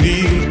 If you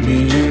need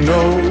me, you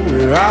know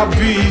where I'll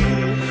be.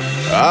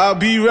 I'll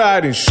be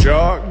riding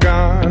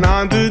shotgun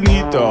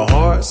underneath the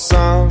hot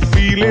sun,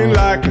 feeling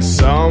like a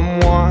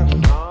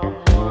someone.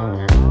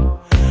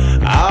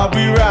 I'll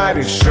be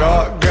riding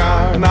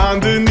shotgun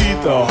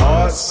underneath the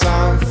hot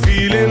sun,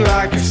 feeling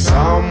like a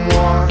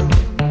someone.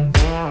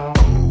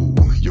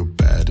 Oh, you're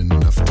bad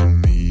enough to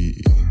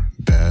me,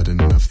 bad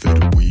enough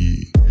that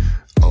we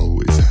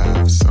always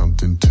have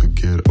something to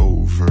get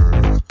over.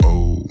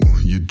 Oh,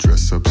 you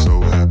dress up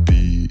so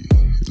happy,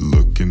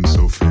 looking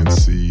so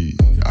fancy.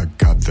 I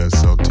got that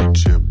salty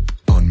chip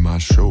on my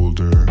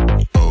shoulder.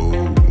 Oh,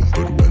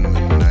 but when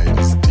the night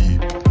is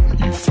deep,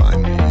 you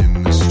find me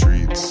in the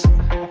streets,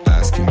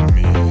 asking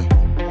me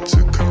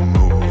to come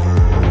over.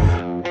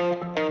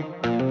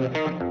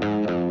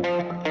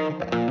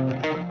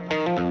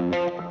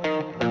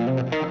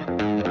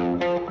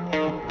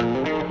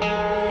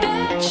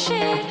 Bad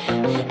shit,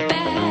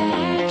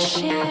 bad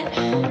shit,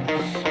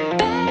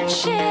 bad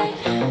shit.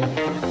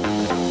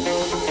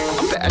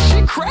 I'm bad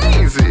shit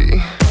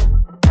crazy.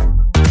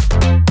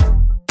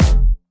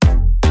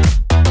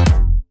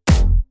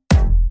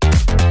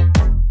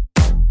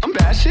 I'm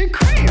bad shit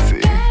crazy.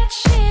 Bad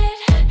shit,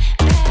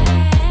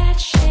 bad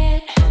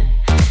shit,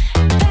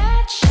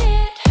 bad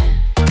shit.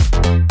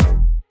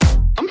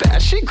 I'm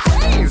bad shit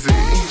crazy.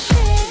 Bad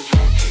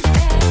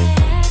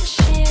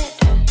shit,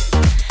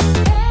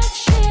 bad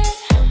shit.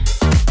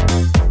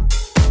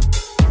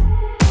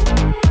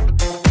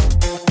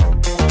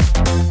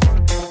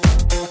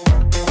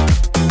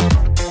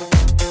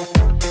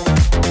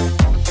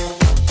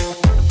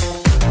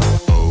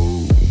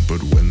 Oh,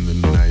 but when the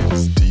night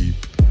is deep,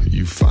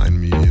 you find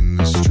me in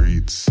the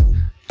streets,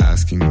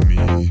 asking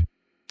me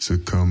to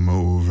come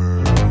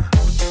over.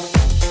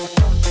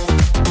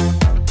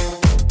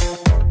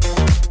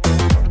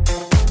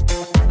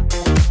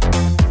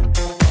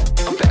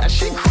 I'm bad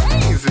shit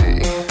crazy.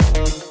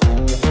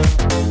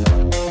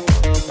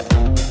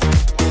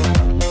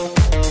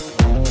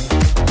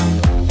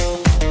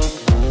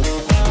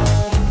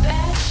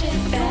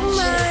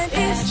 Mind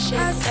if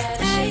I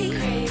stay?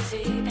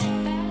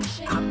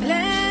 I'm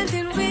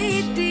blending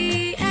with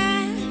the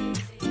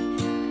end.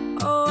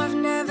 Oh, I've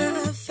never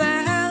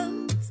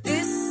felt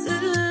this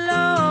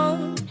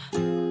alone.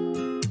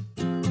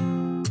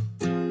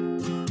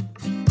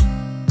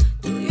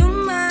 Do you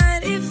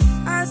mind if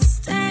I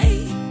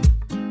stay?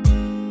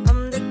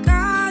 I'm the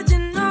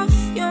guardian of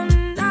your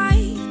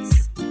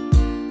nights,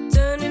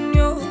 turning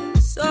your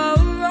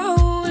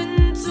sorrow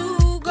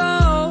into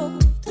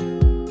gold.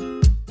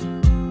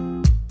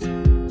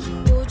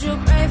 Would you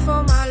pray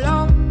for my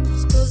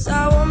lungs? 'Cause I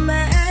won't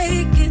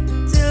make it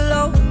till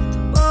old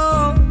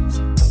bones.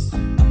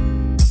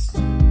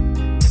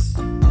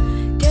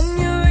 Can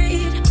you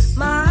read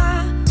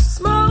my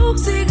smoke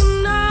signals?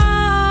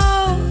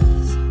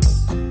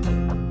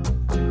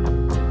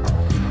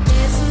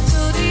 Listen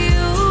to the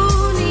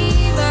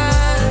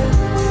universe.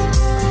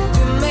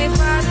 You may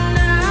find an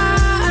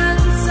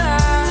answer.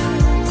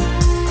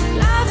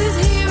 Love is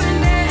here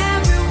and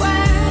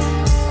everywhere.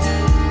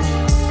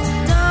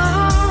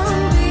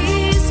 Don't be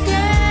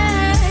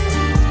scared.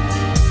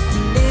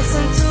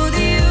 Listen to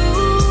the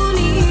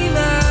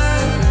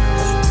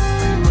universe.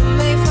 You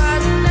may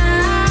find an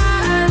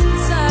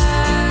answer.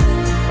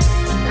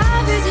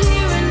 Love is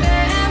here and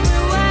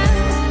everywhere.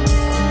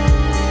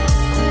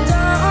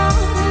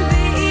 Don't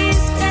be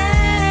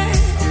scared.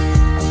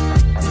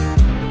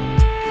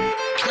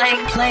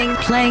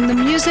 Playing the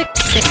music.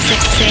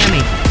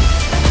 Sammy.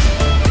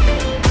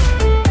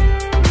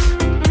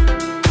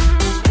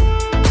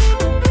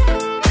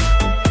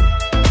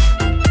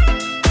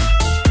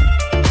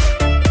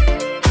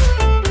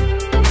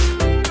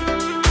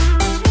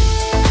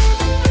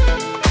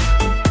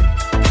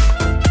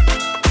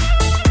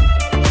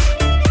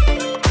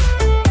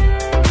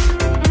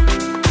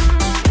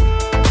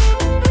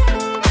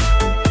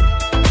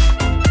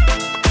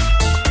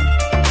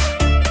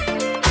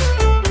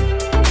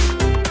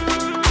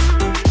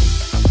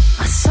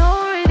 I saw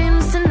it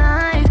instant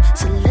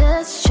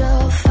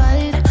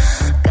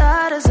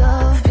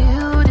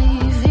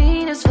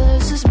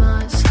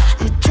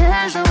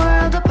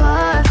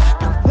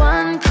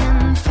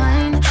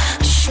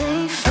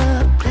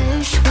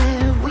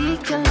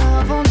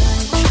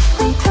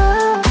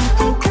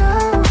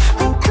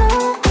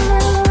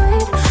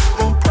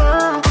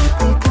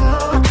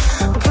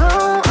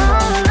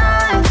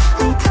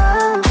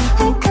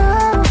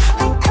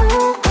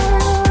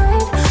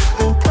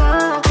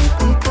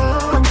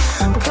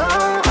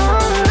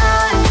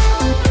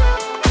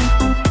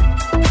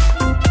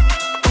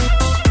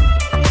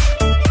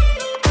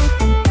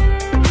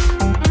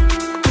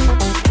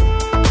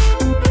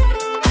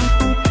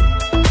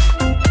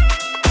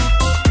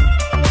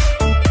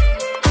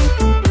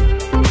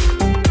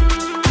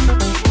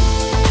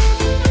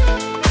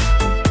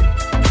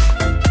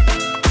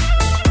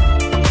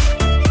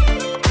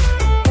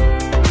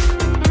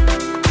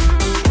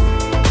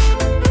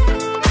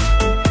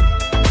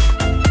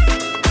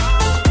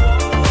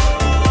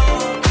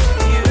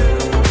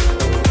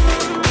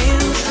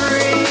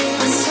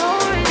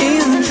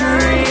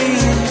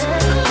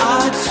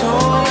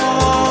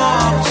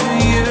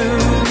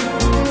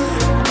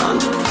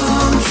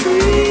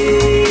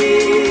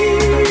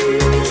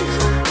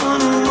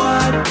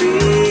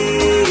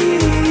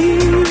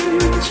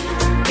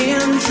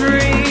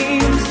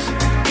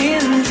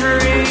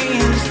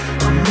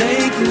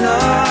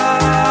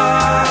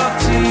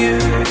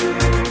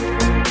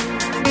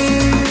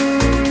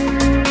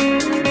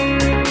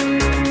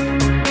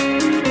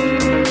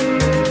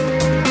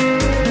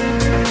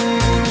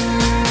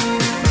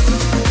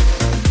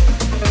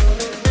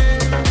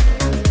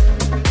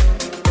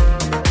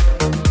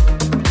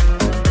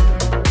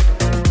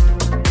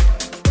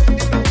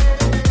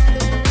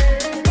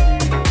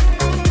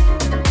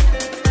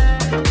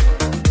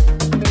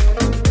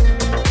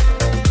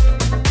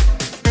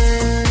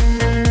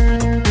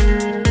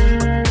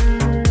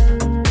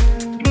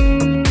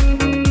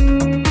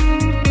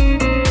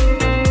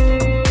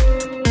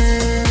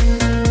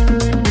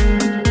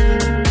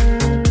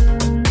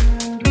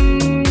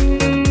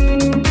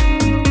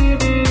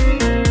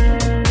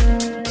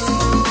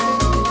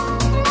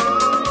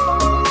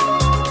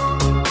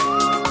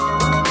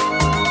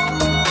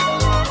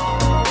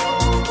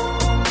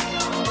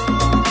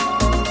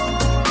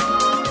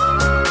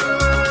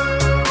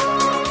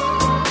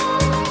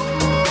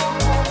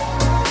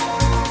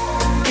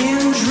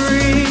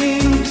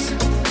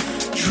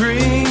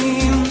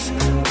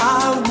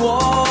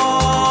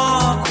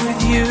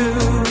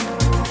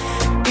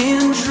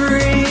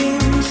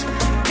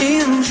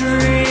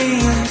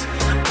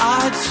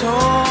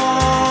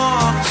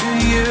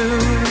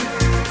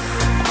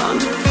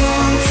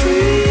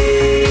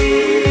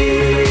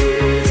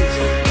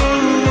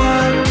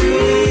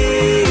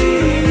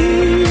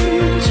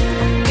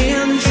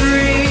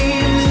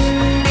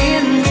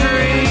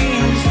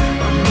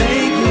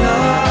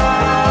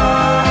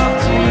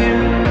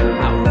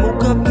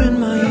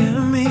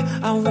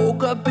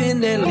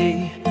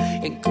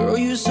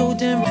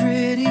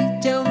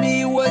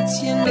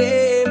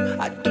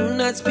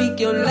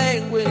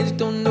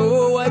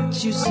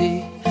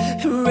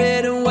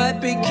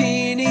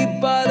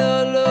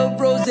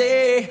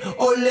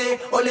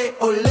ole,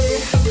 ole,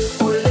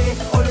 ole,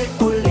 ole,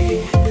 ole.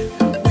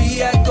 We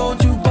are going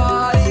to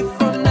party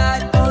from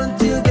night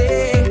until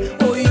day.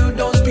 Oh, you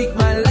don't speak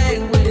my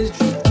language,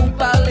 vous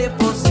parlez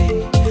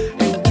français.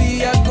 And we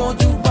are going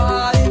to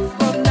party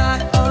from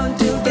night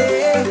until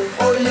day.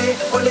 Ole,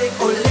 ole,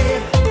 ole,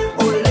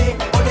 ole,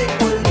 ole,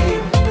 ole.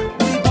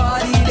 We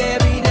partied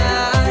every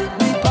night,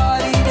 we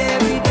partied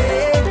every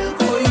day.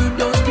 Oh, you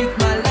don't speak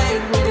my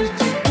language,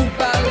 vous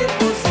parlez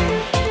français.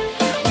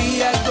 We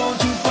are going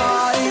to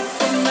party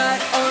from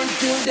night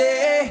until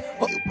day.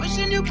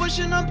 You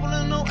pushing, I'm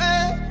pulling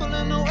away from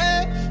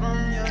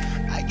you.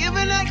 I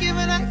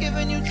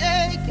giving, you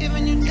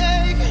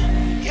take,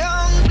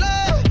 Young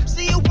blood,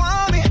 see you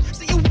want me.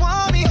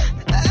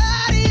 The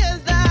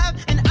idea's live,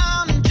 and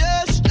I'm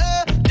just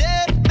a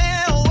dead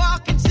man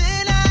walking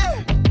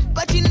tonight.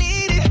 But you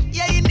need it,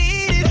 yeah, you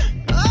need it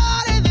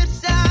all of the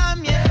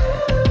time, yeah.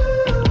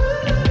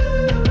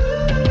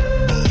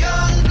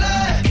 Young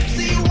blood,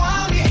 see you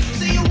want me.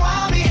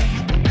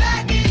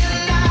 Back in your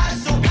life,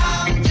 so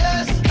I'm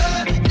just a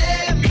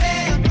dead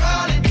man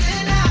crawling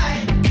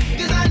tonight.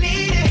 'Cause I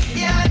need it,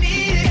 yeah, I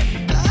need it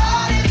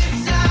all of the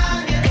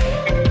time, yeah.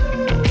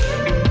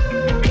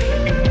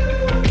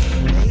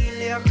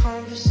 Lately our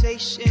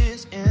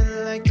conversations end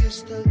like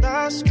it's the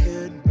last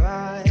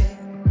goodbye.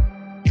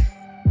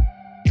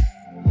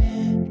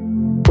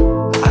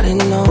 I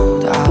didn't know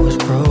that I was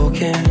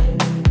broken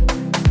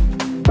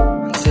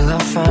until I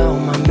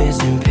found my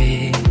missing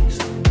piece.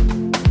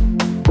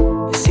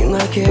 It seemed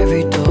like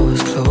every door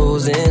was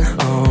closing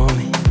on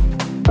me.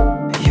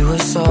 You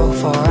were so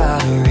far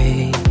out of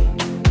reach.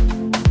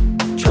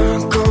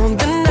 Drunk on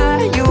the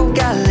night, you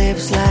got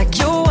lips like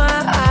your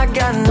wine. I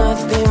got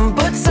nothing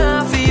but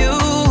time for you.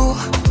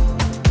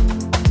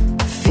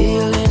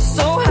 Feeling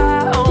so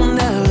high on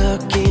that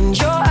look in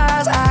your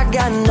eyes. I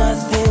got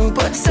nothing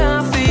but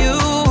time for you.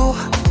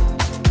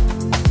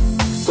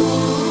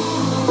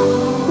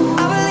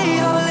 I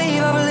believe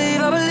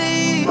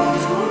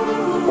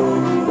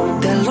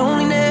that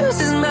loneliness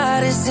is my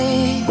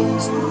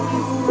disease.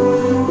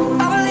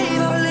 I believe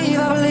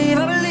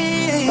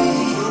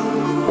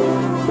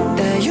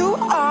that you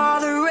are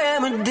the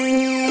remedy.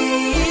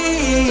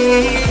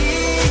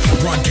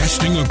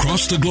 Broadcasting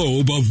across the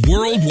globe of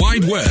World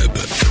Wide Web.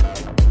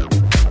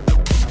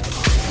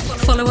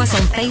 Follow us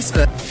on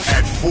Facebook.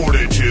 At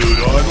Fortitude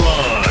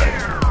Online.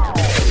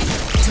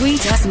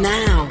 Tweet us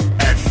now.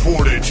 At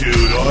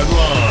Fortitude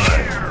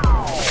Online.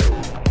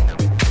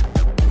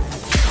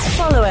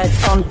 Follow us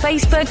on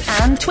Facebook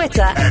and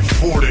Twitter. At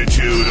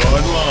Fortitude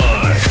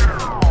Online.